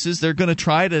choices. They're going to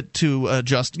try to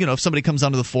adjust. If somebody comes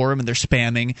onto the forum and they're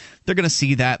spamming, they're going to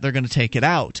see that. They're going to take it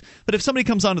out. But if somebody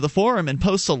comes onto the forum and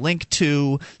posts a link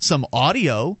to some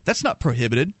audio, that's not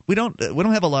prohibited. We don't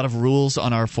have a lot of rules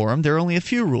on our forum. There are only a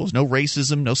few rules. No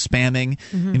racism, no spamming.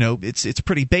 It's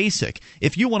pretty basic.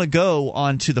 If you want to go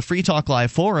onto the Free Talk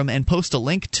Live forum and post a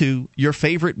link to your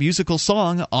favorite musical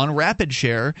song on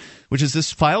RapidShare, which is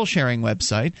this file sharing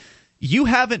website, you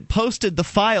haven't posted the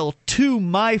file to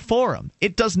my forum.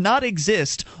 It does not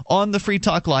exist on the Free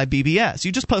Talk Live BBS.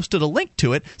 You just posted a link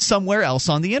to it somewhere else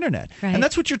on the internet. Right. And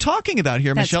that's what you're talking about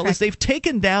here, Michelle, is they've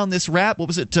taken down this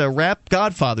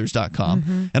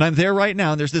rapgodfathers.com. And I'm there right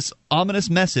now, and there's this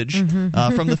ominous message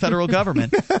from the federal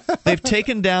government. They've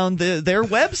taken down their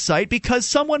website because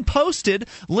someone posted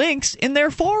links in their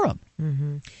forum.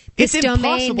 Mm-hmm. This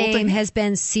domain name has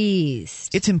been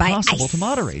seized. It's impossible to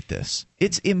moderate this.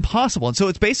 It's impossible. And so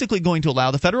it's basically going to allow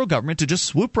the federal government to just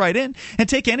swoop right in and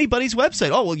take anybody's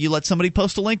website. Oh, well, you let somebody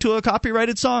post a link to a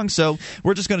copyrighted song, so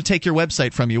we're just going to take your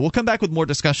website from you. We'll come back with more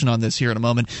discussion on this here in a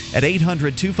moment at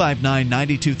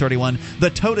 800-259-9231. The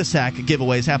Totasack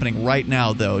giveaway is happening right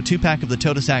now, though. 2-pack of the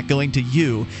Totasack going to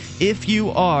you. If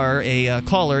you are a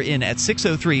caller in at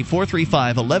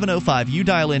 603-435-1105, you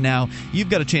dial in now. You've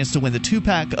got a chance to win the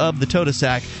 2-pack of the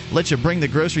Totasack. Let you bring the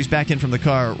groceries back in from the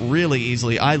car really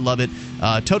easily. I love it.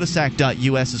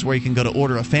 Totasack.us is where you can go to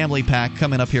order a family pack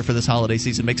coming up here for this holiday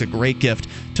season. Makes a great gift.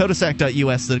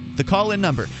 Totasack.us, the call-in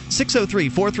number,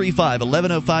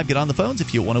 603-435-1105. Get on the phones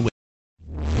if you want to win.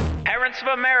 Parents of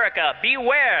America,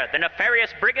 beware! The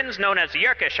nefarious brigands known as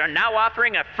Yerkish are now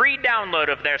offering a free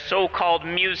download of their so-called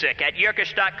music at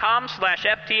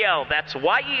yerkish.com/FTL. That's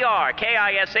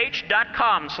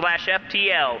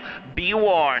YERKISH.com/FTL. Be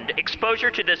warned,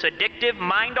 exposure to this addictive,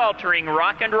 mind-altering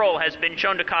rock and roll has been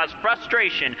shown to cause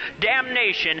frustration,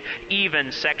 damnation,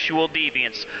 even sexual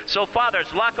deviance. So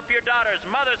fathers, lock up your daughters,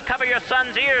 mothers, cover your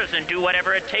sons' ears, and do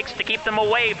whatever it takes to keep them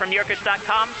away from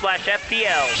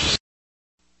yerkish.com/FTL.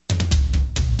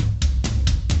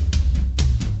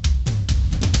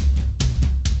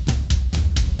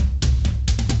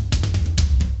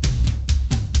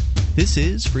 This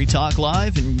is Free Talk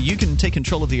Live, and you can take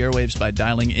control of the airwaves by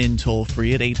dialing in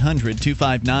toll-free at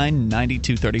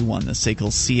 800-259-9231, the SACL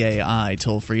CAI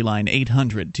toll-free line,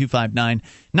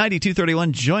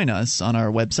 800-259-9231. Join us on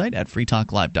our website at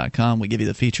freetalklive.com. We give you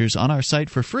the features on our site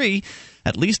for free,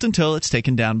 at least until it's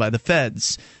taken down by the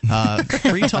feds.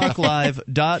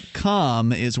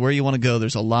 freetalklive.com is where you want to go.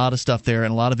 There's a lot of stuff there,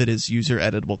 and a lot of it is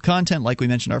user-editable content. Like we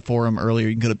mentioned, our forum earlier,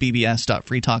 you can go to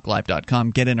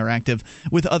bbs.freetalklive.com, get interactive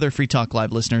with other Free Talk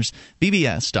Live listeners,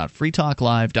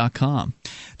 bbs.freetalklive.com.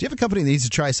 Do you have a company that needs to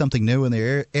try something new in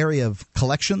the area of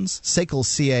collections? SACL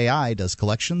CAI does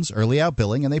collections, early out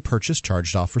billing, and they purchase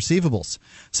charged-off receivables.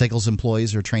 SACL's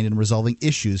employees are trained in resolving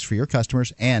issues for your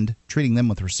customers and treating them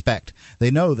with respect. They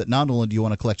know that not only do you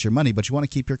want to collect your money, but you want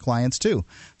to keep your clients too.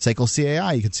 SACL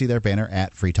CAI, you can see their banner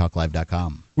at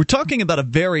freetalklive.com. We're talking about a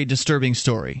very disturbing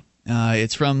story.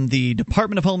 It's from the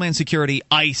Department of Homeland Security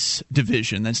ICE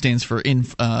division. That stands for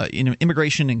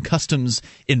Immigration and Customs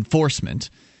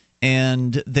Enforcement.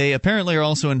 And they apparently are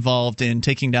also involved in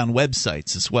taking down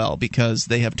websites as well, because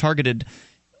they have targeted,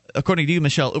 according to you,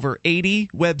 Michelle, over 80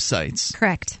 websites.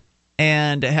 Correct.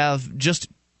 And have just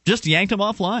yanked them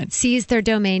offline. Seized their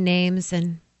domain names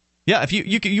and... Yeah, if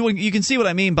you can see what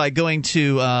I mean by going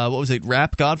to, what was it,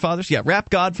 Rap Godfathers? Yeah,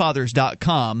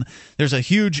 rapgodfathers.com. There's a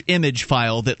huge image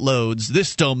file that loads.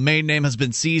 This domain name has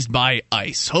been seized by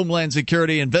ICE. Homeland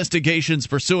Security investigations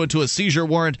pursuant to a seizure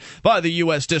warrant by the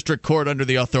U.S. District Court under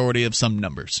the authority of some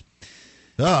numbers.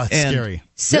 Oh, it's scary.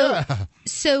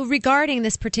 So regarding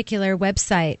this particular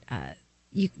website,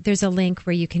 there's a link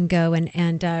where you can go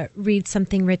and read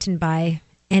something written by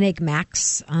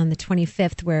Enigmax on the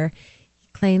 25th where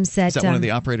claims that... Is that one of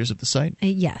the operators of the site?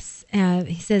 Yes.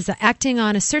 He says, acting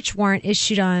on a search warrant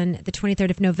issued on the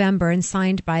 23rd of November and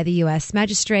signed by the U.S.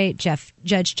 Magistrate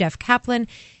Judge Jeff Kaplan,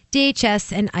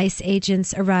 DHS and ICE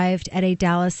agents arrived at a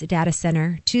Dallas data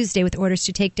center Tuesday with orders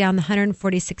to take down the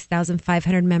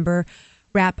 146,500-member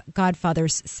Rap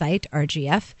Godfathers site,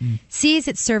 RGF, seize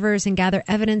its servers and gather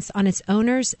evidence on its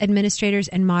owners, administrators,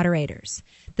 and moderators.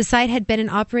 The site had been in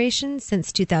operation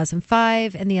since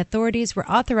 2005, and the authorities were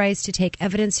authorized to take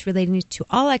evidence relating to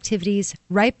all activities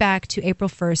right back to April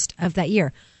 1st of that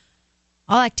year.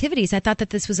 All activities? I thought that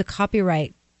this was a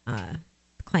copyright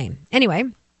claim. Anyway,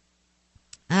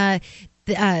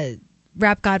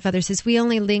 Rap Godfather says, we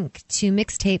only link to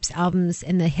mixtapes, albums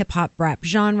in the hip-hop rap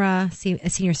genre, a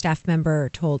senior staff member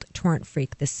told Torrent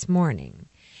Freak this morning.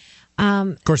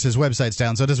 Of course, his website's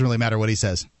down, so it doesn't really matter what he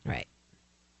says. Right.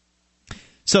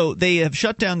 So they have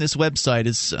shut down this website,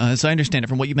 as I understand it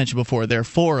from what you mentioned before, their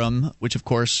forum, which, of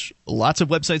course, lots of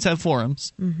websites have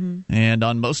forums. Mm-hmm. And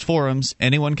on most forums,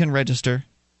 anyone can register,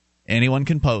 anyone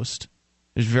can post.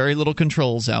 There's very little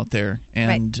controls out there,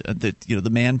 and the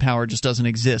manpower just doesn't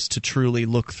exist to truly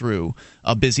look through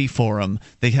a busy forum.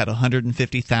 They had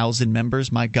 150,000 members.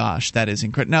 My gosh, that is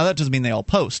incredible. Now, that doesn't mean they all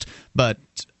post, but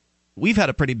we've had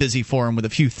a pretty busy forum with a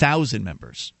few thousand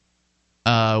members.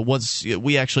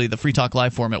 The Free Talk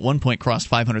Live forum at one point crossed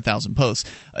 500,000 posts.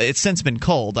 It's since been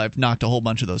culled. I've knocked a whole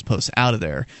bunch of those posts out of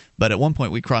there. But at one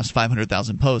point we crossed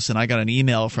 500,000 posts, and I got an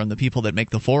email from the people that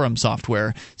make the forum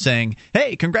software saying,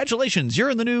 "Hey, congratulations! You're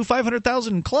in the new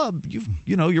 500,000 club.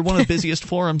 You're one of the busiest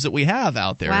forums that we have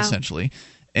out there, essentially."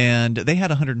 and they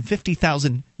had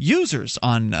 150,000 users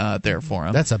on their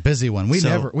forum. That's a busy one.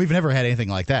 We've never had anything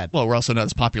like that. Well, we're also not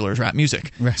as popular as rap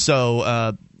music. Right.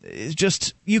 So it's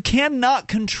just, you cannot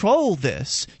control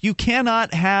this. You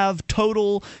cannot have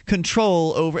total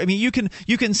control over. I mean, you can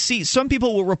see some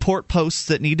people will report posts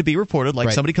that need to be reported. Like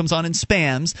somebody comes on and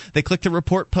spams, they click the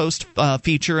report post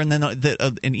feature, and then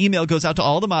an email goes out to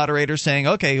all the moderators saying,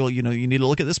 okay, well, you need to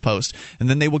look at this post, and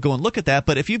then they will go and look at that.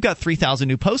 But if you've got 3,000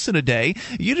 new posts in a day,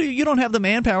 you don't have the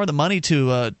manpower, the money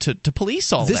to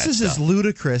police all this that. This is stuff. as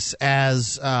ludicrous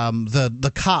as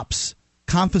the cops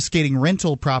confiscating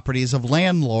rental properties of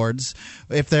landlords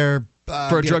if they're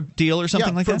for a drug deal or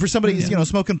something like that? For somebody who's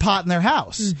smoking pot in their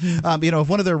house. Mm-hmm. If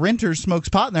one of their renters smokes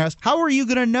pot in their house, how are you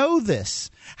going to know this?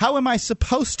 How am I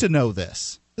supposed to know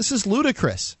this? This is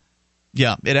ludicrous.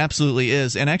 Yeah, it absolutely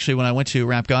is. And actually, when I went to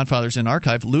Rap Godfathers in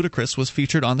Archive, Ludacris was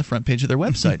featured on the front page of their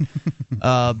website.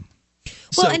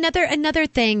 Another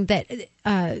thing that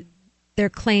they're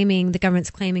claiming, the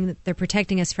government's claiming that they're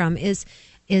protecting us from is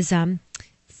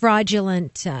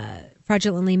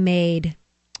fraudulently made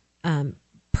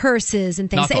purses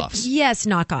and things. Knockoffs. Yes,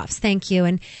 knockoffs. Thank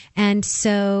you. And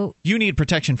so you need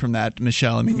protection from that,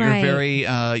 Michelle. I mean, you're very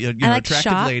you're an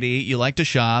attractive lady. You like to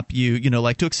shop. You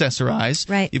like to accessorize.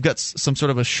 Right. You've got some sort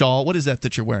of a shawl. What is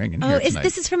that you're wearing in here tonight?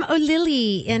 This is from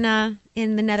O'Lily in the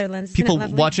Netherlands. People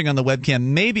watching on the webcam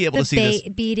may be able to see this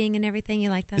beading and everything. You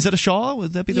like that? Is that a shawl?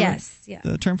 Would that be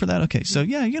the term for that? Okay, so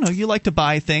you like to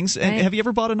buy things. Right. Have you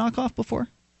ever bought a knockoff before?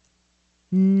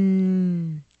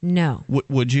 No.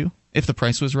 Would you? If the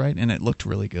price was right and it looked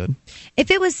really good?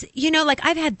 If it was,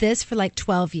 I've had this for like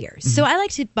 12 years. So I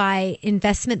like to buy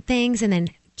investment things and then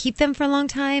keep them for a long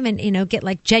time and, get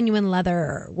like genuine leather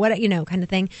or what, kind of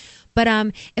thing. But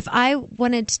if I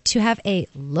wanted to have a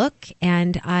look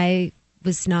and I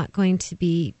was not going to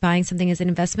be buying something as an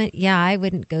investment, I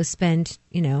wouldn't go spend,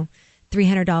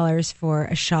 $300 for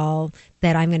a shawl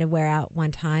that I'm going to wear out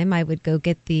one time. I would go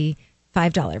get the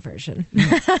 $5 version.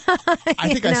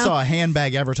 I think I saw a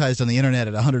handbag advertised on the internet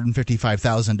at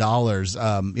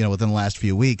 $155,000. Within the last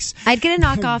few weeks. I'd get a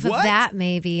knockoff of that,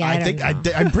 maybe.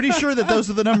 I'm pretty sure that those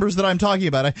are the numbers that I'm talking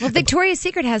about. Victoria's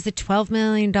Secret has the $12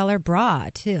 million bra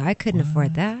too. I couldn't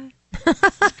afford that.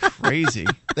 Crazy.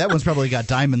 That one's probably got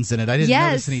diamonds in it. I didn't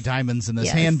notice any diamonds in this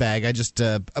handbag. I just,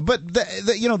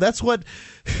 that's what.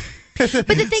 But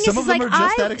the thing some is, of them are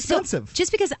just that expensive. So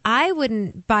just because I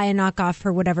wouldn't buy a knockoff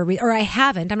for whatever reason, or I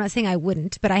haven't, I'm not saying I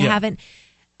wouldn't, but I haven't.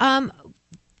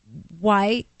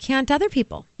 Why can't other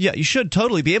people? Yeah, you should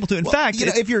totally be able to. In fact,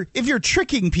 if you're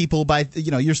tricking people by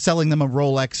you're selling them a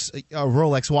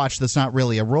Rolex watch that's not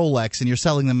really a Rolex, and you're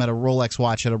selling them at a Rolex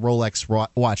watch at a Rolex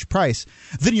watch price,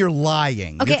 then you're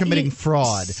lying. Okay, you're committing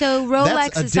fraud. So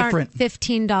Rolexes aren't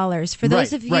 $15. For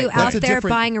those of you out there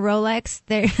buying a Rolex,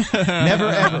 they're never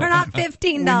ever. They're not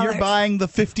 $15. When you're buying the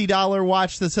 $50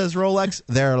 watch that says Rolex,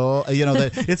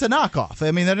 it's a knockoff.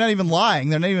 I mean, they're not even lying.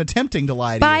 They're not even attempting to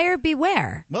lie to you. Buyer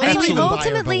beware. Well, we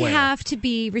ultimately have to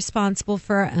be responsible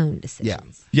for our own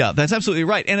decisions. Yeah, that's absolutely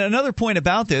right. And another point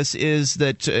about this is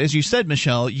that, as you said,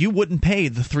 Michelle, you wouldn't pay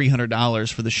the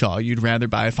 $300 for the shawl. You'd rather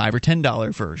buy a $5 or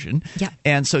 $10 version. Yeah.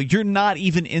 And so you're not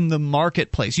even in the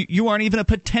marketplace. You aren't even a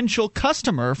potential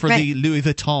customer for the Louis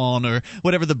Vuitton or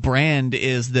whatever the brand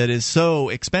is that is so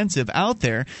expensive out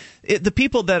there. The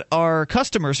people that are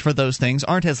customers for those things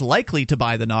aren't as likely to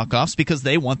buy the knockoffs because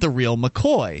they want the real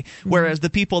McCoy. Whereas the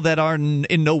people that are in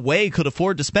no way could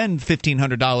afford to spend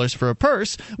 $1,500 for a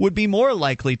purse would be more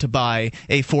likely to buy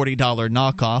a $40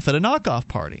 knockoff at a knockoff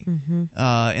party.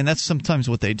 And that's sometimes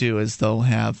what they do is they'll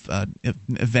have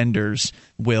vendors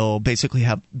will basically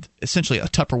have essentially a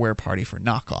Tupperware party for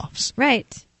knockoffs.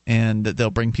 Right. And they'll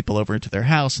bring people over to their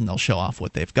house and they'll show off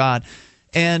what they've got.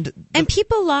 And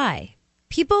people lie.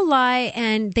 People lie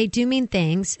and they do mean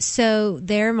things. So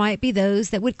there might be those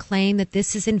that would claim that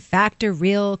this is in fact a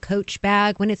real Coach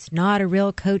bag when it's not a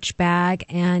real Coach bag.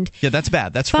 And yeah, that's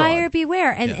bad. That's fraud. Buyer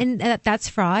beware. And that's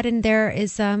fraud. And there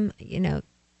is, there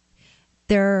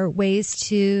are ways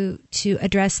to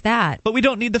address that. But we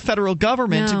don't need the federal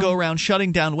government to go around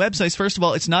shutting down websites. First of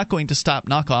all, it's not going to stop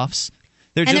knockoffs.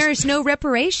 There's no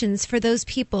reparations for those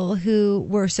people who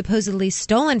were supposedly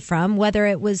stolen from, whether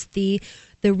it was the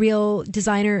real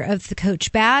designer of the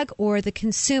Coach bag or the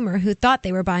consumer who thought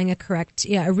they were buying a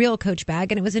real Coach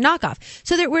bag and it was a knockoff.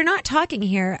 So that we're not talking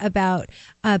here about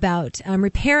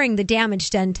repairing the damage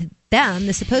done them,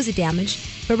 the supposed damage,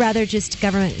 but rather just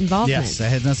government involvement. Yes, it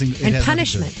has nothing. And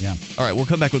punishment. Yeah. All right, we'll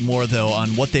come back with more, though,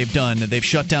 on what they've done. They've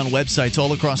shut down websites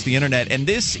all across the internet, and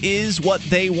this is what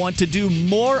they want to do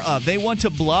more of. They want to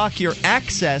block your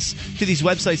access to these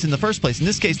websites in the first place. In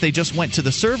this case, they just went to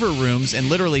the server rooms and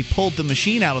literally pulled the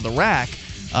machine out of the rack.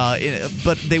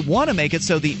 But they want to make it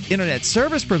so the internet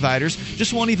service providers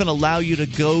just won't even allow you to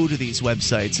go to these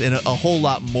websites, and a whole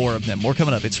lot more of them. More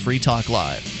coming up. It's Free Talk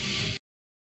Live.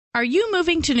 Are you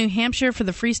moving to New Hampshire for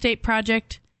the Free State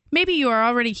Project? Maybe you are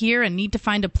already here and need to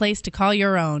find a place to call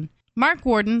your own. Mark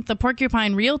Warden, the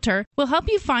Porcupine Realtor, will help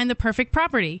you find the perfect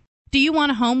property. Do you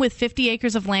want a home with 50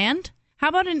 acres of land? How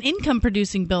about an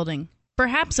income-producing building?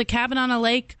 Perhaps a cabin on a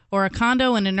lake or a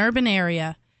condo in an urban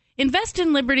area. Invest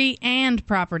in liberty and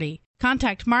property.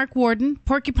 Contact Mark Warden,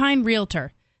 Porcupine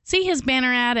Realtor. See his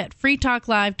banner ad at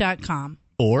freetalklive.com.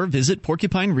 Or visit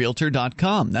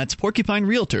porcupinerealtor.com. That's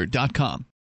porcupinerealtor.com.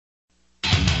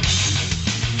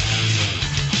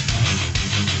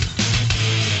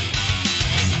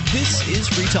 This is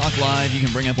Free Talk Live. You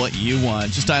can bring up what you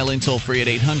want. Just dial in toll-free at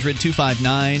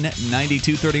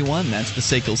 800-259-9231. That's the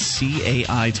SACL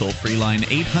CAI toll-free line,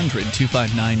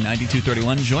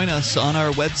 800-259-9231. Join us on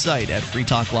our website at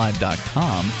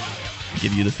freetalklive.com.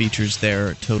 Give you the features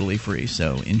there totally free,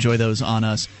 so enjoy those on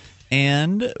us.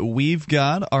 And we've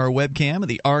got our webcam,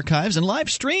 the archives, and live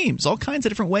streams, all kinds of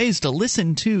different ways to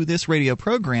listen to this radio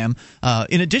program,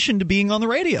 in addition to being on the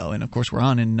radio. And, of course, we're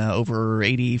on in over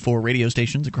 84 radio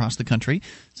stations across the country.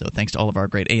 So thanks to all of our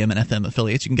great AM and FM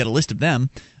affiliates. You can get a list of them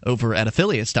over at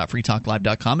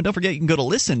affiliates.freetalklive.com. And don't forget, you can go to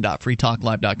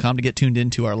listen.freetalklive.com to get tuned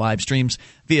into our live streams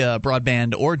via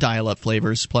broadband or dial-up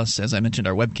flavors. Plus, as I mentioned,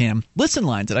 our webcam listen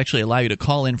lines that actually allow you to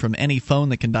call in from any phone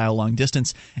that can dial long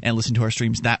distance and listen to our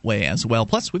streams that way as well.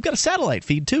 Plus, we've got a satellite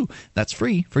feed, too. That's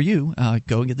free for you.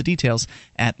 Go and get the details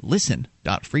at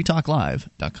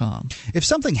listen.freetalklive.com. If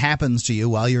something happens to you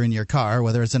while you're in your car,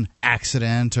 whether it's an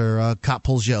accident or a cop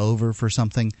pulls you over for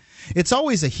something, it's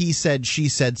always a he said, she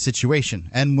said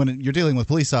situation. And when you're dealing with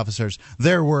police officers,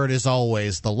 their word is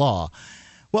always the law.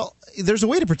 Well, there's a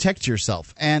way to protect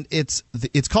yourself, and it's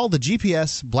called the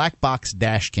GPS Black Box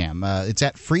Dash Cam. It's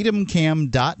at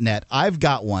freedomcam.net. I've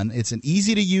got one. It's an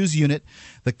easy-to-use unit.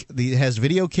 It has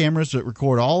video cameras that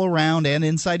record all around and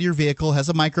inside your vehicle, has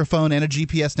a microphone and a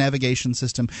GPS navigation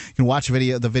system. You can watch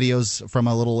the videos from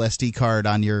a little SD card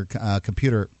on your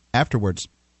computer afterwards.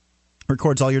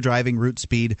 Records all your driving, route,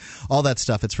 speed, all that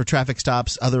stuff. It's for traffic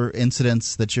stops, other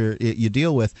incidents that you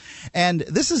deal with. And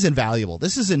this is invaluable.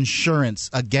 This is insurance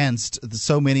against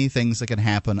so many things that can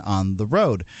happen on the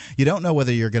road. You don't know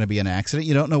whether you're going to be in an accident.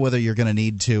 You don't know whether you're going to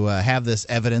need to have this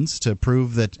evidence to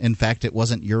prove that, in fact, it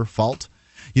wasn't your fault.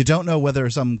 You don't know whether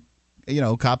some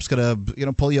cop's gonna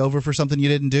pull you over for something you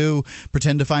didn't do,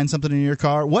 pretend to find something in your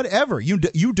car, whatever.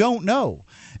 You don't know.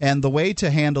 And the way to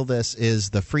handle this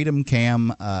is the Freedom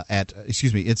Cam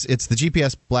it's the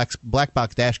GPS Black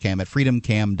Box Dash Cam at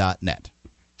freedomcam.net.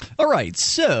 All right,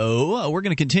 so we're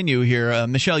going to continue here.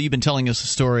 Michelle, you've been telling us a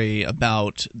story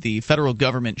about the federal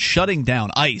government shutting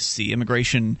down ICE, the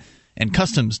Immigration and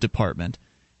Customs Department,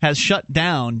 has shut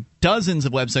down dozens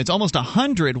of websites, almost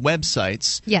 100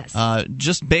 websites. Yes.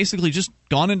 Just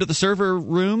gone into the server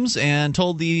rooms and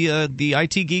told the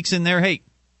IT geeks in there, hey,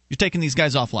 you're taking these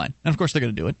guys offline. And, of course, they're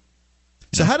going to do it.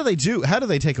 So how do they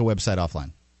take a website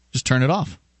offline? Just turn it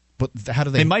off. But how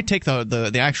do they? They might take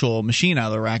the actual machine out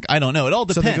of the rack. I don't know. It all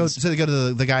depends. So they go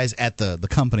to the guys at the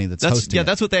company that's hosting it. Yeah,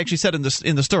 that's what they actually said in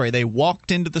the story. They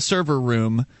walked into the server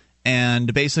room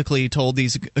and basically told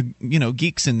these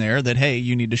geeks in there that, hey,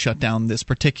 you need to shut down this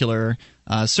particular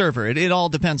server. It all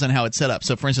depends on how it's set up.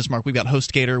 So, for instance, Mark, we've got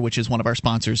HostGator, which is one of our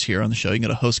sponsors here on the show. You can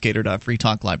go to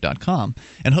hostgator.freetalklive.com,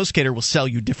 and HostGator will sell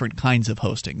you different kinds of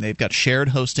hosting. They've got shared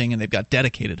hosting, and they've got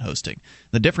dedicated hosting.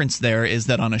 The difference there is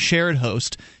that on a shared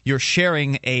host, you're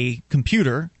sharing a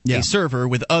computer, a server,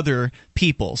 with other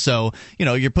people. So,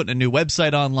 you're putting a new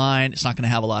website online. It's not going to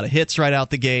have a lot of hits right out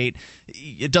the gate.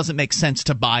 It doesn't make sense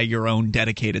to buy your own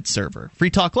dedicated server. Free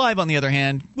Talk Live, on the other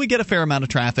hand, we get a fair amount of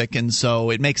traffic, and so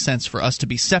it makes sense for us to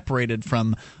be separated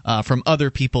from other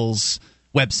people's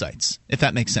websites, if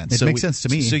that makes sense. It makes sense to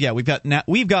me. So yeah,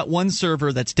 we've got one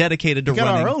server that's dedicated to running.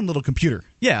 We've got our own little computer.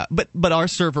 Yeah, but our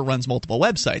server runs multiple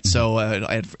websites. So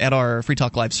at our Free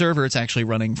Talk Live server, it's actually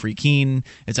running Free Keen.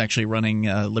 It's actually running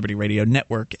Liberty Radio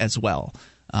Network as well.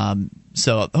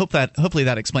 So hopefully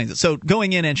that explains it. So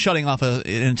going in and shutting off an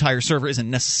entire server isn't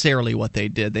necessarily what they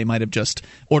did. They might have just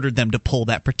ordered them to pull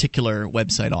that particular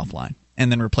website offline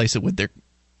and then replace it with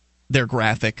their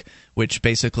graphic, which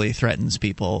basically threatens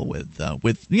people with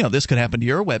this could happen to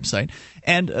your website.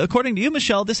 And according to you,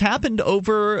 Michelle, this happened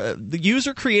over the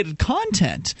user-created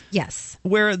content. Yes.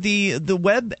 Where the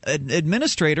web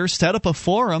administrator set up a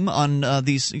forum on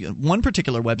one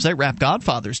particular website,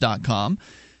 rapgodfathers.com,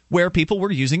 where people were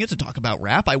using it to talk about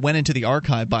rap. I went into the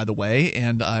archive, by the way,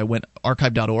 and I went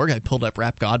archive.org. I pulled up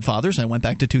Rap Godfathers. I went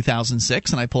back to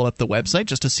 2006, and I pulled up the website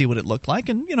just to see what it looked like.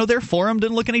 And, their forum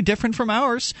didn't look any different from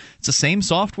ours. It's the same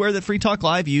software that Free Talk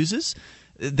Live uses.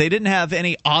 They didn't have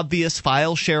any obvious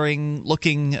file-sharing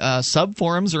looking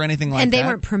sub-forums or anything like that. And they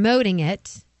weren't promoting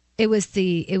it. It was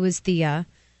their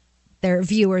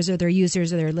viewers or their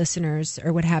users or their listeners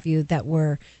or what have you that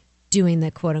were doing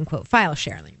the quote-unquote file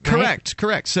sharing, right?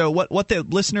 Correct. So what the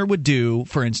listener would do,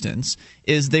 for instance,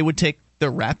 is they would take the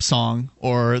rap song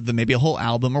or maybe a whole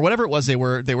album or whatever it was they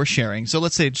were sharing. So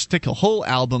let's say just take a whole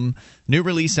album, new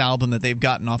release album that they've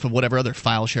gotten off of whatever other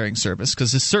file sharing service,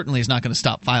 because this certainly is not going to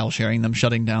stop file sharing, them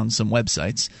shutting down some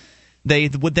websites. They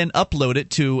would then upload it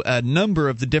to a number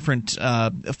of the different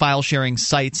file sharing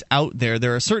sites out there.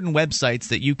 There are certain websites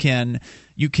that you can.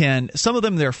 Some of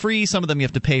them they're free. Some of them you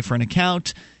have to pay for an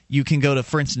account. You can go to,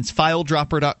 for instance,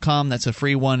 filedropper.com. That's a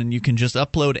free one, and you can just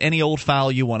upload any old file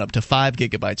you want up to 5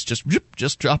 gigabytes.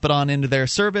 Just drop it on into their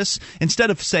service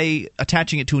instead of, say,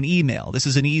 attaching it to an email. This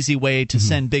is an easy way to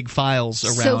send big files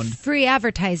around. So free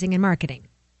advertising and marketing.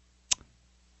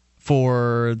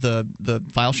 For the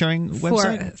file sharing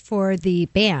website? For the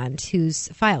band whose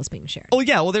file's being shared. Oh,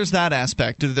 yeah. Well, there's that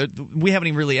aspect. We haven't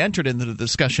even really entered into the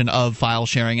discussion of file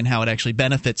sharing and how it actually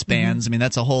benefits bands. I mean,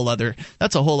 that's a whole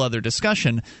other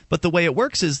discussion. But the way it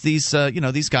works is these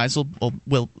guys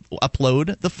will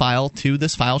upload the file to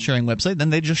this file sharing website.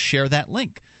 Then they just share that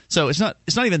link. So it's not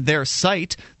even their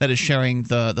site that is sharing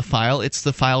the file. It's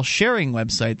the file sharing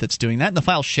website that's doing that. And the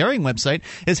file sharing website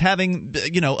is having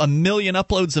 1 million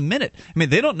uploads a minute. I mean,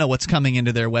 they don't know what's coming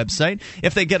into their website.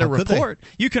 If they get a report,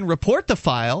 you can report the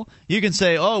file. You can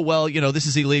say, oh, well, this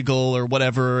is illegal or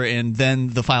whatever, and then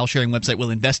the file sharing website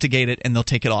will investigate it and they'll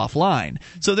take it offline.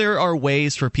 So there are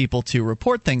ways for people to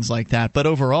report things like that. But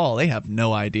overall, they have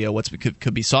no idea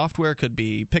could be software, could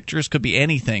be pictures, could be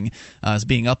anything is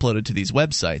being uploaded to these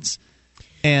websites.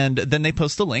 And then they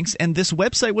post the links, and this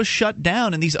website was shut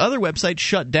down, and these other websites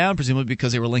shut down, presumably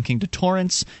because they were linking to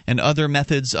torrents and other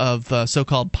methods of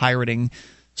so-called pirating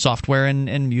software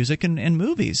and music and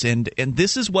movies. And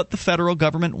this is what the federal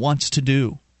government wants to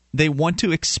do. They want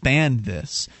to expand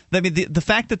this. I mean, the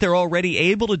fact that they're already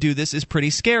able to do this is pretty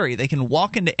scary. They can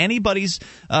walk into anybody's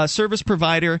service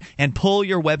provider and pull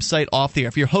your website off the air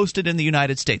if you're hosted in the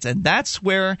United States. And that's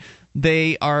where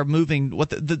they are moving. What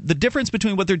the difference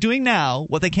between what they're doing now,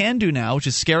 what they can do now, which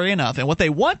is scary enough, and what they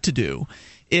want to do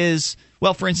is,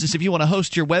 well, for instance, if you want to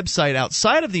host your website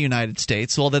outside of the United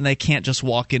States, well, then they can't just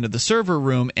walk into the server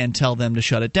room and tell them to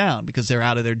shut it down because they're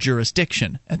out of their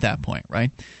jurisdiction at that point,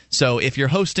 right? So if you're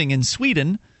hosting in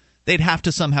Sweden, they'd have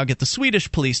to somehow get the Swedish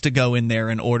police to go in there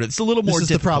and order. It's a little more difficult.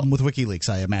 This is the problem with WikiLeaks,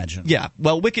 I imagine. Yeah.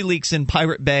 Well, WikiLeaks and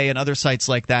Pirate Bay and other sites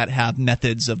like that have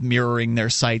methods of mirroring their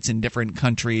sites in different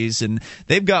countries, and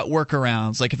they've got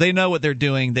workarounds. Like if they know what they're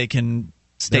doing, they can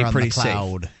stay pretty safe.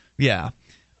 Cloud. Yeah.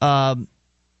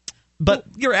 But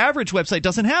your average website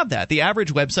doesn't have that. The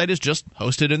average website is just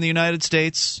hosted in the United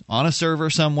States on a server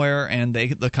somewhere, and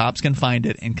the cops can find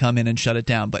it and come in and shut it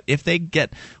down. But if they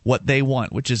get what they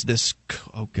want, which is this,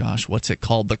 what's it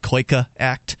called? The COICA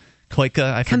Act? COICA,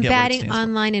 I forget what it stands for. Combating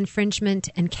Online Infringement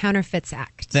and Counterfeits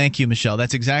Act. Thank you, Michelle.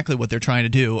 That's exactly what they're trying to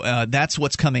do. That's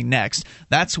what's coming next.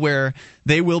 That's where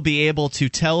they will be able to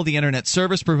tell the internet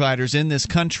service providers in this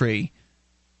country,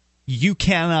 you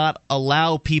cannot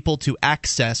allow people to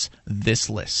access this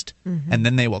list. Mm-hmm. And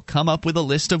then they will come up with a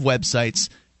list of websites,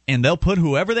 and they'll put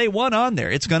whoever they want on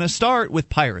there. It's going to start with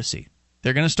piracy.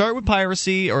 They're going to start with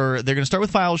piracy, or they're going to start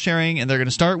with file sharing, and they're going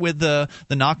to start with the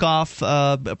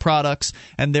knockoff products,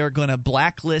 and they're going to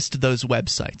blacklist those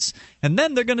websites. And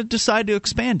then they're going to decide to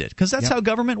expand it, because that's how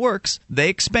government works. They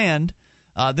expand.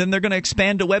 Then they're going to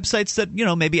expand to websites that,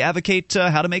 maybe advocate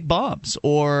how to make bombs,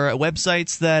 or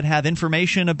websites that have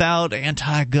information about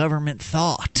anti-government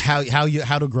thought. How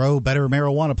to grow better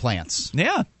marijuana plants.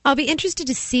 Yeah. I'll be interested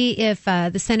to see if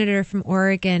the senator from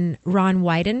Oregon, Ron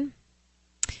Wyden,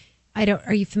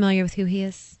 are you familiar with who he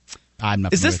is? I'm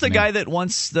not. Is this the guy that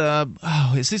wants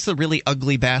is this the really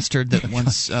ugly bastard that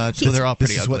wants? They're all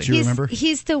pretty ugly. This is what you remember.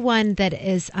 He's the one that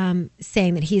is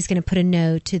saying that he's going to put a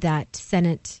no to that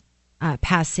Senate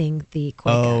passing the COICA.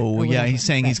 Oh, yeah, he's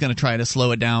saying he's going to try to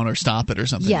slow it down or stop it or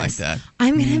something like that.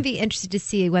 I'm going to be interested to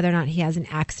see whether or not he has an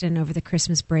accident over the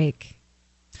Christmas break.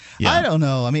 Yeah. I don't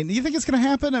know. I mean, do you think it's going to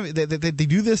happen? I mean, they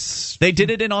do this. They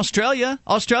did it in Australia.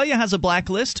 Australia has a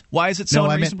blacklist. Why is it so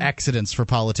unreasonable? I meant accidents for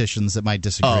politicians that might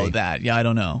disagree. Oh, that. Yeah, I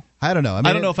don't know. I don't know. I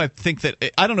don't know if I think that.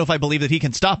 I don't know if I believe that he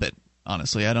can stop it.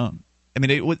 Honestly, I don't. I mean,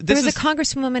 there was a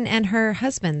congresswoman and her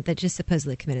husband that just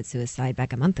supposedly committed suicide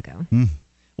back a month ago.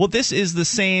 Well, this is the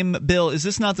same bill. Is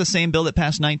this not the same bill that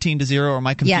passed 19-0, or am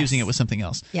I confusing it with something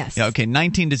else? Yes. Yeah, okay,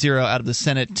 19-0 out of the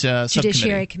Senate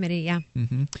Judiciary Committee, yeah.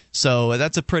 Mm-hmm. So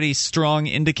that's a pretty strong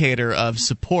indicator of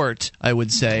support, I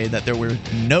would say, that there were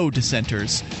no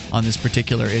dissenters on this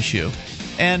particular issue.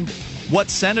 And what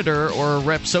senator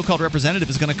or so-called representative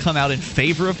is going to come out in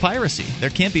favor of piracy? There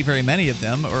can't be very many of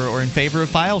them, or in favor of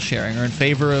file sharing, or in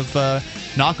favor of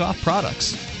knockoff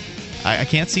products. I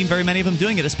can't see very many of them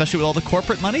doing it, especially with all the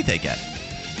corporate money they get.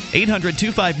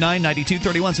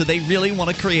 800-259-9231. So they really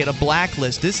want to create a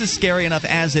blacklist. This is scary enough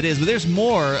as it is. But there's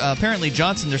more. Apparently,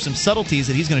 Johnson, there's some subtleties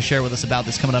that he's going to share with us about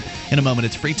this coming up in a moment.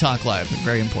 It's Free Talk Live.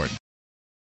 Very important.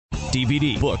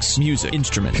 DVD, books, music,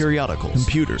 instruments, periodicals,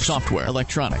 computers, software,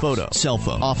 electronic, photo, cell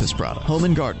phone, office product, home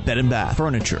and garden, bed and bath,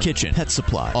 furniture, kitchen, pet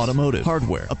supply, automotive,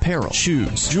 hardware, apparel,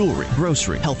 shoes, jewelry,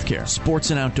 grocery, healthcare, sports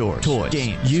and outdoors, toys,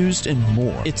 games, used, and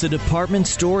more. It's a department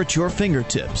store at your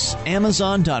fingertips.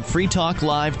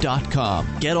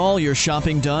 Amazon.freetalklive.com. Get all your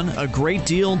shopping done, a great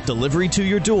deal, delivery to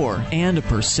your door, and a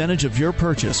percentage of your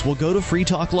purchase will go to Free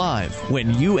Talk Live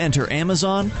when you enter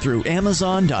Amazon through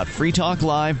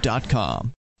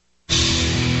Amazon.freetalklive.com.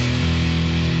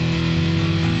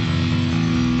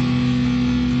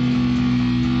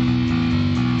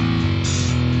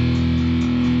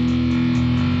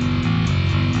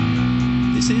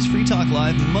 This is Free Talk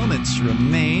Live. Moments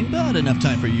remain, but enough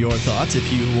time for your thoughts.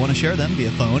 If you want to share them via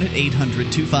phone at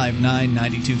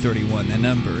 800-259-9231. The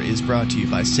number is brought to you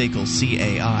by SACL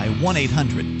CAI,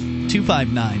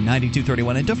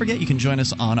 1-800-259-9231. And don't forget, you can join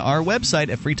us on our website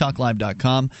at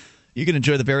freetalklive.com. You can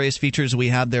enjoy the various features we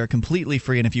have there completely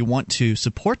free, and if you want to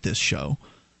support this show,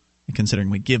 considering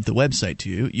we give the website to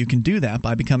you, you can do that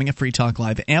by becoming a Free Talk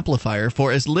Live amplifier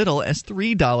for as little as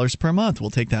 $3 per month. We'll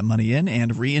take that money in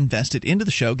and reinvest it into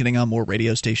the show, getting on more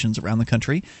radio stations around the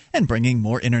country and bringing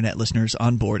more internet listeners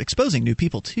on board, exposing new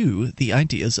people to the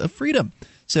ideas of freedom.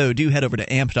 So do head over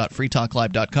to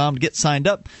amp.freetalklive.com to get signed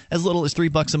up. As little as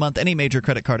 $3 a month, any major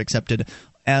credit card accepted,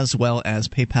 as well as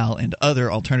PayPal and other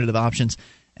alternative options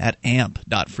at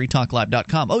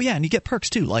amp.freetalklive.com. Oh, yeah, and you get perks,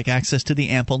 too, like access to the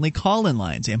AMP-only call-in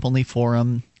lines, AMP-only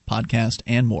forum, podcast,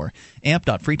 and more.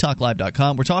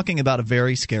 amp.freetalklive.com. We're talking about a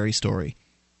very scary story.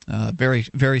 Very,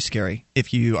 very scary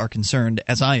if you are concerned,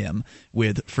 as I am,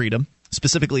 with freedom,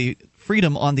 specifically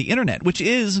freedom on the Internet, which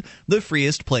is the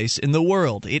freest place in the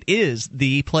world. It is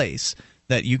the place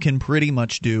that you can pretty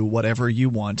much do whatever you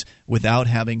want without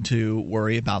having to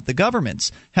worry about the governments.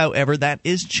 However, that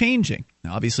is changing.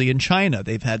 Now, obviously, in China,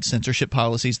 they've had censorship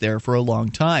policies there for a long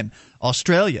time.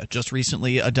 Australia just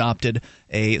recently adopted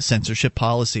a censorship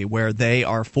policy where they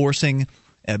are forcing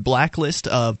a blacklist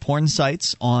of porn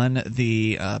sites on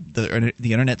the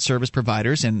internet service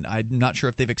providers, and I'm not sure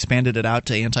if they've expanded it out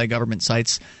to anti-government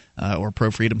sites or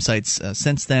pro-freedom sites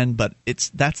since then, but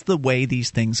that's the way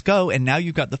these things go. And now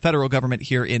you've got the federal government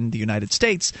here in the United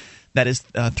States that is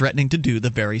threatening to do the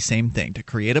very same thing, to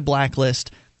create a blacklist,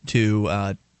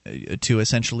 to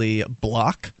essentially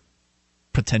block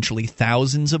potentially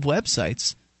thousands of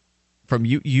websites from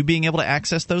you being able to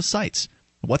access those sites.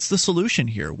 What's the solution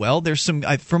here? Well, there's some.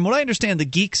 From what I understand, the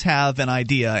geeks have an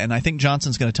idea, and I think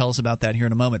Johnson's going to tell us about that here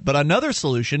in a moment. But another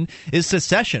solution is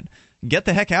secession. Get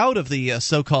the heck out of the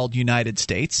so-called United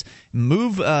States,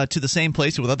 move to the same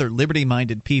place with other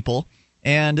liberty-minded people,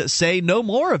 and say no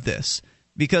more of this.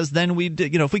 Because then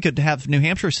if we could have New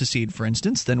Hampshire secede, for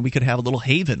instance, then we could have a little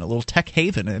haven, a little tech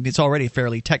haven. I mean, it's already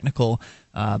fairly technical.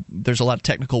 There's a lot of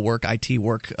technical work, IT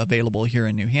work available here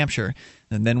in New Hampshire.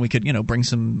 And then we could, bring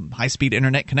some high-speed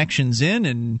internet connections in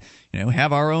and,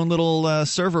 have our own little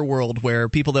server world where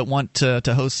people that want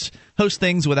to host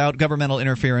things without governmental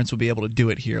interference would be able to do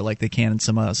it here like they can in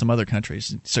some other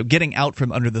countries. So getting out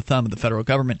from under the thumb of the federal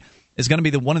government is going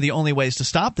to be one of the only ways to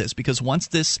stop this, because once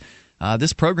this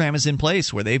program is in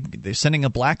place where they're sending a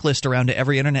blacklist around to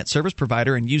every internet service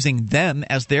provider and using them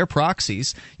as their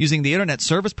proxies, using the internet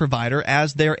service provider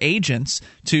as their agents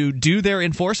to do their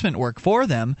enforcement work for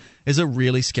them, is a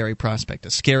really scary prospect,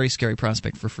 a scary, scary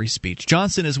prospect for free speech.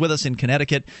 Johnson is with us in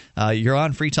Connecticut. You're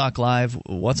on Free Talk Live.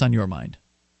 What's on your mind?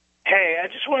 Hey, I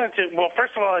just wanted to, well,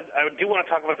 first of all, I do want to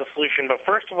talk about the solution, but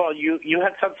first of all, you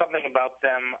had said something about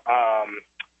them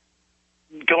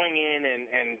going in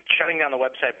and shutting down the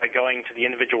website by going to the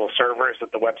individual servers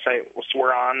that the websites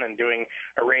were on and doing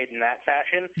a raid in that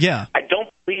fashion. Yeah. I don't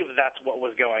believe that's what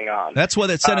was going on. That's what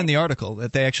it said in the article,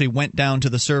 that they actually went down to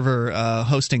the server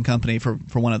hosting company for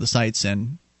one of the sites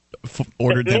and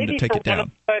ordered them to take it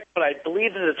down. Sites, but I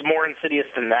believe that it's more insidious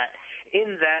than that.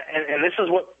 In that, and this is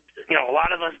what a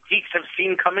lot of us geeks have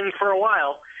seen coming for a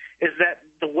while, is that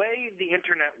the way the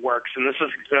Internet works, and this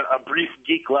is a brief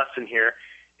geek lesson here,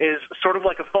 is sort of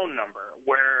like a phone number,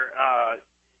 where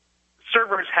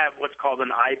servers have what's called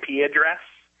an IP address,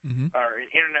 or an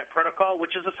Internet protocol,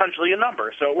 which is essentially a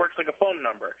number. So it works like a phone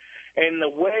number. And the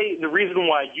reason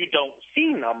why you don't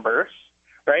see numbers,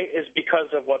 right, is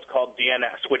because of what's called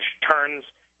DNS, which turns,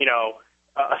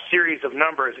 a series of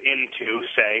numbers into,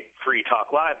 say,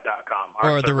 freetalklive.com.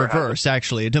 Or the reverse,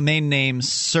 actually. A domain name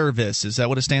service. Is that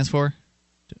what it stands for?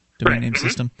 Domain name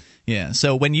system? Yeah.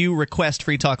 So when you request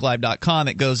freetalklive.com,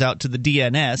 it goes out to the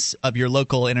DNS of your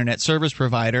local internet service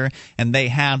provider, and they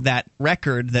have that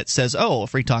record that says, oh,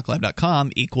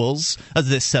 freetalklive.com equals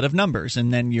this set of numbers,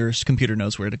 and then your computer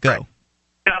knows where to go. Right.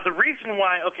 Now, the reason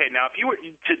why, now, if you were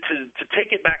to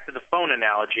take it back to the phone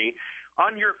analogy,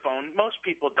 on your phone, most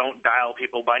people don't dial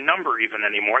people by number even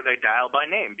anymore. They dial by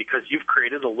name because you've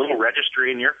created a little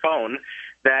registry in your phone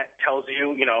that tells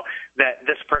you, that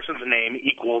this person's name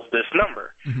equals this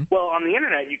number. Well, on the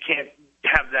Internet, you can't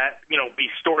have that, be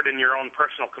stored in your own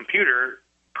personal computer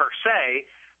per se,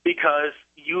 because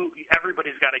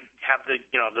everybody's got to have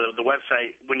the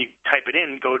website, when you type it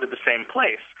in, go to the same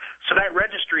place. So that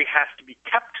registry has to be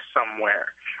kept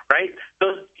somewhere, right?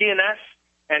 Those DNS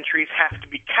entries have to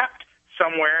be kept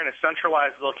somewhere in a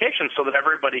centralized location so that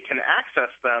everybody can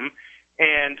access them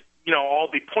and all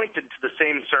be pointed to the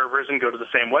same servers and go to the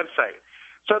same website.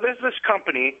 So there's this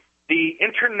company, the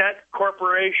Internet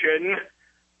Corporation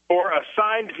for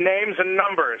Assigned Names and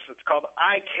Numbers. It's called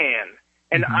ICANN.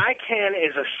 And ICANN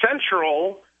is a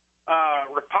central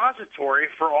repository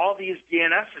for all these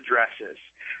DNS addresses.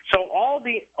 So all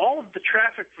of the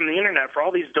traffic from the Internet for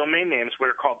all these domain names, what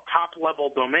are called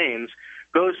top-level domains,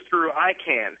 goes through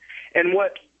ICANN. And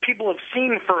what people have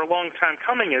seen for a long time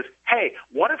coming is, hey,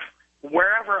 what if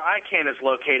wherever ICANN is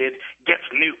located gets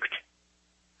nuked?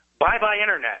 Bye-bye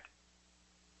Internet.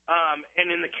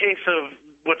 And in the case of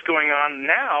what's going on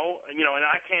now, and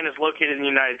ICANN is located in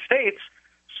the United States,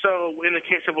 so in the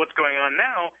case of what's going on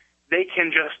now, they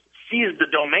can just seize the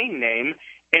domain name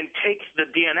and take the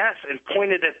DNS and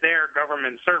point it at their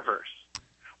government servers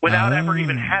without ever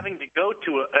even having to go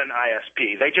to an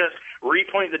ISP. They just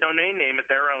repoint the domain name at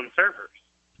their own servers.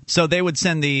 So they would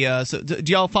send the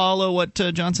do y'all follow what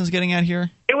Johnson's getting at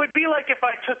here? It would be like if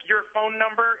I took your phone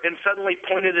number and suddenly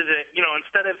pointed it at,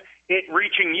 instead of it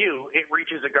reaching you, it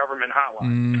reaches a government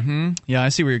hotline. Yeah, I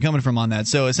see where you're coming from on that.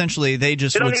 So essentially they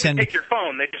just would send... They don't need to take your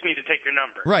phone, they just need to take your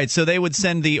number. Right, so they would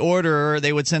send the order,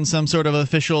 they would send some sort of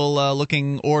official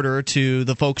looking order to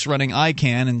the folks running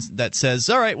ICANN and that says,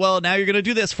 all right, well, now you're going to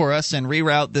do this for us and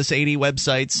reroute this 80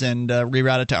 websites and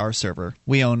reroute it to our server.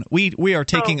 We are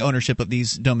taking ownership of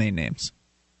these domain names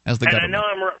as the government. And I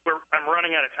know I'm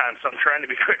running out of time, so I'm trying to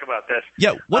be quick about this.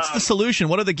 Yeah, what's the solution?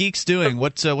 What are the geeks doing?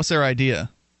 What's their idea?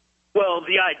 Well,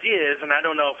 the idea is, and I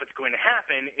don't know if it's going to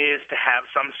happen, is to have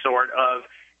some sort of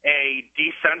a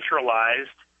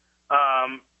decentralized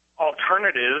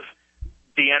alternative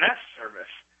DNS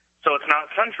service. So it's not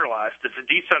centralized. It's a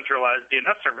decentralized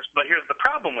DNS service. But here's the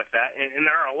problem with that, and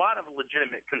there are a lot of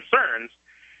legitimate concerns,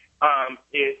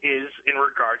 is in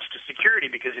regards to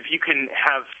security. Because if you can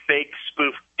have fake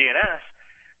spoofed DNS,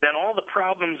 then all the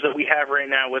problems that we have right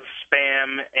now with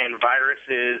spam and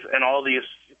viruses and all these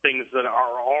things that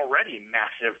are already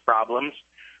massive problems,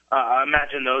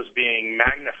 imagine those being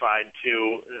magnified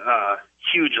to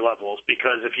huge levels,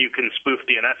 because if you can spoof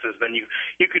DNSs, then you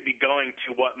could be going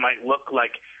to what might look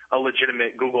like a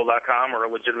legitimate Google.com or a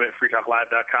legitimate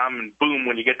FreeTalkLive.com, and boom,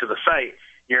 when you get to the site,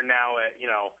 you're now at,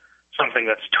 something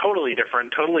that's totally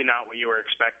different, totally not what you were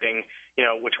expecting,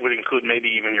 which would include maybe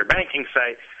even your banking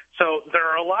site. So there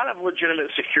are a lot of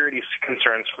legitimate security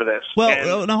concerns for this.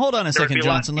 Well, now hold on a second,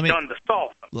 Johnson. Let me done to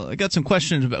solve them. I got some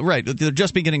questions about. Right, they're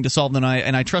just beginning to solve them,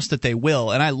 and I trust that they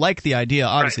will. And I like the idea.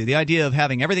 Obviously, the idea of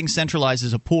having everything centralized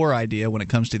is a poor idea when it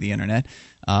comes to the internet.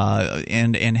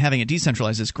 And having it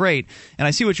decentralized is great. And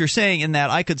I see what you're saying in that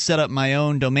I could set up my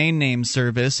own domain name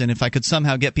service, and if I could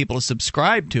somehow get people to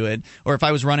subscribe to it, or if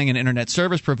I was running an internet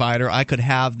service provider, I could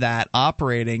have that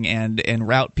operating and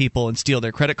route people and steal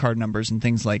their credit card numbers and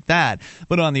things like that.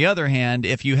 But on the other hand,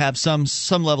 if you have some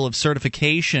level of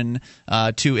certification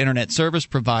to internet service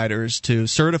providers to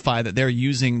certify that they're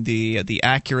using the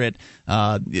accurate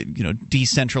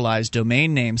decentralized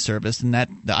domain name service, and that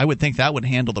I would think that would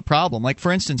handle the problem. Like,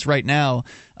 for instance, right now,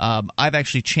 I've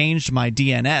actually changed my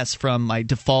DNS from my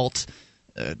default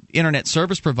internet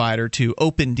service provider to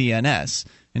OpenDNS.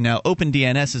 And now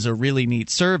OpenDNS is a really neat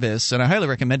service, and I highly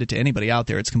recommend it to anybody out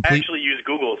there. It's complete. I actually use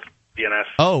Google's DNS.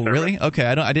 Oh, service. Really? Okay,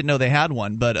 I didn't know they had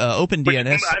one, but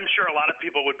OpenDNS. I'm sure a lot of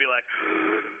people would be like,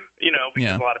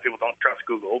 because a lot of people don't trust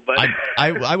Google. But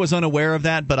I was unaware of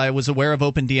that, but I was aware of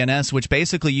OpenDNS, which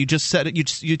basically you just set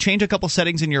it, you change a couple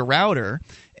settings in your router,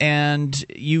 and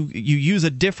you use a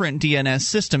different DNS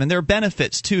system. And there are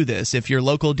benefits to this. If your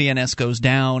local DNS goes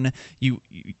down,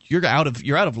 you're out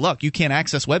of luck. You can't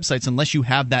access websites unless you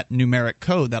have that numeric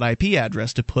code, that IP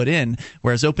address to put in.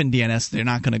 Whereas OpenDNS, they're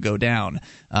not going to go down.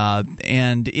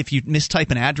 And if you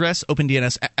mistype an address,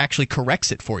 OpenDNS actually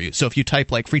corrects it for you. So if you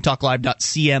type like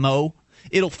freetalklive.cmo,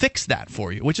 it'll fix that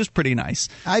for you, which is pretty nice.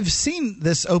 I've seen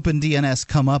this OpenDNS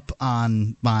come up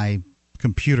on my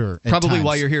computer at Probably times.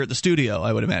 while you're here at the studio,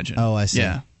 I would imagine. Oh, I see.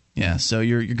 Yeah, so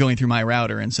you're going through my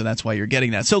router, and so that's why you're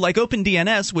getting that. So like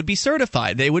OpenDNS would be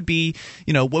certified. They would be,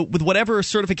 with whatever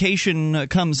certification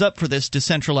comes up for this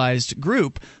decentralized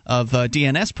group of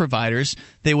DNS providers,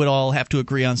 they would all have to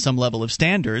agree on some level of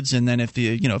standards. And then if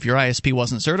your ISP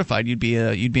wasn't certified, you'd be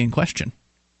in question,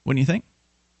 wouldn't you think?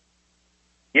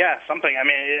 Yeah, something.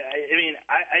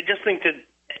 I just think that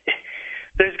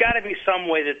there's got to be some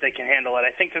way that they can handle it.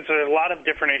 I think that there's a lot of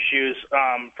different issues.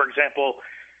 For example,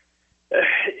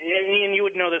 and you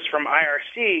would know this from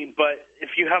IRC, but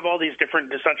if you have all these different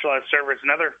decentralized servers,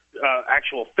 another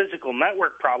actual physical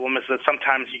network problem is that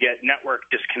sometimes you get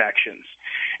network disconnections.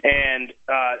 And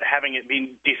having it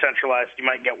be decentralized, you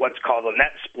might get what's called a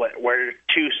net split, where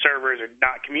two servers are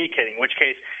not communicating, in which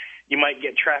case you might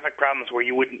get traffic problems where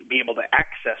you wouldn't be able to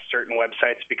access certain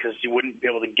websites because you wouldn't be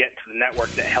able to get to the network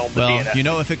that held the DNS.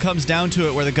 Well, if it comes down to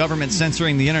it where the government's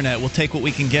censoring the internet, we'll take what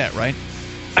we can get, right?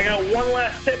 I got one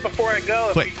last tip before I go.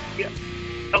 Quick.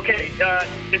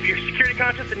 If you're security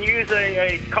conscious and you use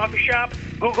a coffee shop,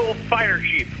 Google Fire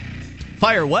Sheep.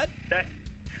 Fire what?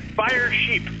 Fire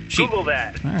Sheep. Google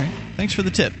that. All right. Thanks for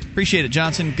the tip. Appreciate it,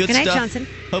 Johnson. Good night, stuff. Johnson.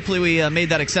 Hopefully we made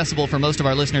that accessible for most of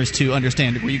our listeners to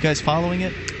understand. Were you guys following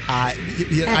it? I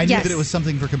knew that it was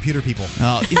something for computer people.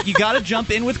 You got to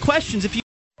jump in with questions.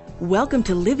 Welcome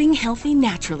to Living Healthy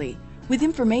Naturally, with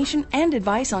information and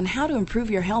advice on how to improve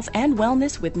your health and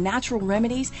wellness with natural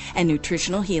remedies and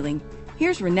nutritional healing.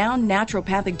 Here's renowned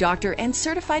naturopathic doctor and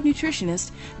certified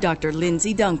nutritionist, Dr.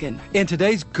 Lindsay Duncan. In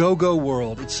today's go-go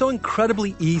world, it's so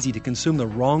incredibly easy to consume the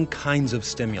wrong kinds of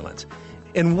stimulants.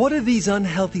 And what do these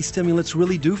unhealthy stimulants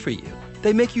really do for you?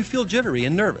 They make you feel jittery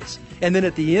and nervous. And then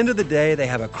at the end of the day, they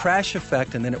have a crash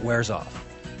effect and then it wears off.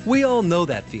 We all know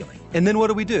that feeling. And then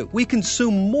what do? We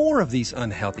consume more of these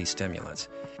unhealthy stimulants.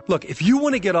 Look, if you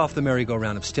want to get off the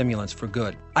merry-go-round of stimulants for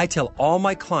good, I tell all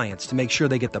my clients to make sure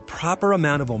they get the proper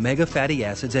amount of omega fatty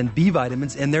acids and B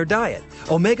vitamins in their diet.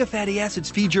 Omega fatty acids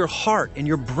feed your heart and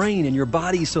your brain and your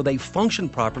body so they function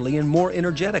properly and more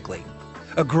energetically.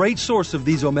 A great source of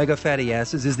these omega fatty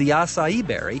acids is the acai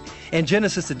berry, and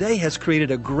Genesis Today has created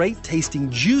a great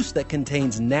tasting juice that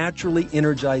contains naturally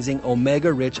energizing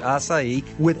omega-rich acai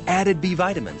with added B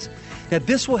vitamins. Now,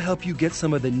 this will help you get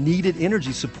some of the needed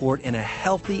energy support in a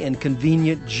healthy and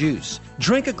convenient juice.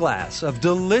 Drink a glass of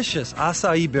delicious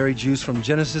acai berry juice from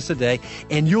Genesis Today,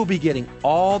 and you'll be getting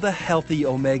all the healthy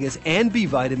omegas and B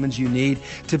vitamins you need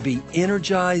to be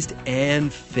energized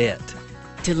and fit.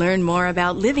 To learn more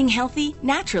about living healthy,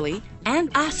 naturally,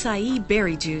 and acai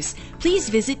berry juice, please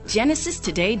visit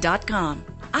genesistoday.com.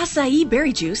 Acai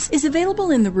berry juice is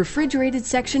available in the refrigerated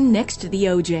section next to the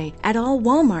OJ at all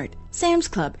Walmart, Sam's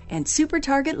Club, and Super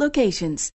Target locations.